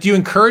 But do you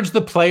encourage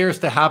the players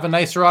to have a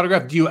nicer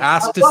autograph? Do you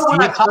ask to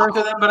see it talk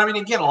to them? But I mean,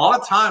 again, a lot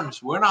of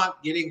times we're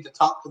not getting to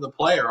talk to the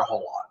player a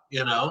whole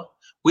lot.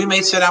 We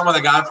may sit down with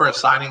a guy for a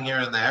signing here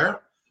and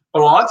there,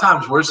 but a lot of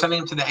times we're sending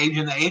him to the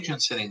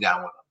agent's sitting down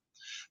with him.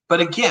 But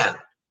again,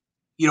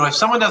 if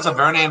someone does a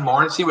Vernon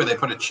Morency where they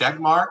put a check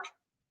mark,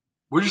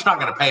 we're just not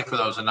going to pay for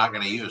those and not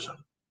going to use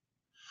them.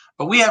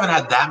 But we haven't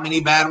had that many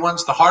bad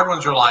ones. The hard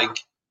ones are like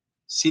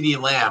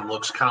CeeDee Lamb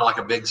looks kind of like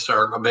a big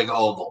circle, a big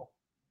oval.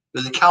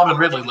 The Calvin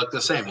Ridley looked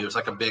the same. He was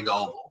like a big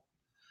oval.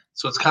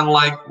 So it's kind of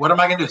like, what am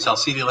I going to do? Tell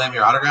CeeDee Lamb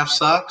your autograph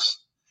sucks?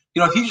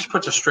 If he just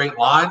puts a straight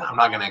line, I'm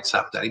not going to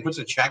accept that. He puts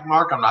a check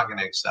mark, I'm not going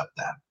to accept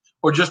that.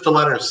 Or just the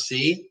letter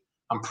C,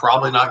 I'm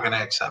probably not going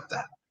to accept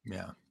that.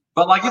 Yeah.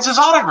 But it's his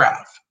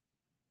autograph.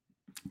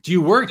 Do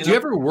you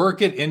ever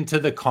work it into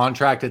the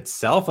contract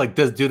itself? Like,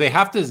 do they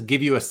have to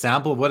give you a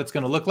sample of what it's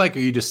going to look like, or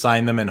you just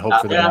sign them and hope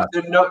for the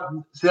best?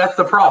 No, that's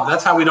the problem.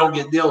 That's how we don't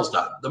get deals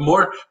done.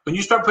 When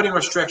you start putting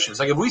restrictions,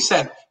 like if we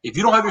said, if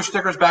you don't have your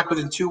stickers back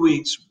within 2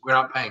 weeks, we're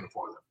not paying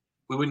for them.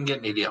 We wouldn't get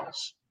any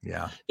deals.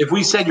 Yeah. If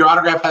we said your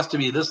autograph has to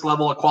be this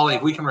level of quality,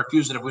 if we can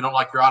refuse it if we don't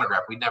like your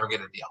autograph, we'd never get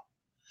a deal.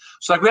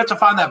 So we have to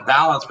find that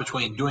balance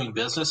between doing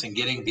business and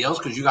getting deals,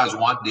 because you guys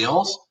want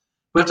deals.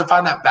 We have to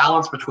find that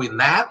balance between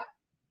that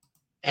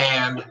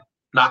and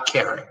not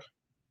caring.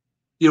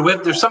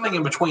 There's something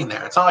in between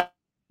there. It's not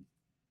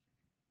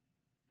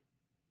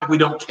like we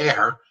don't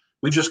care.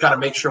 We just got to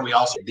make sure we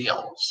also get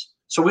deals.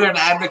 So we're an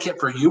advocate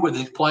for you with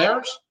these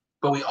players,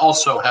 but we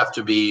also have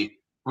to be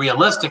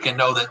realistic and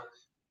know that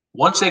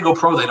once they go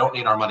pro, they don't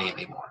need our money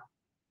anymore.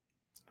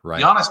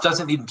 Right. Giannis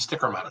doesn't need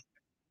sticker money.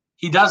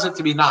 He does it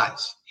to be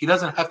nice. He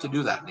doesn't have to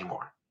do that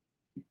anymore.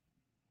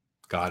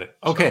 Got it.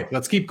 Okay,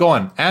 let's keep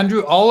going.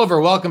 Andrew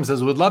Oliver, welcome,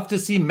 says, would love to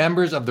see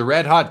members of the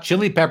Red Hot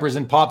Chili Peppers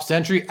in Pop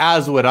Century,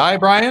 as would I,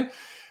 Brian.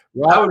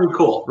 That would be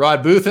cool.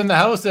 Rod Booth in the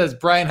house says,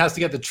 Brian has to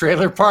get the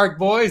Trailer Park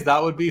Boys.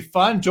 That would be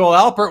fun. Joel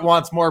Alpert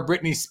wants more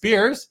Britney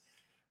Spears.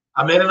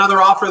 I made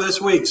another offer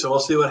this week, so we'll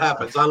see what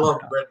happens. I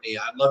love Britney.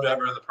 I'd love to have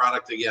her in the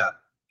product again.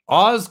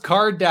 Oz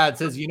Card Dad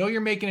says,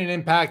 you're making an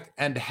impact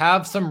and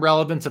have some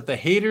relevance if the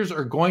haters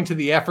are going to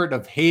the effort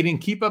of hating.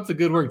 Keep up the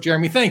good work,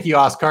 Jeremy. Thank you,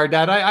 Oz Card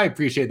Dad. I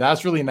appreciate that.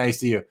 That's really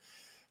nice of you.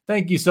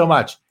 Thank you so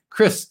much.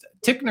 Chris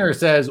Tickner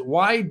says,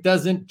 why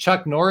doesn't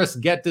Chuck Norris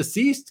get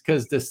deceased?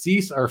 Because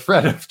deceased are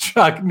afraid of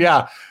Chuck.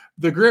 Yeah,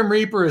 the Grim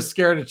Reaper is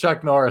scared of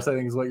Chuck Norris, I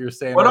think is what you're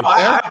saying. Well,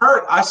 right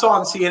no, I saw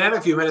on CNN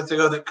a few minutes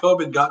ago that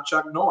COVID got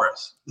Chuck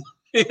Norris.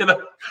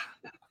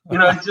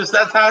 It's just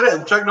that's how it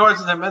is. Chuck Norris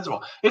is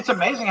invincible. It's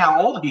amazing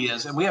how old he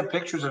is, and we have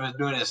pictures of him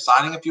doing his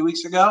signing a few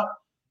weeks ago,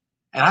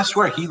 and I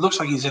swear he looks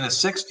like he's in his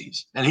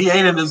 60s, and he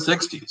ain't in his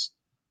 60s.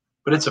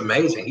 But it's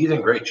amazing. He's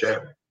in great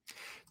shape.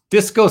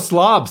 Disco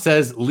Slob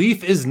says,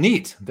 Leaf is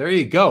neat. There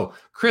you go.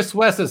 Chris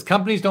West says,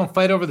 companies don't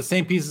fight over the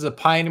same pieces of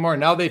pie anymore.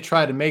 Now they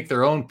try to make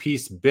their own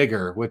piece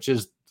bigger, which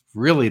is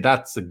really,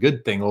 that's a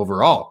good thing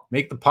overall.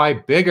 Make the pie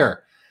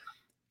bigger.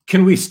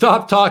 Can we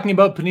stop talking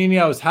about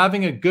Panini? I was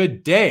having a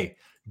good day.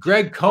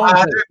 Greg Cohn.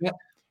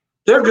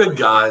 They're good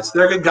guys.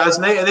 They're good guys,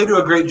 and they do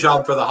a great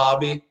job for the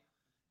hobby.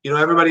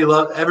 Everybody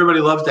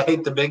loves to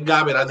hate the big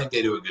guy, but I think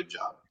they do a good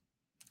job.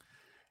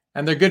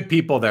 And they're good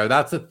people there.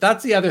 That's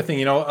the other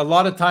thing. A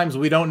lot of times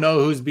we don't know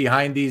who's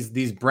behind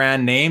these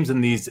brand names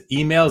and these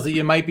emails that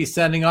you might be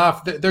sending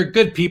off. They're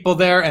good people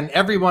there, and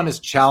everyone is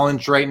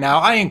challenged right now.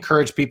 I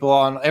encourage people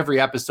on every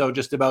episode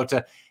just about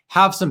to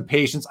have some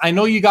patience. I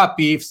know you got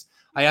beefs.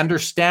 I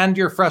understand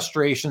your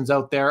frustrations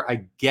out there.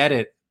 I get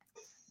it.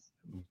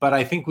 But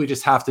I think we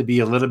just have to be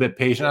a little bit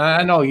patient. And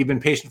I know you've been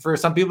patient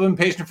some people have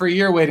been patient for a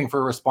year waiting for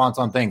a response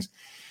on things.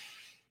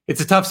 It's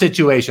a tough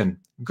situation.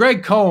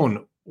 Greg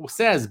Cohn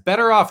says,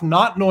 better off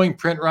not knowing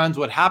print runs.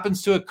 What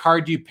happens to a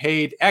card you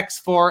paid X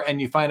for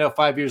and you find out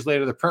 5 years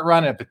later the print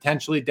run and it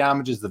potentially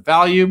damages the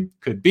value?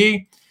 Could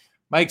be.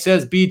 Mike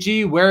says,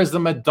 BG, where's the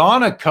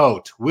Madonna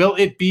coat? Will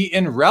it be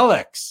in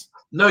relics?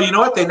 No, you know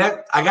what?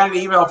 I got an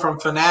email from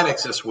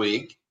Fanatics this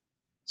week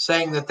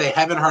saying that they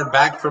haven't heard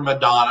back from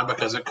Madonna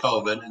because of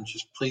COVID, and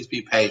just please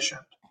be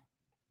patient.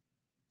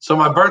 So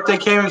my birthday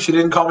came and she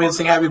didn't call me and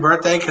sing happy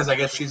birthday because I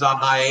guess she's on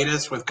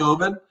hiatus with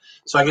COVID.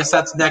 So I guess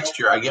that's next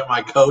year. I get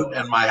my coat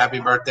and my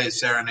happy birthday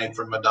serenade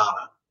from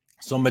Madonna.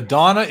 So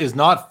Madonna is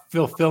not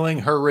fulfilling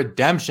her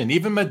redemption.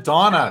 Even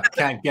Madonna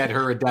can't get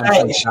her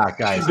redemption back,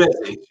 guys. She's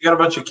busy. She got a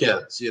bunch of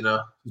kids, She's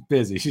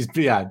busy. She's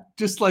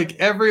just like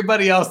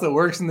everybody else that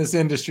works in this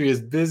industry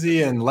is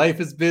busy, and life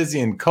is busy,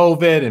 and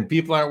COVID, and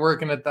people aren't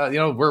working at that.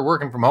 We're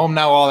working from home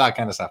now, all that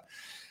kind of stuff.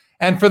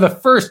 And for the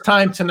first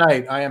time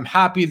tonight, I am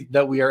happy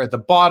that we are at the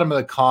bottom of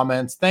the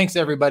comments. Thanks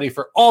everybody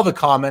for all the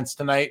comments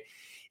tonight.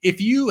 If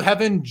you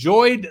have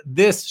enjoyed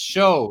this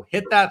show,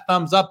 hit that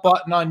thumbs up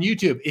button on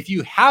YouTube. If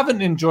you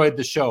haven't enjoyed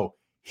the show,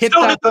 hit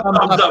that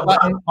thumbs up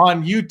button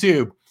on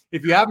YouTube.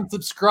 If you haven't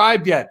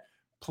subscribed yet,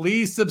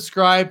 Please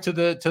subscribe to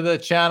the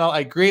channel.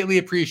 I greatly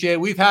appreciate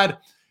it. We've had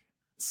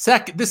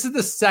this is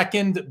the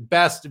second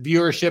best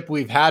viewership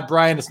we've had,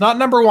 Brian. It's not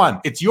number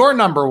one. It's your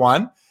number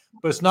one,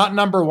 but it's not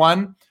number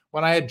one.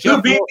 When I had Jeff,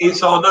 you beat me,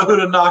 so I'll know who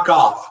to knock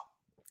off.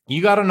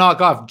 You got to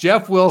knock off.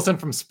 Jeff Wilson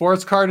from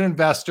Sports Card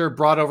Investor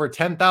brought over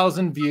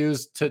 10,000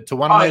 views to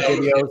one of my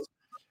videos.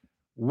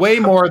 Way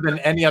more than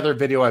any other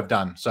video I've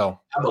done. So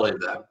I believe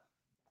that.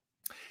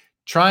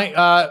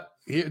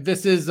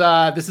 This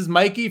is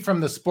Mikey from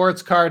the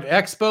Sports Card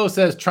Expo.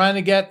 Says trying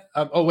to get.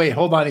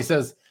 Hold on. He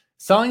says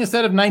selling a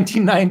set of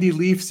 1990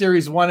 Leaf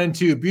Series 1 and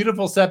 2.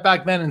 Beautiful set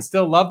back then, and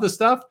still love the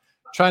stuff.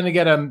 Trying to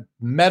get a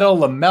metal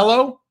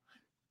LaMelo.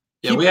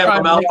 Yeah, we had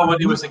LaMelo when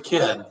he was a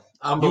kid.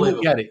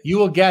 Unbelievable. You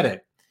will get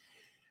it.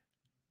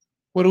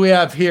 What do we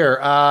have here?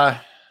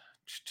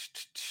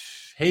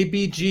 Hey,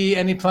 BG,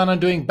 any plan on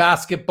doing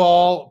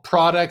basketball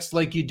products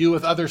like you do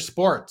with other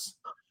sports?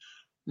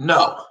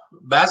 No.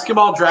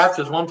 Basketball draft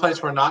is one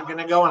place we're not going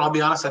to go. And I'll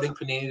be honest, I think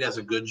Panini does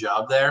a good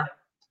job there.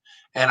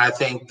 And I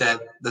think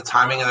that the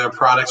timing of their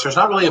products, there's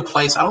not really a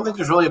place. I don't think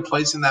there's really a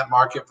place in that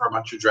market for a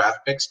bunch of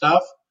draft pick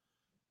stuff.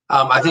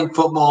 I think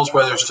football is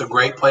where there's a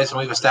great place, and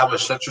we've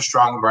established such a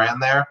strong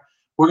brand there.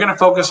 We're going to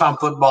focus on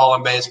football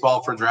and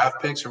baseball for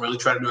draft picks and really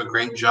try to do a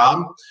great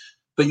job.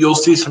 But you'll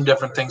see some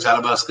different things out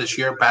of us this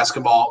year.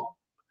 Basketball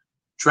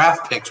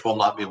draft picks will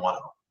not be one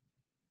of them.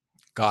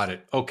 Got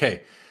it.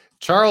 Okay.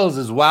 Charles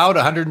is wowed,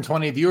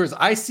 120 viewers.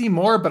 I see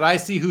more, but I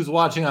see who's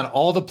watching on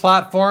all the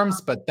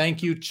platforms. But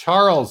thank you,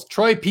 Charles.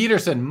 Troy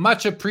Peterson,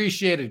 much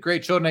appreciated.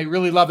 Great show tonight.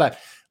 Really love that.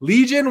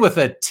 Legion with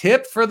a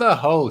tip for the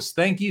host.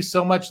 Thank you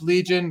so much,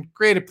 Legion.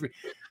 Great.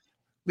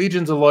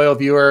 Legion's a loyal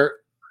viewer.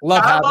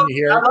 Love having you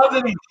here. I love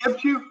that he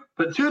tipped you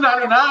for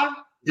 $2.99.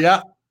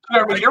 Yeah.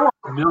 You're worth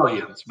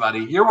millions, buddy.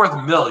 You're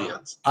worth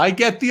millions. I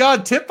get the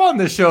odd tip on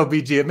this show,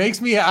 BG. It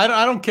makes me.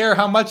 I don't care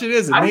how much it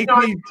is. It makes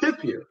me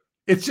tip you.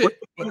 It's.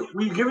 Will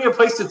you give me a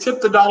place to tip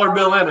the dollar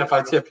bill in if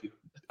I tip you?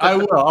 I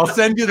will. I'll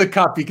send you the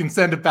cup. You can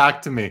send it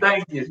back to me.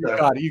 Thank you,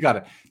 sir. You got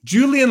it.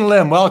 Julian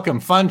Lim,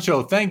 welcome. Fun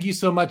show. Thank you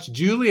so much,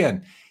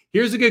 Julian.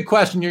 Here's a good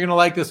question. You're going to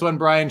like this one,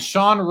 Brian.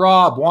 Sean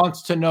Robb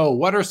wants to know,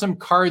 what are some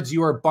cards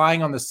you are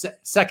buying on the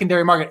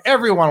secondary market?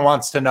 Everyone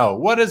wants to know.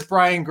 What is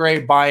Brian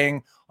Gray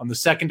buying on the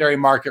secondary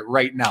market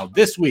right now,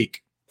 this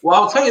week?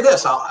 Well, I'll tell you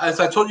this.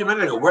 As I told you a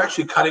minute ago, we're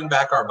actually cutting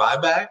back our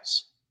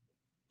buybacks.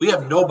 We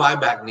have no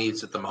buyback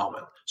needs at the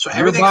moment. So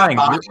everything I'm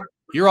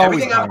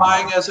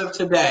buying as of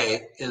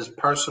today is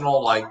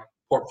personal, like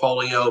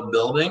portfolio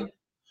building.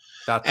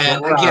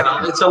 And again,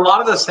 it's a lot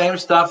of the same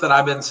stuff that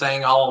I've been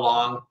saying all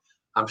along.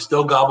 I'm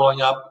still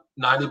gobbling up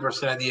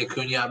 90% of the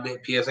Acuna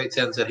PSA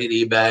 10s that hit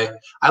eBay.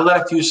 I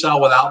let a few sell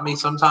without me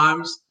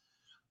sometimes,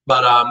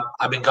 but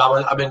I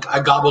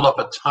gobbled up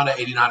a ton of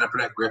 89 Upper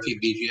Deck Griffey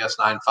BGS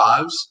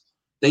 9.5s.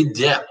 They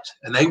dipped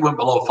and they went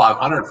below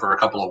 500 for a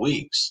couple of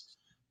weeks,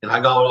 and I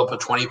gobbled up a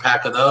 20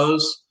 pack of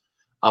those.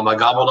 I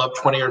gobbled up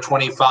 20 or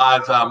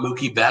 25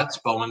 Mookie Betts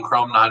Bowman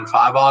Chrome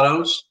 9.5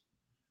 autos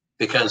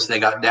because they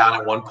got down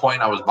at one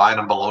point. I was buying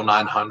them below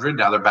 900.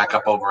 Now they're back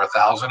up over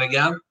 1,000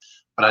 again.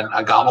 But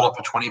I gobbled up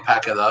a 20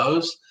 pack of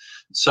those.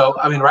 So,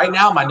 I mean, right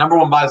now, my number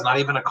one buy is not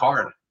even a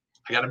card.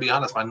 I got to be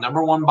honest. My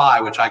number one buy,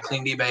 which I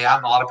cleaned eBay out,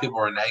 and a lot of people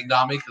were nagged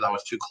on me because I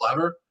was too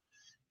clever,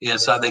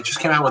 is they just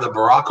came out with a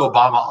Barack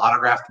Obama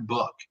autographed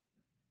book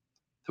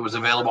that was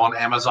available on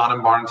Amazon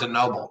and Barnes &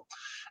 Noble.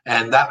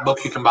 And that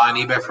book you can buy on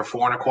eBay for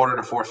 $4.25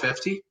 to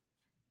 $4.50.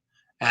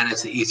 And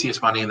it's the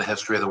easiest money in the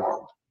history of the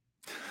world.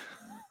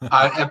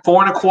 At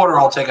 $4.25,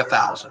 I'll take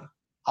 1,000.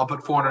 I'll put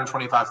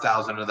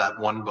 $425,000 into that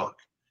one book.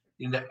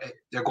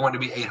 They're going to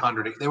be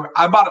 800.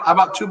 I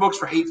bought two books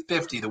for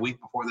 $850 the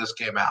week before this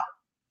came out.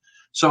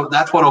 So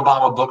that's what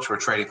Obama books were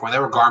trading for. They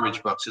were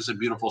garbage books. It's a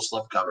beautiful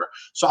slipcover.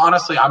 So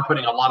honestly, I'm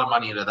putting a lot of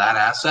money into that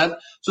asset.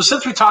 So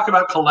since we talk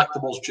about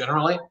collectibles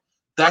generally,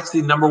 that's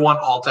the number one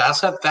alt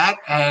asset. That,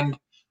 and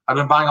I've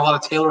been buying a lot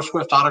of Taylor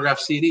Swift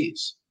autographed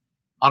CDs.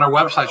 On her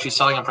website, she's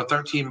selling them for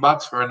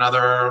 $13 for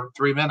another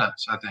 3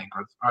 minutes, I think,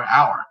 or an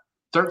hour.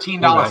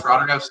 $13 for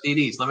autographed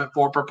CDs, limit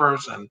 4 per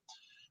person.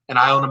 And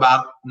I own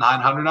about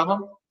 900 of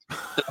them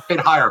that I paid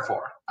higher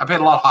for. I paid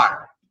a lot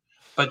higher,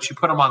 but you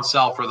put them on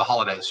sale for the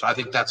holidays. So I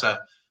think that's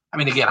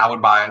again, I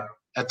would buy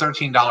at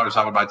 $13,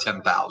 I would buy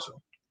 10,000,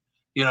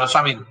 so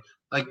I mean,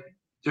 like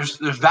there's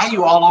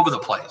value all over the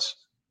place.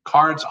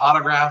 Cards,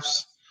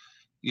 autographs,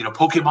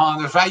 Pokemon,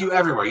 there's value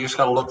everywhere. You just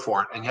got to look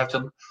for it. And you have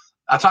to,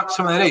 I talked to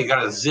someone the other day, you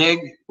got to zig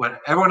when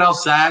everyone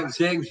else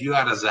zigs, you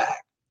got to zag.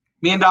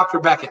 Me and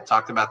Dr. Beckett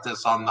talked about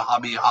this on the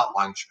Hobby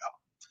Hotline show.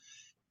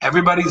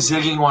 Everybody's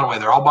zigging one way.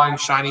 They're all buying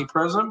shiny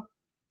Prism,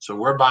 so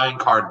we're buying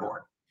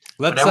cardboard.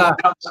 When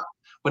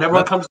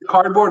everyone comes to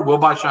cardboard, we'll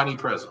buy shiny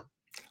Prism.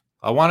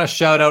 I want to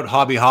shout out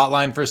Hobby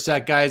Hotline for a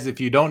sec, guys. If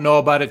you don't know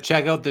about it,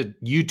 check out the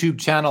YouTube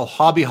channel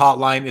Hobby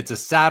Hotline. It's a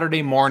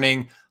Saturday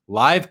morning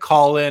live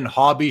call-in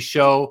hobby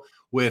show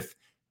with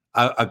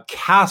a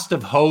cast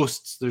of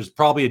hosts. There's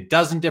probably a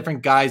dozen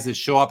different guys that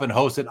show up and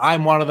host it.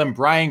 I'm one of them.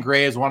 Brian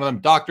Gray is one of them.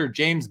 Dr.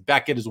 James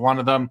Beckett is one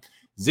of them.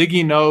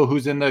 Ziggy No,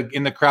 who's in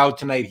the crowd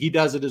tonight, he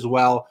does it as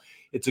well.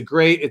 It's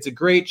a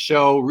great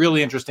show.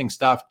 Really interesting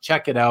stuff.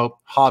 Check it out.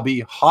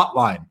 Hobby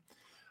Hotline.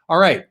 All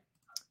right.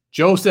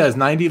 Joe says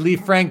 90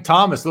 Leaf Frank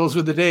Thomas. Those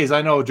were the days.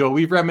 I know, Joe.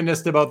 We've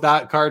reminisced about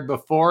that card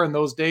before in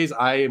those days.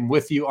 I am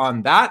with you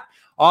on that.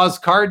 Oz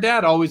Card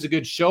Dad, always a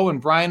good show. And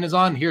Brian is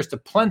on. Here's to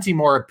plenty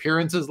more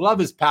appearances. Love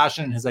his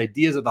passion and his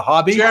ideas of the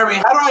hobby. Jeremy,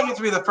 how do I get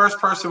to be the first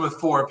person with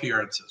 4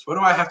 appearances? Who do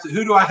I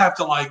have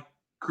to like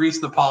grease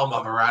the palm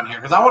of around here?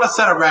 Because I want to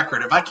set a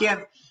record. If I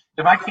can't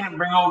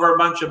bring over a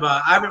bunch of,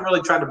 I haven't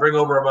really tried to bring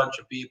over a bunch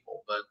of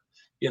people, but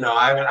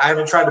I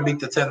haven't tried to beat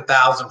the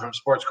 10,000 from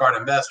Sports Card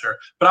Investor,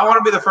 but I want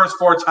to be the first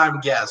 4-time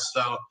guest.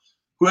 So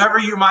whoever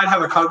you might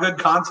have a good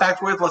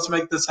contact with, let's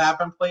make this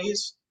happen,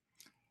 please.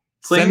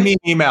 Send me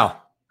an email.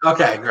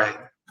 Okay, great.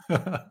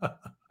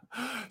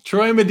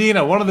 Troy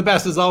Medina, one of the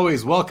best as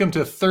always. Welcome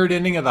to third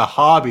inning of the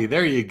hobby.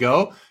 There you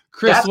go.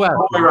 Chris That's West.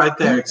 Right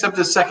there, except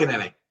the second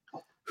inning.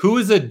 Who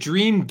is a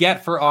dream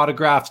get for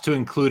autographs to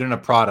include in a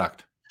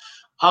product?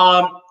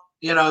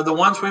 The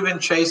ones we've been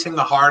chasing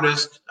the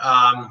hardest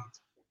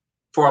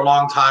for a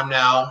long time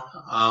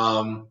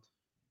now.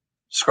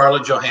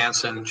 Scarlett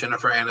Johansson,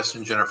 Jennifer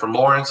Aniston, Jennifer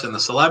Lawrence, and the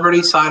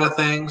celebrity side of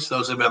things.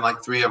 Those have been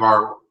like 3 of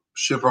our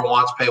super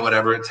wants, pay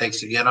whatever it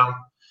takes to get them.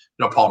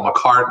 Paul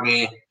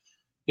McCartney.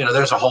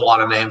 There's a whole lot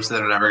of names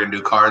that are never going to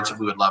do cards that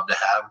we would love to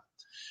have.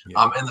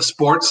 Yeah. In the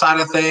sports side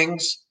of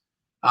things,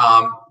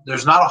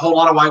 there's not a whole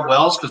lot of white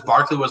whales because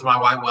Barkley was my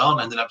white whale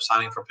and ended up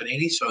signing for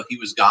Panini, so he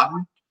was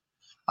gotten.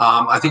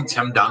 I think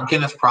Tim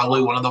Duncan is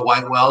probably one of the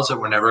white whales that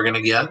we're never going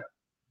to get.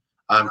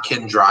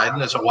 Ken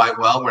Dryden is a white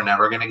whale we're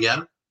never going to get.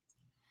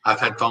 I've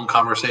had phone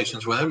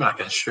conversations with him, and I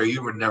can assure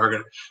you we're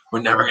never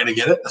gonna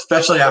get it,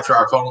 especially after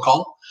our phone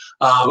call.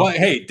 Well,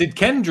 hey, did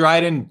Ken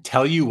Dryden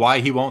tell you why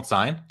he won't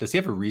sign? Does he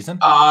have a reason?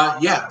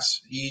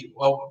 Yes.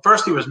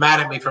 First he was mad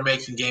at me for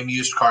making game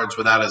used cards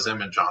without his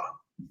image on them,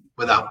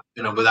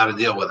 without a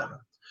deal with him.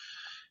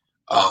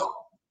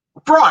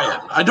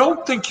 Brian, I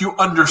don't think you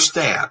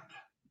understand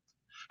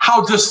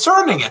how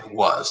discerning it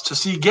was to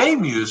see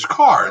game used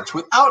cards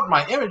without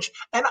my image,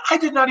 and I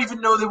did not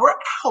even know they were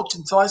out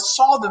until I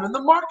saw them in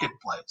the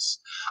marketplace.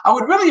 I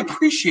would really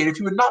appreciate if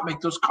you would not make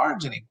those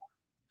cards anymore.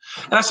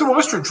 And I said, well,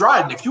 Mr.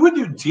 Dryden, if you would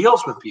do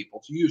deals with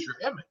people to use your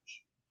image,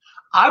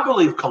 I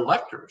believe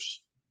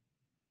collectors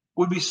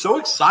would be so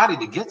excited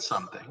to get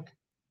something,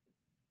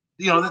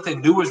 that they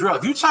knew was real.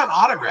 If you'd sign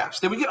autographs,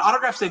 they would get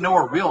autographs they know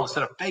are real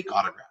instead of fake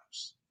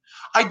autographs.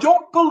 I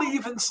don't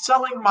believe in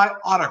selling my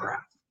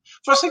autograph.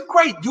 So I said,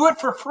 great, do it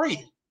for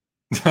free.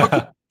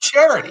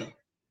 Charity.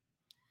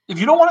 If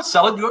you don't want to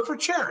sell it, do it for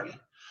charity.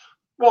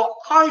 Well,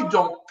 I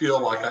don't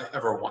feel like I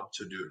ever want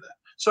to do that.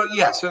 So,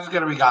 yes, there's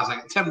going to be guys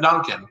like Tim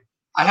Duncan.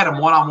 I had him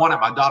one-on-one at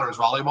my daughter's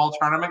volleyball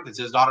tournament because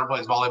his daughter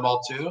plays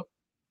volleyball too.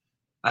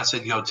 And I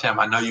said, Tim,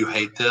 I know you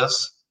hate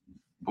this,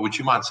 but would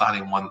you mind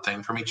signing one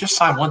thing for me? Just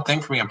sign one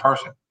thing for me in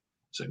person. I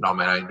said, no,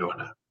 man, I ain't doing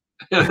that.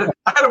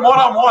 I had him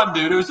one-on-one,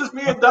 dude. It was just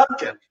me and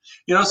Duncan.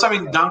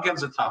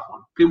 Duncan's a tough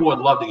one. People would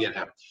love to get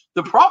him.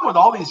 The problem with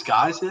all these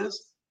guys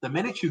is the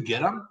minute you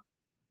get them,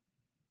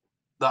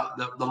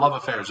 the love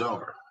affair is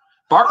over.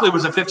 Barkley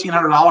was a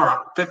 $1,500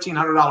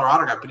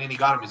 autograph, and then he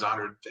got him his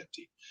 $150.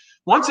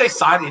 Once they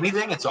sign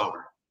anything, it's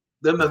over.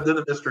 Then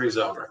the mystery is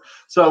over.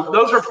 So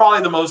those are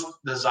probably the most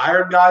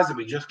desired guys that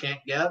we just can't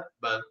get.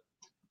 But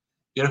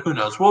who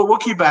knows? We'll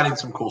keep adding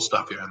some cool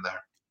stuff here and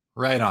there.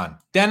 Right on.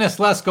 Dennis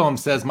Lescombe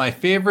says, my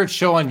favorite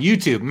show on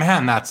YouTube.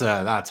 Man, that's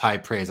high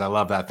praise. I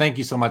love that. Thank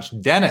you so much,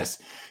 Dennis.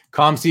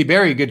 Com C.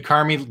 Berry, good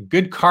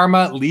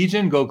karma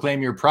Legion. Go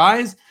claim your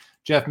prize.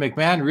 Jeff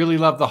McMahon, really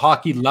love the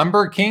Hockey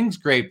Lumber Kings.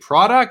 Great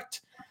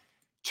product.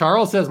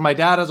 Charles says, my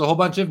dad has a whole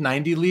bunch of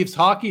 90 Leafs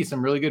hockey.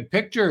 Some really good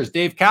pictures.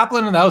 Dave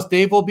Kaplan in the house.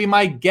 Dave will be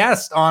my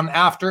guest on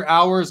After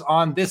Hours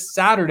on this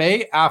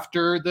Saturday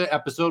after the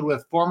episode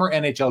with former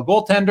NHL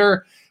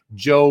goaltender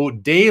Joe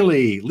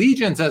Daly.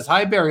 Legion says,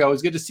 hi, Barry.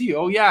 Always good to see you.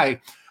 Oh, yeah.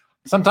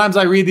 Sometimes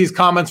I read these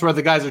comments where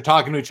the guys are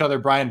talking to each other.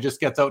 Brian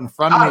just gets out in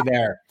front of me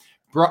there.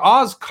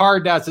 Oz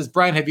Card Dad says,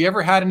 Brian, have you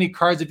ever had any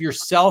cards of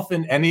yourself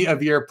in any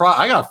of your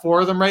I got 4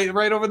 of them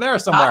right over there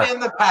somewhere. Not in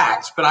the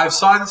packs, but I've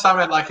signed some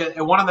at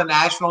one of the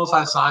nationals.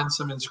 I signed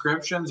some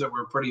inscriptions that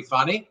were pretty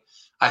funny,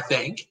 I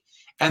think.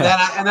 And then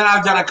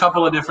I've done a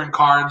couple of different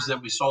cards that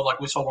we sold.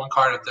 Like we sold one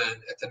card at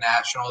the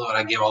national that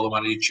I gave all the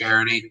money to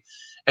charity.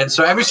 And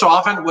so every so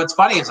often, what's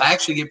funny is I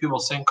actually get people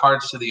send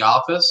cards to the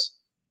office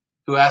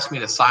who ask me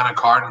to sign a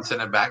card and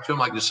send it back to them,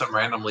 like just some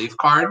random Leaf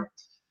card.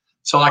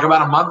 So like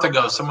about a month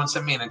ago, someone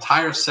sent me an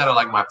entire set of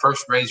like my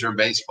first Razor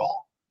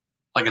baseball,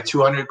 like a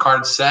 200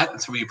 card set.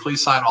 And so will you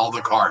please sign all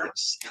the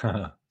cards?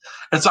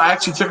 And so I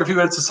actually took a few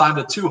minutes to sign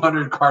the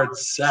 200 card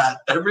set.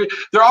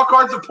 They're all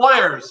cards of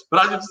players,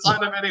 but I just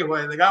signed them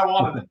anyway. The guy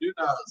wanted it. Who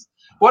knows?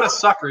 What a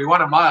sucker. He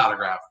wanted my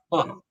autograph.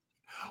 Huh.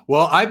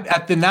 Well,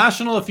 at the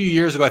National a few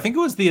years ago, I think it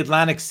was the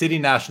Atlantic City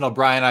National,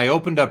 Brian, I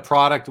opened a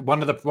product,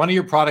 one of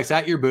your products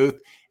at your booth.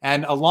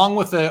 And along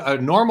with a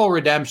normal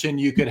redemption,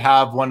 you could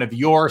have one of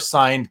your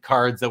signed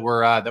cards that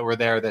were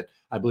there that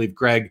I believe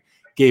Greg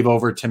gave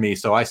over to me.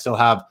 So I still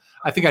have,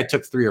 I think I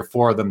took 3 or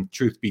 4 of them,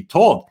 truth be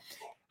told.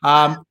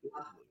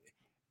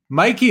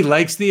 Mikey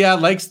likes the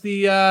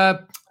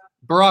Barack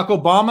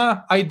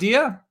Obama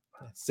idea.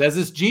 Says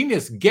it's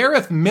genius.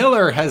 Gareth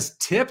Miller has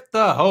tipped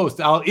the host.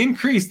 I'll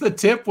increase the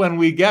tip when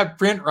we get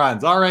print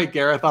runs. All right,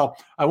 Gareth.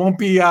 I won't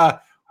be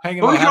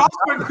hanging. But we can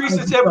also increase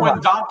the tip when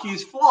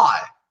donkeys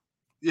fly.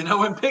 You know,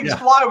 when pigs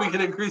fly, we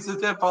can increase the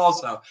tip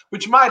also,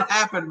 which might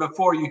happen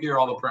before you hear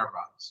all the print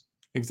runs.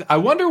 I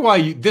wonder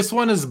why this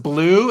one is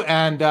blue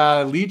and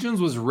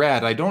Legion's was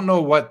red. I don't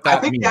know what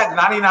that means. That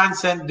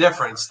 99-cent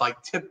difference like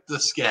tipped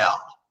the scale.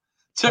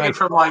 Took it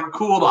from like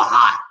cool to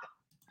hot.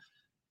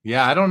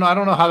 Yeah, I don't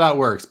know how that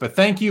works, but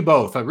thank you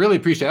both. I really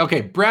appreciate it.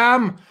 Okay,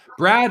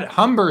 Brad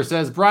Humber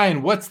says,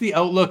 Brian, what's the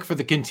outlook for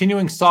the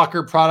continuing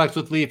soccer products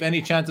with Leaf?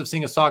 Any chance of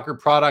seeing a soccer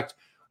product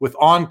with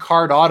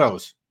on-card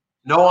autos?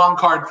 No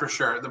on-card for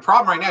sure. The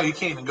problem right now, you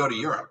can't even go to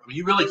Europe. I mean,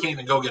 you really can't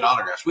even go get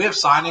autographs. We have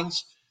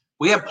signings.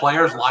 We have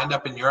players lined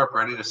up in Europe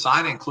ready to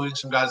sign, including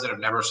some guys that have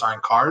never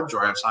signed cards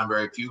or have signed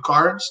very few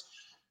cards.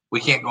 We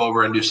can't go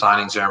over and do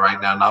signings there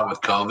right now, not with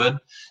COVID.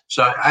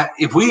 So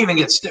if we even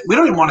get we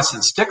don't even want to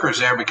send stickers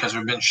there because there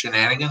have been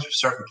shenanigans with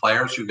certain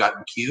players who've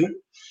gotten queued.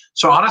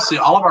 So honestly,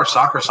 all of our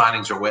soccer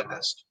signings are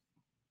witnessed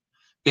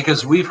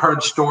because we've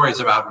heard stories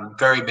about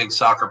very big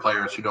soccer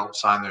players who don't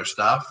sign their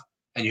stuff,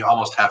 and you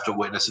almost have to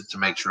witness it to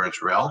make sure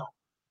it's real.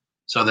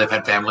 So they've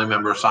had family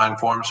members sign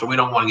for them. So we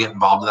don't want to get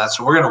involved in that.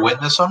 So we're going to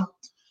witness them.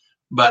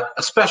 But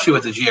especially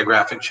with the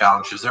geographic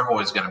challenges, there are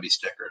always going to be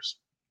stickers.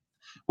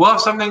 We'll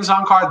have some things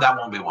on card. That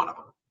won't be one of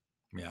them.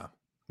 Yeah,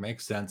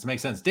 makes sense.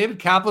 Makes sense. David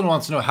Kaplan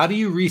wants to know, how do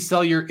you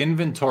resell your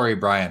inventory,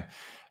 Brian?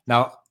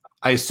 Now,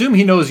 I assume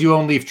he knows you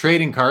own Leaf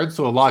trading cards,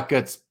 so a lot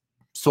gets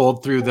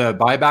sold through the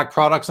buyback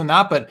products and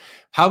that. But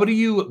how do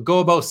you go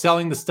about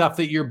selling the stuff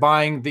that you're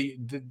buying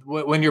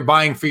when you're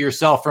buying for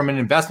yourself from an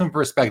investment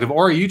perspective,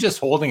 or are you just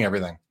holding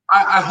everything?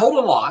 I hold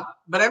a lot,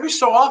 but every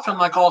so often,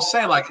 like I'll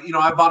say, like, you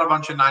know, I bought a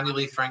bunch of 90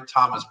 Leaf Frank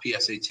Thomas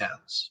PSA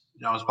 10s.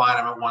 You know, I was buying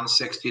them at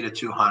 160 to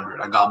 200.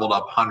 I gobbled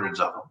up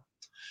hundreds of them.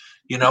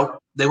 You know,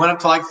 they went up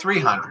to like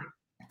 300.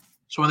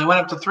 So when they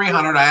went up to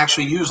 300, I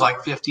actually used like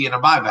 50 in a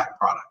buyback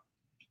product.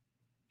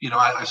 You know,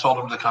 I sold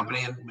them to the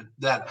company,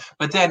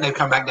 but then they've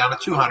come back down to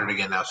 200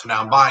 again now. So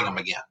now I'm buying them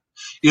again.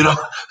 You know,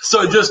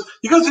 so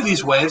you go through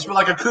these waves. But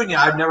like Acuna,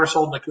 I've never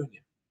sold an Acuna.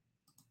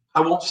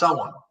 I won't sell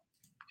one.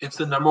 It's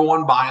the number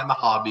one buy in the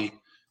hobby.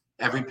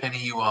 Every penny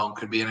you own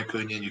could be an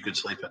Acuna, and you could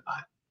sleep at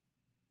night.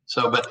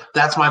 So, but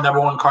that's my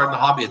number one card in the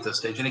hobby at this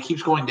stage, and it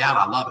keeps going down.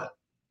 I love it.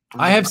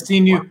 I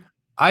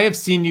have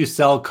seen you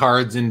sell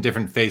cards in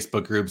different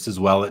Facebook groups as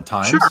well at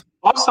times. Sure,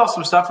 I'll sell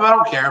some stuff if I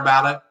don't care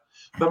about it.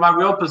 But my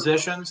real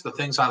positions, the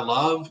things I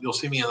love, you'll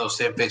see me in those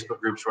same Facebook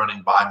groups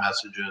running buy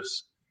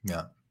messages.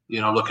 Yeah.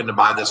 You know, looking to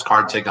buy this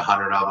card, take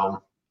 100 of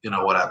them. You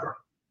know, whatever.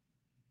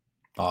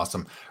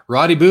 Awesome.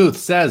 Roddy Booth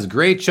says,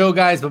 great show,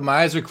 guys, but my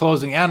eyes are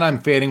closing and I'm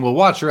fading. We'll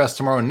watch the rest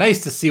tomorrow.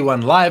 Nice to see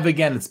one live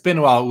again. It's been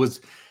a while.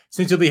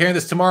 Since you'll be hearing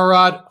this tomorrow,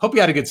 Rod, hope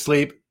you had a good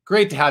sleep.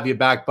 Great to have you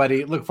back,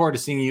 buddy. Look forward to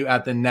seeing you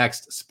at the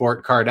next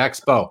Sport Card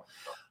Expo.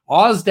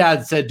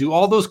 Ozdad said, do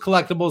all those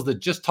collectibles that you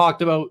just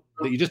talked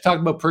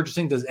about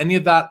purchasing, does any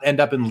of that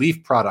end up in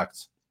Leaf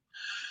products?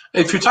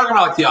 If you're talking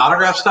about like the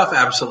autograph stuff,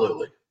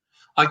 absolutely.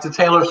 Like the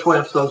Taylor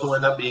Swift, those will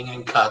end up being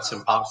in cuts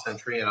in Pop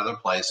Century and other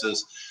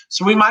places.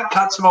 So we might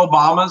cut some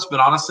Obamas, but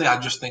honestly, I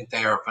just think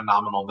they are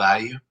phenomenal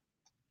value.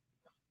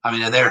 I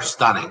mean, they're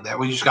stunning.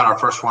 We just got our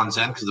first ones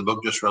in because the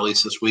book just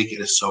released this week. It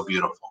is so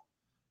beautiful.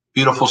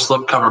 Beautiful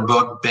slipcover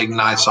book, big,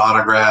 nice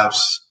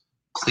autographs,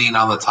 clean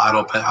on the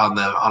title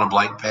on a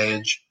blank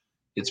page.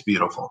 It's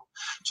beautiful.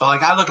 So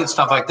like I look at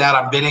stuff like that.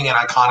 I'm bidding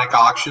at Iconic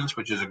Auctions,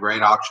 which is a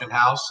great auction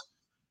house.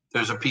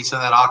 There's a piece in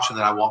that auction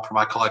that I want for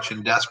my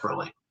collection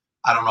desperately.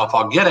 I don't know if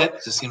I'll get it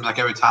because it seems like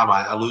every time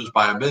I lose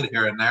by a bid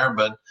here and there,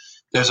 but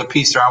there's a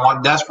piece there I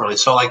want desperately.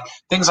 So like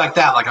things like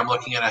that, like I'm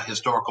looking at a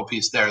historical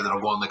piece there that'll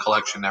go in the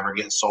collection, never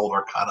get sold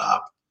or cut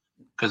up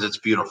because it's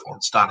beautiful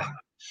and stunning.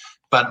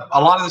 But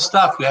a lot of the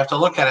stuff, we have to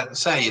look at it and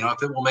say, you know,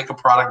 if it will make a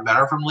product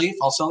better from Leaf,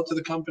 I'll sell it to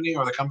the company,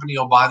 or the company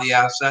will buy the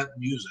asset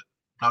and use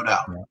it. No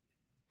doubt.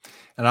 Yeah.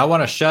 And I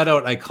want to shout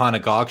out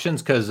Iconic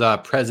Auctions because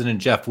President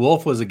Jeff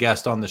Wolf was a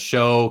guest on the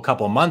show a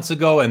couple months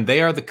ago, and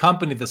they are the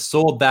company that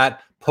sold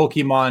that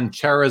Pokemon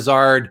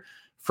Charizard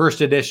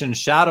first edition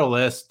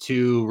Shadowless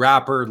to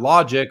rapper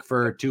Logic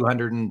for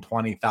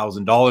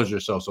 $220,000 or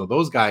so. So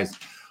those guys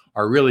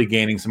are really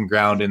gaining some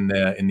ground in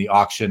the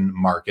auction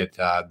market,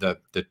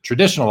 the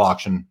traditional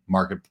auction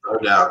market. No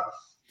doubt.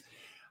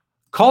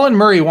 Colin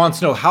Murray wants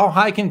to know, how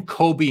high can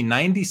Kobe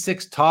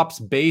 96 Topps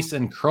base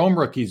and Chrome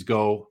rookies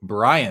go?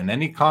 Brian,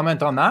 any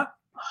comment on that?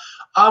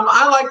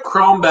 I like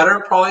Chrome better,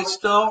 probably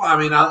still. I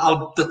mean,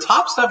 the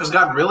top stuff has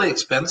gotten really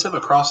expensive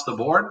across the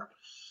board.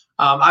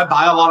 I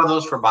buy a lot of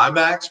those for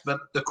buybacks,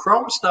 but the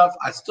Chrome stuff,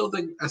 I still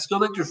think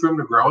there's room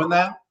to grow in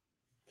that.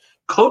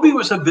 Kobe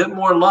was a bit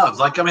more loved.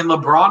 Like, I mean,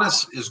 LeBron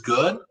is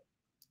good,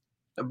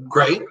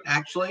 great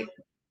actually,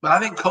 but I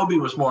think Kobe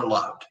was more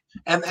loved.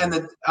 And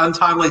the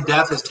untimely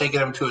death has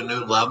taken him to a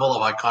new level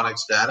of iconic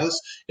status.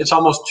 It's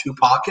almost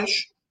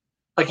Tupac-ish.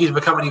 Like he's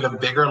become an even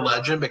bigger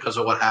legend because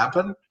of what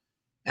happened.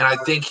 And I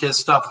think his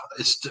stuff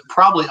is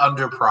probably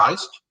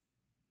underpriced.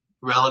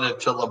 relative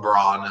to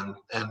LeBron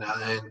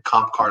and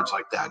comp cards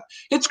like that.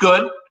 It's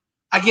good.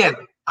 Again,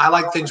 I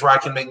like things where I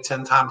can make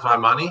 10 times my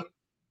money,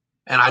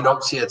 and I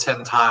don't see a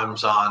 10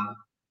 times on.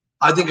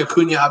 I think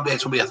Acuna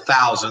updates will be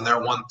 1,000. They're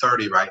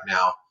 130 right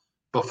now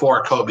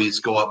before Kobe's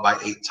go up by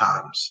 8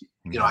 times.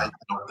 I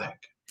don't think.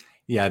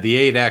 Yeah,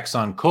 the 8X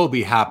on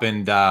Kobe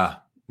happened.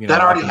 That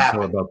already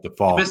happened about the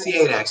fall. You missed the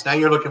 8X. Now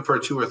you're looking for a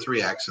 2 or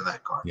 3X in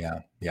that card.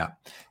 Yeah.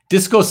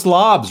 Disco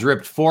Slobs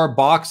ripped 4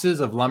 boxes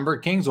of Lumber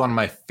Kings, one of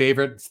my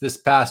favorites this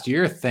past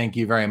year. Thank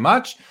you very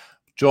much.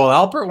 Joel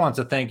Alpert wants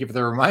to thank you for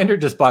the reminder.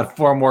 Just bought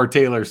 4 more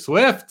Taylor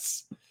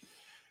Swifts.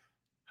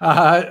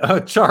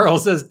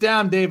 Charles says,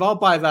 damn, Dave, I'll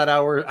buy that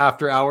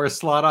after hours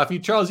slot off you.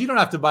 Charles, you don't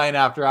have to buy an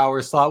after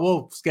hours slot.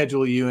 We'll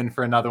schedule you in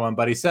for another one,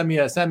 buddy. Send me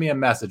a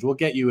message. We'll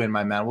get you in,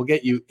 my man. We'll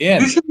get you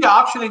in. You should be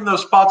optioning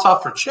those spots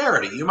off for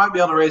charity. You might be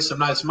able to raise some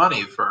nice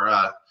money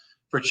for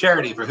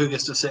charity for who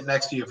gets to sit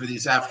next to you for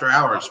these after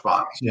hours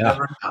spots. You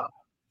never know.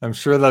 I'm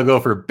sure they'll go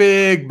for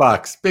big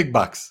bucks.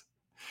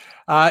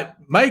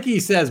 Mikey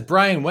says,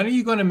 Brian, when are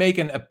you going to make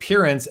an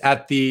appearance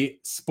at the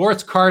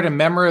Sports Card and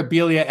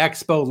Memorabilia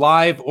Expo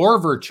live or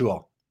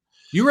virtual?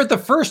 You were at the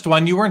first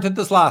one. You weren't at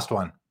this last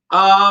one.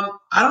 I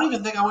don't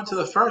even think I went to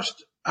the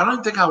first. I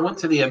don't think I went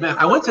to the event.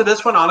 I went to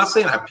this one,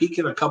 honestly, and I peeked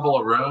in a couple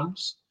of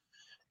rooms,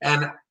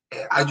 and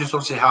I just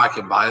don't see how I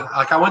can buy it.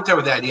 Like, I went there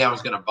with the idea I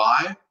was going to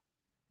buy,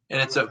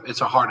 and it's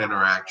a hard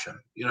interaction.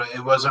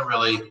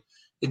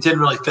 It didn't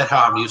really fit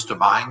how I'm used to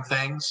buying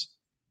things.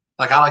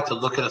 Like, I like to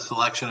look at a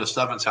selection of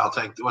stuff and say, I'll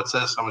take, what's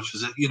this? How much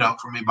is it?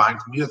 For me buying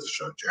from you at the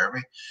show,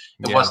 Jeremy.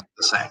 It wasn't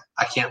the same.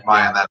 I can't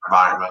buy in that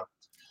environment.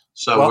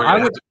 So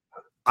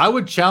I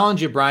would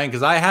challenge you, Brian,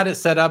 because I had it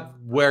set up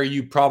where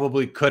you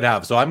probably could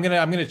have. So I'm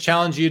gonna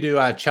challenge you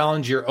to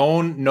challenge your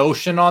own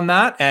notion on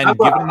that and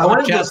give it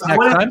another chance next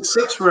time. I went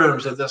 6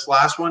 rooms at this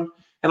last one,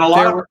 and a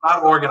lot of them were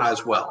not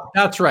organized well.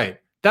 That's right.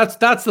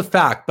 That's the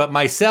fact. But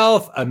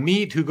myself,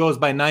 Amit, who goes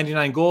by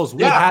 99 goals,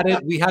 we had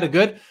a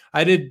good.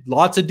 I did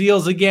lots of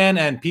deals again,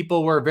 and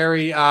people were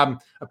very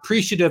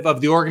appreciative of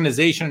the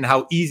organization and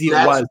how easy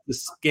it was to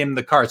skim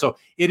the card. So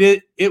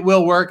it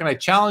will work, and I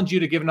challenge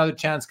you to give another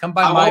chance. Come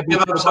by my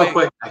booth. Give it so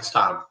quick next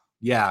time.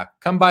 Yeah,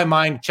 come by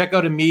mine. Check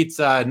out Amit's.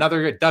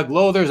 Another Doug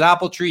Lother's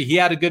Apple Tree. He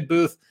had a good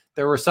booth.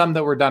 There were some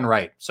that were done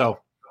right. So,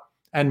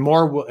 and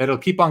more. It'll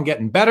keep on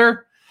getting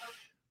better.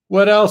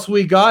 What else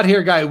we got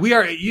here, guy?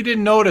 You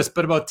didn't notice,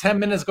 but about 10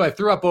 minutes ago, I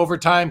threw up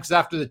overtime because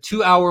after the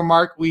 2-hour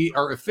mark, we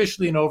are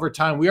officially in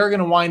overtime. We are going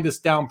to wind this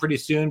down pretty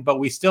soon, but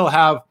we still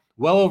have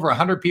well over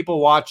 100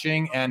 people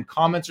watching and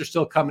comments are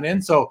still coming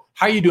in. So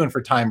how are you doing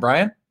for time,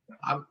 Brian?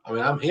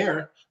 I'm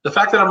here. The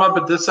fact that I'm up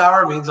at this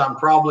hour means I'm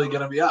probably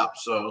going to be up.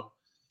 So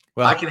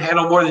I can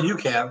handle more than you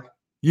can.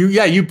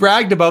 You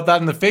bragged about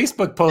that in the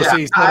Facebook post. Yeah,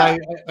 he said,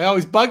 I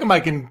always bug him. I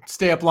can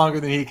stay up longer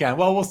than he can.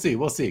 Well, we'll see.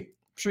 I'm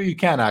sure you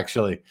can,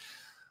 actually.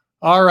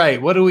 All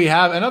right. What do we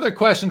have? Another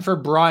question for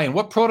Brian.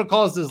 What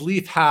protocols does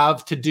Leaf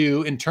have to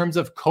do in terms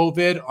of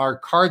COVID? Are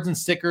cards and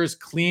stickers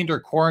cleaned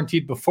or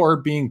quarantined before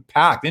being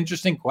packed?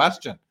 Interesting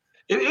question.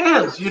 It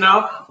is.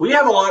 We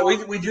have a lot.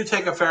 We do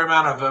take a fair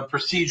amount of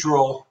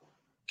procedural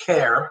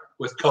care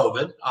with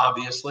COVID,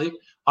 obviously,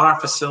 on our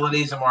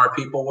facilities and where our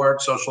people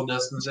work, social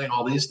distancing,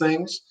 all these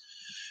things.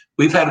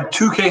 We've had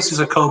 2 cases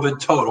of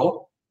COVID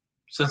total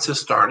since this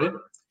started.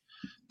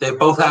 They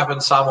both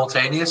happened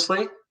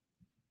simultaneously.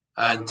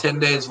 And 10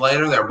 days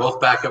later, they're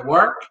both back at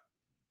work.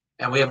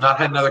 And we have not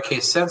had another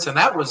case since. And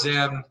that was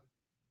in,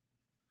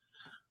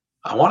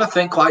 I want to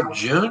think like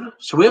June.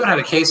 So we haven't had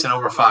a case in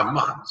over 5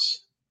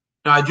 months.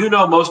 Now, I do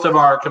know most of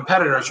our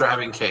competitors are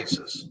having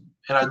cases.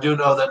 And I do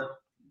know that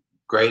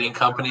grading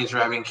companies are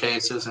having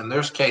cases. And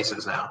there's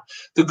cases now.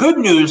 The good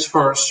news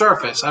for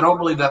Surface, I don't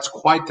believe that's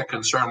quite the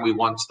concern we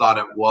once thought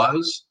it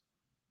was.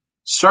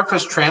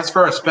 Surface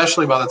transfer,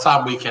 especially by the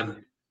time we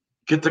can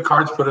get the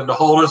cards put into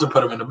holders and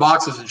put them into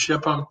boxes and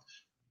ship them.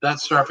 That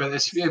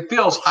Surface, it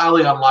feels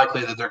highly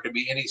unlikely that there could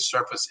be any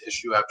Surface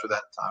issue after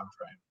that time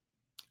frame.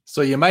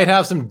 So you might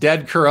have some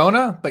dead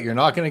Corona, but you're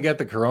not going to get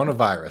the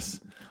coronavirus.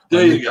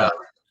 There you go.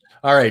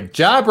 All right.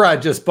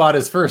 Jabrod just bought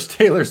his first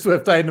Taylor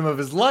Swift item of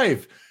his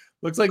life.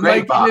 Looks like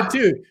Mike did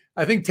too.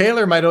 I think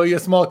Taylor might owe you a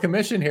small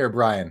commission here,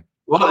 Brian.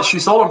 Well, she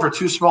sold them for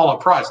too small a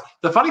price.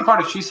 The funny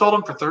part is she sold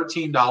them for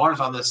 $13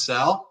 on this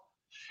sale.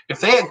 If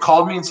they had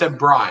called me and said,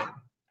 Brian,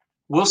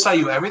 we'll sell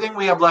you everything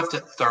we have left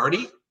at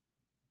 30,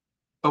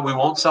 but we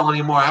won't sell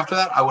any more after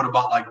that, I would have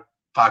bought like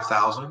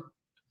 5,000.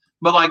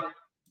 But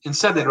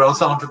instead they'd rather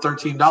sell them for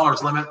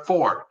 $13, limit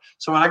 4.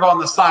 So when I go on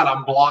the site,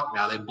 I'm blocked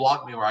now. They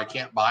blocked me where I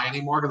can't buy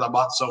anymore because I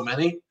bought so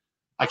many.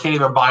 I can't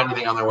even buy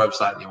anything on their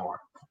website anymore.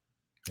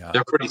 Yeah.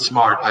 They're pretty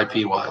smart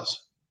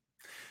IP-wise.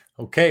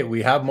 Okay,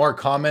 we have more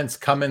comments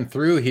coming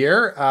through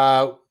here.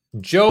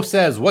 Joe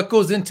says, what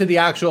goes into the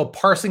actual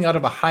parsing out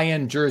of a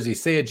high-end jersey,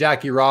 say a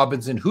Jackie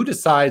Robinson? Who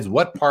decides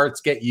what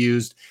parts get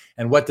used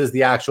and what does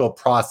the actual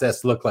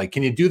process look like?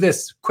 Can you do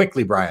this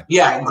quickly, Brian?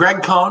 Yeah,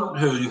 Greg Cohn,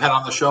 who you had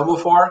on the show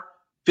before,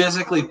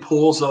 physically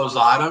pulls those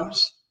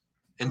items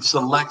and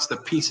selects the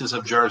pieces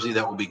of jersey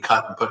that will be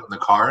cut and put in the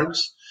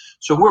cards.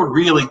 So we're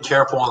really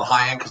careful on the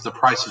high end because the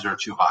prices are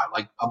too high.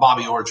 Like a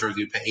Bobby Orr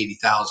jersey, you pay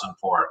 $80,000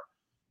 for.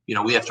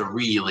 We have to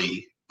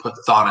really put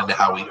thought into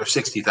or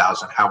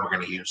 $60,000, how we're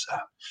going to use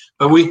that.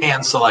 But we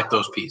hand select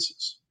those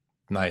pieces.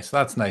 Nice.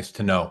 That's nice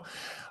to know.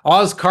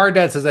 Oz Card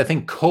Dad says, I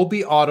think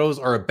Kobe autos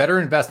are a better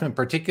investment,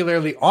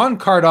 particularly on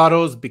card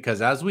autos,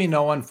 because as we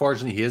know,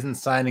 unfortunately, he isn't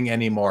signing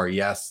anymore.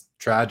 Yes,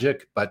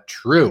 tragic, but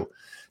true.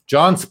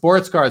 John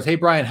Sports Cards. Hey,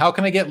 Brian, how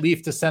can I get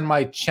Leaf to send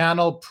my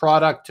channel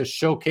product to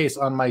showcase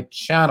on my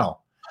channel?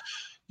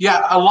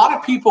 Yeah, a lot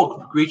of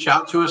people reach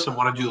out to us and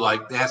want to do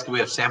they ask if we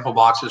have sample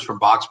boxes for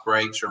box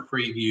breaks or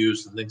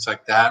previews and things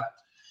like that.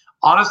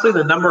 Honestly,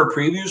 the number of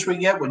previews we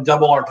get would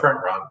double our print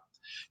run.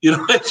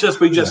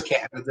 We just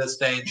can't at this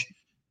stage.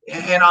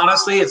 And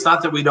honestly, it's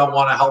not that we don't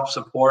want to help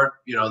support,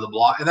 the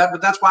blog,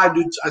 but that's why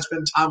I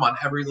spend time on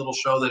every little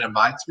show that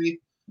invites me.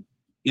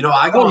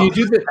 I go.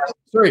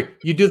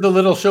 You do the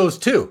little shows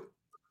too.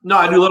 No,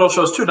 I do little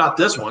shows too. Not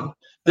this one.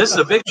 This is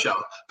a big show.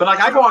 But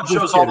I go on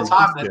shows all the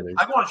time.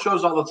 I go on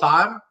shows all the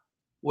time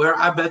where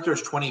I bet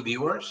there's 20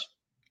 viewers,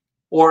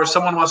 or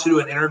someone wants to do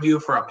an interview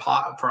for a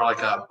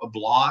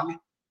blog,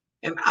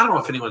 and I don't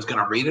know if anyone's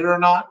going to read it or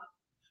not.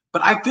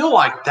 But I feel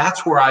like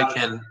that's where I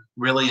can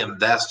really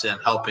invest in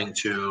helping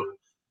to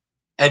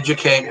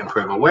educate,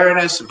 improve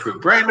awareness, improve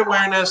brand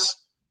awareness,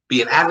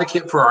 be an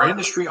advocate for our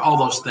industry, all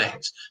those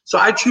things. So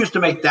I choose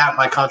to make that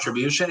my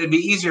contribution. It'd be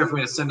easier for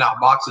me to send out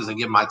boxes and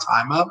give my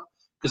time up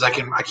because I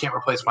can't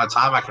replace my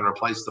time. I can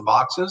replace the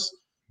boxes.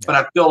 Yeah. But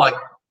I feel like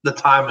the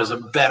time is a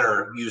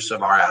better use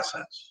of our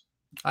assets.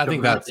 I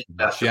think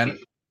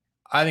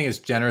it's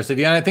generous of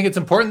you. And I think it's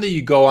important that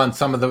you go on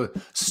some of the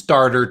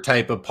starter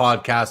type of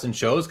podcasts and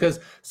shows, because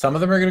some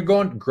of them are going to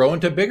go and grow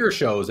into bigger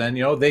shows. And,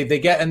 they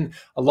get, and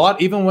a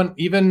lot,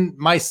 even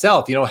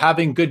myself,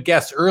 having good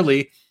guests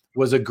early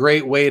was a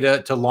great way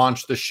to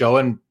launch the show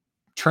and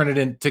turn it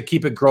in, to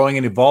keep it growing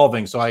and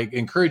evolving. So I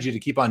encourage you to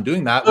keep on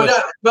doing that.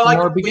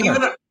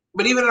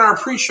 But even in our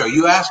pre-show,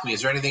 you asked me,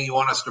 is there anything you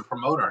want us to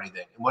promote or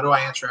anything? And what do I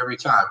answer every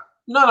time?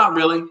 No, not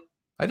really.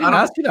 I didn't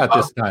ask you that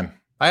this time.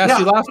 I asked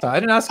you last time. I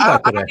didn't ask you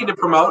that today. I don't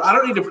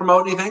need to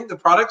promote anything. The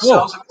product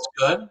sells and it's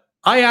good.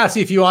 I asked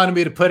you if you wanted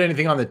me to put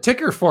anything on the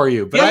ticker for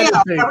you. But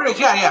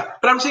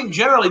But I'm saying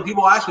generally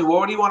people ask me, well,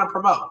 what do you want to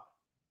promote?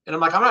 And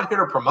I'm like, I'm not here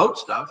to promote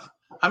stuff.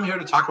 I'm here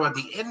to talk about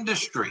the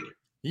industry.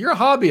 You're a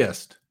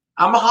hobbyist.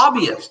 I'm a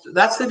hobbyist.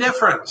 That's the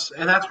difference.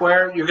 And that's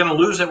where you're going to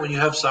lose it when you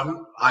have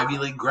some Ivy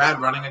League grad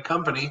running a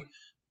company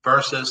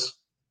versus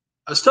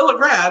still a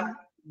grad,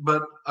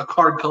 but a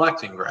card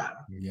collecting grad.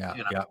 Yeah.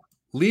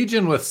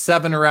 Legion with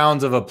 7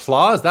 rounds of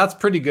applause. That's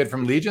pretty good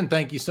from Legion.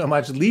 Thank you so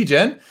much,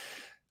 Legion.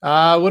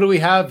 What do we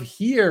have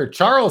here?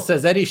 Charles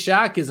says Eddie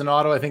Shack is an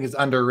auto I think is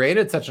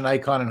underrated. Such an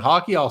icon in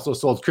hockey. Also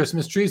sold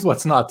Christmas trees.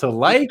 What's not to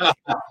like?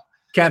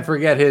 Can't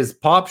forget his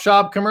Pop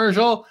Shop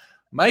commercial.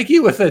 Mikey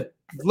with a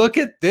look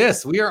at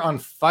this. We are on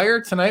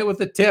fire tonight with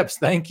the tips.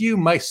 Thank you,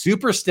 Mike.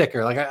 Super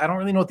sticker. I don't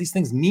really know what these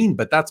things mean,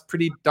 but that's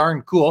pretty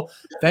darn cool.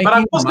 Thank you, I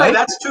will Mike. say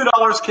that's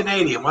 $2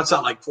 Canadian. What's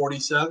that, like 40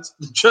 cents?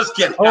 Just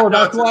kidding. Oh,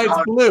 that's why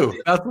it's blue.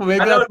 That's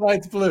why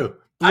it's blue.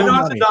 I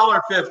know it's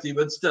 $1.50,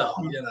 but still,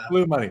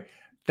 blue money.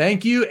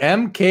 Thank you,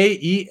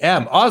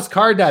 MKEM. Oz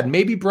Card Dad.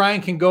 Maybe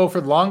Brian can go for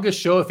the longest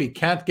show if he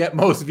can't get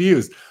most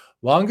views.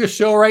 Longest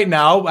show right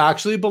now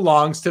actually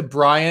belongs to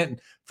Brian,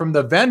 from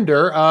the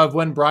vendor of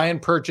when Brian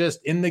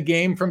purchased In the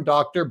Game from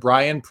Dr.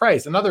 Brian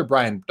Price. Another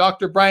Brian.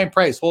 Dr. Brian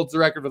Price holds the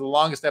record for the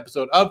longest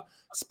episode of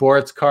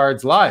Sports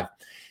Cards Live.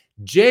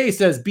 Jay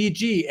says,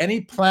 BG,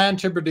 any plan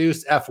to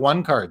produce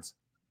F1 cards?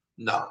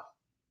 No.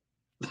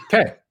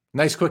 Okay.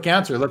 Nice quick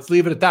answer. Let's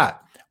leave it at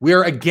that. We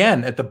are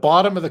again at the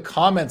bottom of the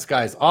comments,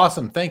 guys.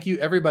 Awesome. Thank you,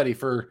 everybody,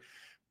 for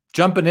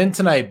jumping in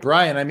tonight.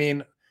 Brian, I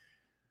mean,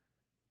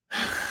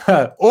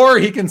 or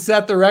he can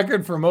set the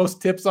record for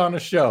most tips on a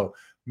show.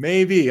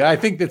 Maybe. I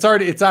think it's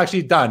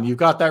actually done. You've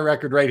got that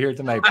record right here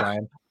tonight,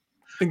 Brian.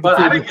 I think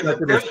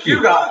the tips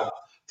you got.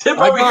 Tip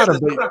over here.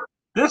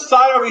 This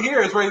side over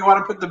here is where you want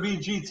to put the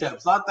BG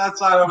tips, not that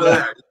side over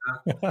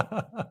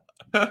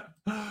there.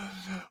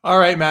 All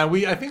right, man.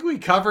 I think we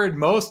covered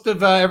most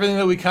of everything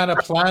that we kind of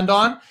planned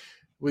on.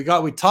 We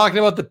talked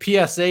about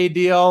the PSA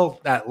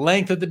deal at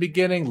length at the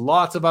beginning,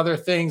 lots of other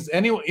things.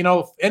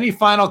 Any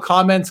final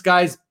comments,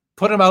 guys,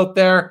 put them out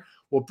there.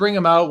 We'll bring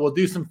them out. We'll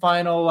do some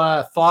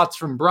final thoughts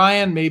from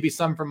Brian, maybe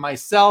some from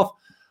myself.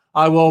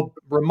 I will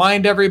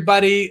remind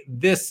everybody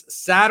this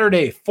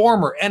Saturday,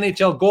 former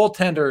NHL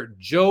goaltender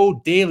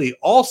Joe Daly,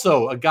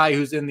 also a guy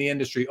who's in the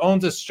industry,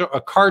 owns a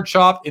card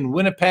shop in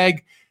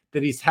Winnipeg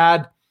that he's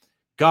had,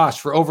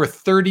 for over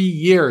 30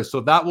 years. So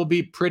that will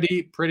be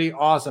pretty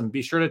awesome.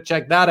 Be sure to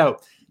check that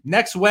out.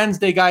 Next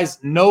Wednesday, guys,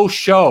 no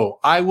show.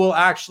 I will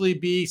actually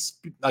be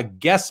a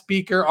guest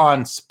speaker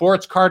on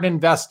Sports Card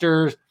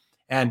Investors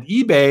and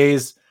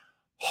eBay's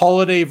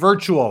Holiday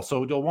Virtual.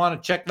 So you'll want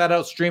to check that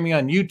out streaming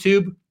on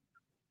YouTube.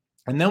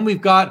 And then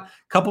we've got a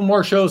couple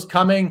more shows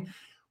coming.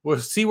 We'll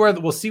see where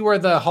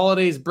the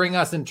holidays bring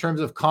us in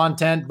terms of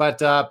content, but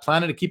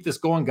planning to keep this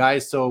going,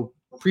 guys. So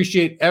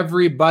appreciate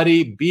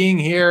everybody being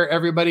here,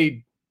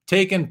 everybody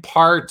taking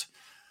part.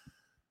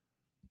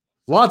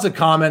 Lots of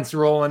comments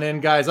rolling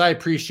in, guys. I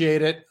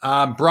appreciate it.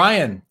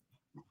 Brian,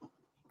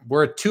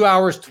 we're at 2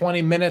 hours,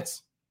 20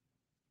 minutes.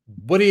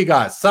 What do you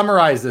got?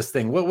 Summarize this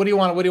thing. What do you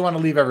want? What do you want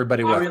to leave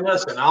everybody with? I mean,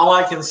 listen, all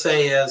I can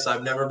say is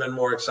I've never been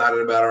more excited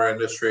about our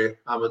industry.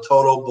 I'm a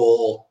total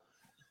bull.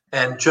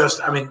 And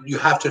you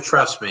have to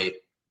trust me.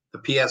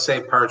 The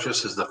PSA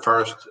purchase is the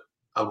first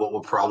of what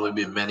will probably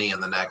be many in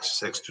the next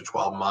 6 to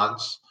 12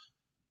 months.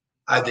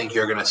 I think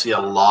you're going to see a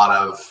lot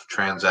of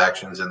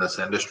transactions in this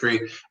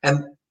industry.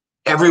 And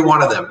every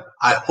one of them,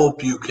 I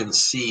hope you can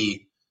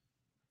see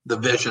the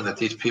vision that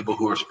these people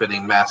who are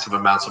spending massive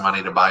amounts of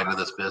money to buy into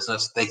this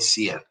business, they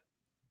see it.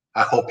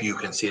 I hope you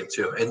can see it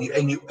too.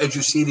 And you, as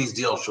you see these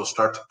deals, you'll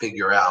start to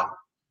figure out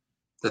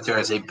that there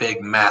is a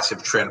big,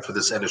 massive trend for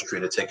this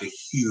industry to take a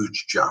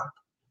huge jump.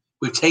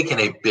 We've taken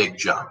a big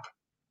jump,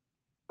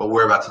 but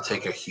we're about to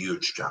take a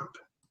huge jump.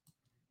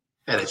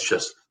 And it's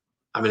just,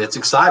 it's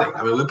exciting.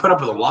 We put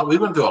up with we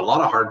went through a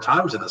lot of hard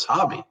times in this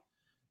hobby.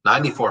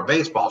 94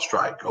 baseball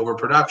strike,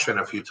 overproduction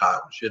a few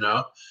times,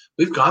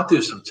 We've gone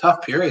through some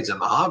tough periods in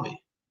the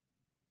hobby.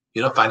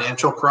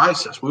 Financial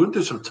crisis. We went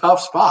through some tough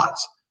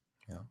spots.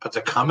 Yeah. But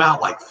to come out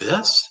like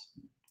this,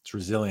 it's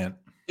resilient.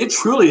 It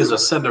truly is a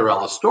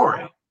Cinderella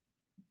story.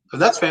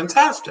 And that's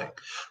fantastic.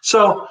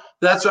 So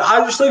that's what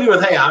I just leave you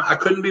with. Hey, I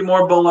couldn't be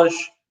more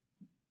bullish.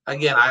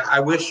 Again, I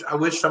wish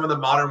some of the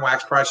modern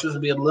wax prices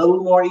would be a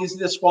little more easy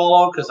to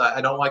swallow, because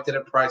I don't like that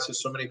it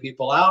prices so many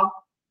people out.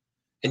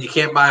 And you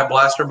can't buy a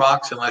blaster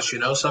box unless you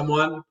know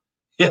someone.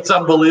 It's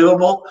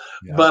unbelievable.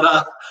 Yeah.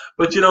 But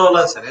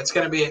listen, it's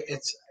going to be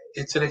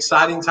it's an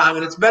exciting time,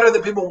 and it's better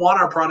that people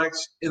want our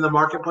products in the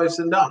marketplace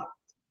than don't.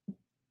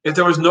 If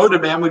there was no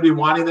demand, we'd be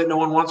whining that no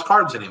one wants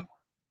cards anymore.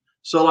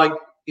 So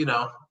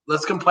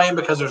let's complain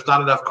because there's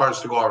not enough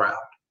cards to go around.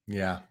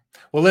 Yeah.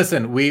 Well,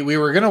 listen, we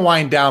were going to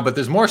wind down, but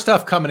there's more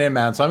stuff coming in,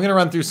 man. So I'm going to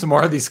run through some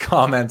more of these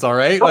comments. All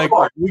right.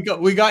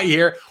 We got you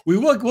here.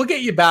 We'll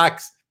get you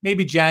back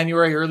maybe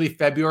January, early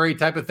February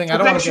type of thing. I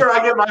don't make sure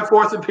I get my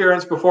 4th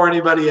appearance before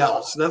anybody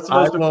else. That's the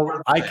most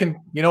important thing. I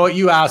can, what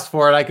you asked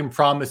for it. I can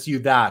promise you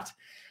that.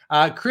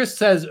 Chris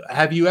says,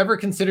 have you ever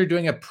considered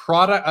doing a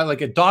product,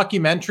 like a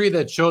documentary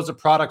that shows a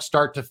product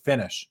start to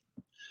finish?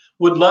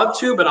 Would love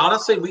to, but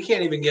honestly, we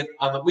can't even go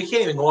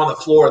on the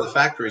floor of the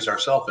factories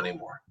ourselves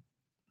anymore.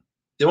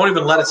 They won't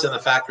even let us in the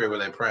factory where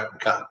they print and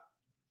cut.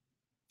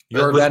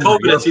 With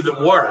COVID, it's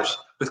even worse.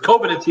 With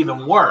COVID, it's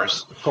even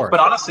worse. But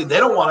honestly, they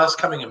don't want us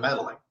coming and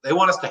meddling. They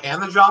want us to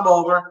hand the job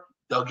over.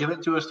 They'll give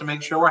it to us to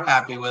make sure we're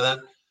happy with it.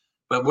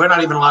 But we're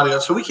not even allowed to go.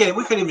 So we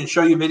couldn't even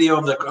show you video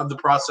of the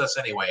process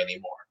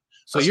anymore.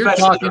 So you're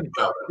talking,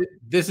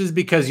 this is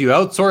because you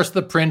outsource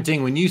the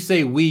printing. When you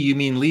say we, you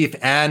mean Leaf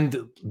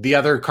and the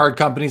other card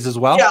companies as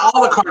well? Yeah,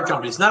 all the card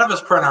companies. None of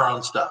us print our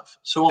own stuff.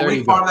 So when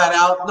we farm that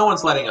out, no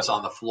one's letting us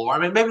on the floor.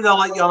 Maybe they'll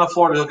let you on the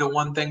floor to look at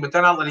one thing, but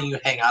they're not letting you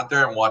hang out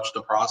there and watch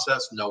the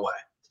process. No way.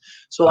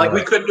 So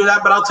we couldn't do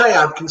that. But I'll tell you,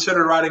 I've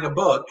considered writing a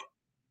book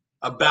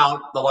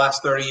about the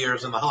last 30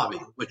 years in the hobby,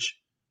 which,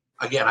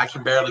 again, I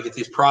can barely get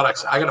these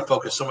products. I got to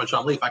focus so much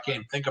on Leaf. I can't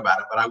even think about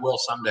it, but I will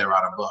someday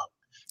write a book.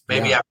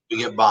 Maybe after we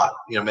get bought,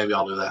 maybe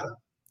I'll do that.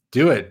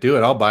 Do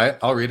it. I'll buy it.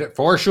 I'll read it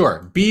for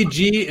sure.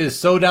 BG is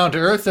so down to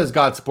earth, says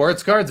got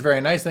sports cards.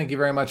 Very nice. Thank you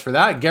very much for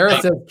that.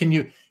 Garrett says, can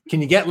you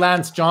get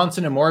Lance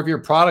Johnson and more of your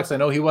products? I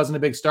know he wasn't a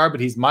big star,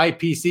 but he's my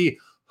PC.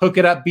 Hook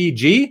it up,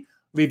 BG.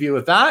 Leave you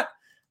with that.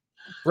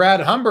 Brad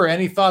Humber,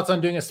 any thoughts on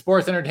doing a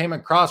sports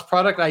entertainment cross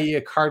product, i.e.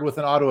 a card with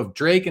an auto of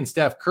Drake and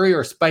Steph Curry,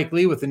 or Spike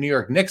Lee with the New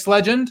York Knicks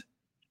legend?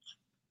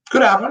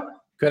 Could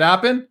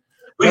happen.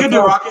 We could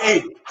do Rocky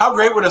 8. How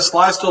great would a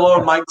Sly Stallone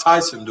and Mike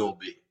Tyson duel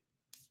be?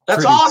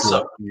 That's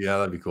awesome. Cool. Yeah,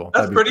 that'd be cool.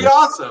 That's pretty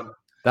awesome.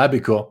 That'd be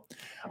cool.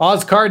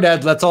 Oz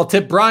Cardad, let's all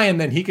tip Brian,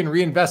 then he can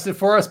reinvest it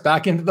for us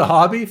back into the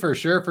hobby for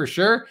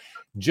sure.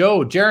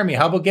 Joe, Jeremy,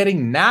 how about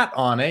getting Nat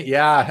on it?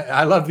 Yeah,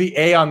 I love the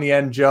A on the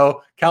end,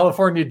 Joe.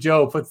 California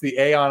Joe puts the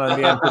A on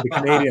the end for the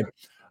Canadian.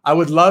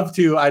 I'd love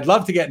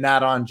to get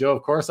Nat on, Joe.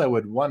 Of course I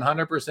would,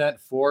 100%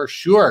 for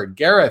sure.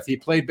 Gareth, he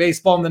played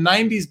baseball in the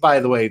 90s, by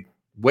the way.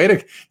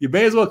 You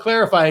may as well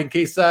clarify in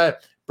case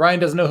Brian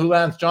doesn't know who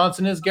Lance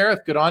Johnson is,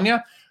 Gareth. Good on you.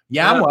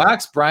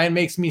 Yamwax, Brian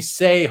makes me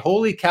say,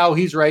 holy cow,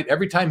 he's right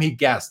every time he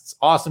guests.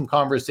 Awesome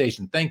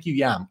conversation. Thank you,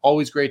 Yam.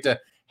 Always great to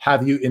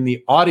have you in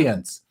the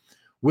audience.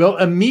 Will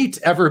Ameet's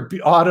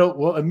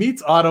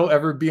auto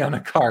ever be on a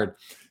card?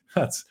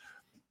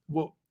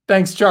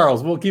 Thanks,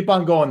 Charles. We'll keep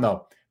on going,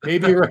 though.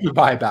 Maybe a rookie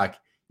buyback.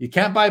 You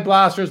can't buy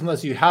blasters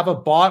unless you have a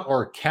bot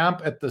or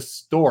camp at the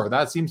store.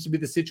 That seems to be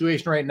the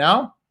situation right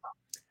now.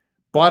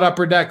 Bought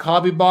Upper Deck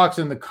hobby box,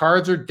 and the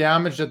cards are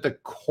damaged at the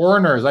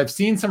corners. I've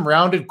seen some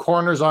rounded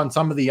corners on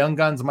some of the Young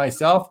Guns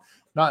myself.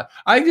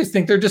 I just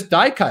think they're just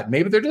die cut.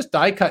 Maybe they're just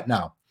die cut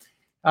now.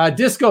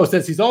 Disco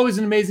says he's always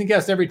an amazing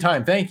guest every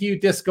time. Thank you,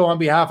 Disco, on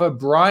behalf of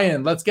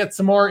Brian. Let's get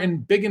some more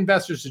big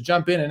investors to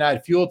jump in and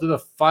add fuel to the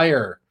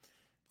fire.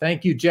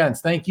 Thank you,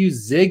 gents. Thank you,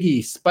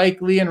 Ziggy,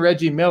 Spike Lee, and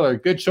Reggie Miller.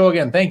 Good show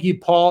again. Thank you,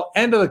 Paul.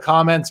 End of the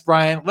comments,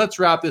 Brian. Let's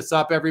wrap this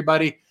up,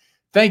 everybody.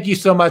 Thank you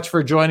so much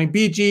for joining.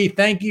 BG,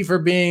 thank you for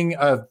being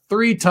a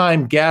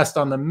 3-time guest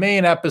on the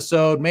main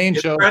episode, main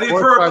show. Ready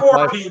for a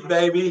 4-peat,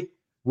 baby.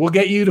 We'll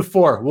get you to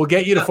 4. We'll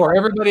get you to 4.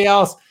 Everybody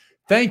else,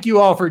 thank you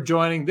all for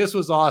joining. This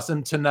was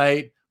awesome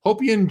tonight.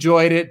 Hope you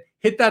enjoyed it.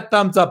 Hit that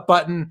thumbs up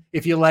button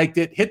if you liked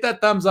it. Hit that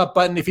thumbs up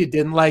button if you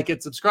didn't like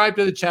it. Subscribe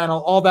to the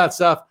channel, all that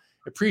stuff.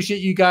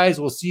 Appreciate you guys.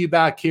 We'll see you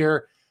back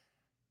here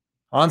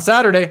on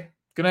Saturday.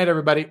 Good night,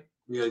 everybody.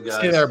 Good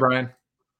guys. See you there, Brian.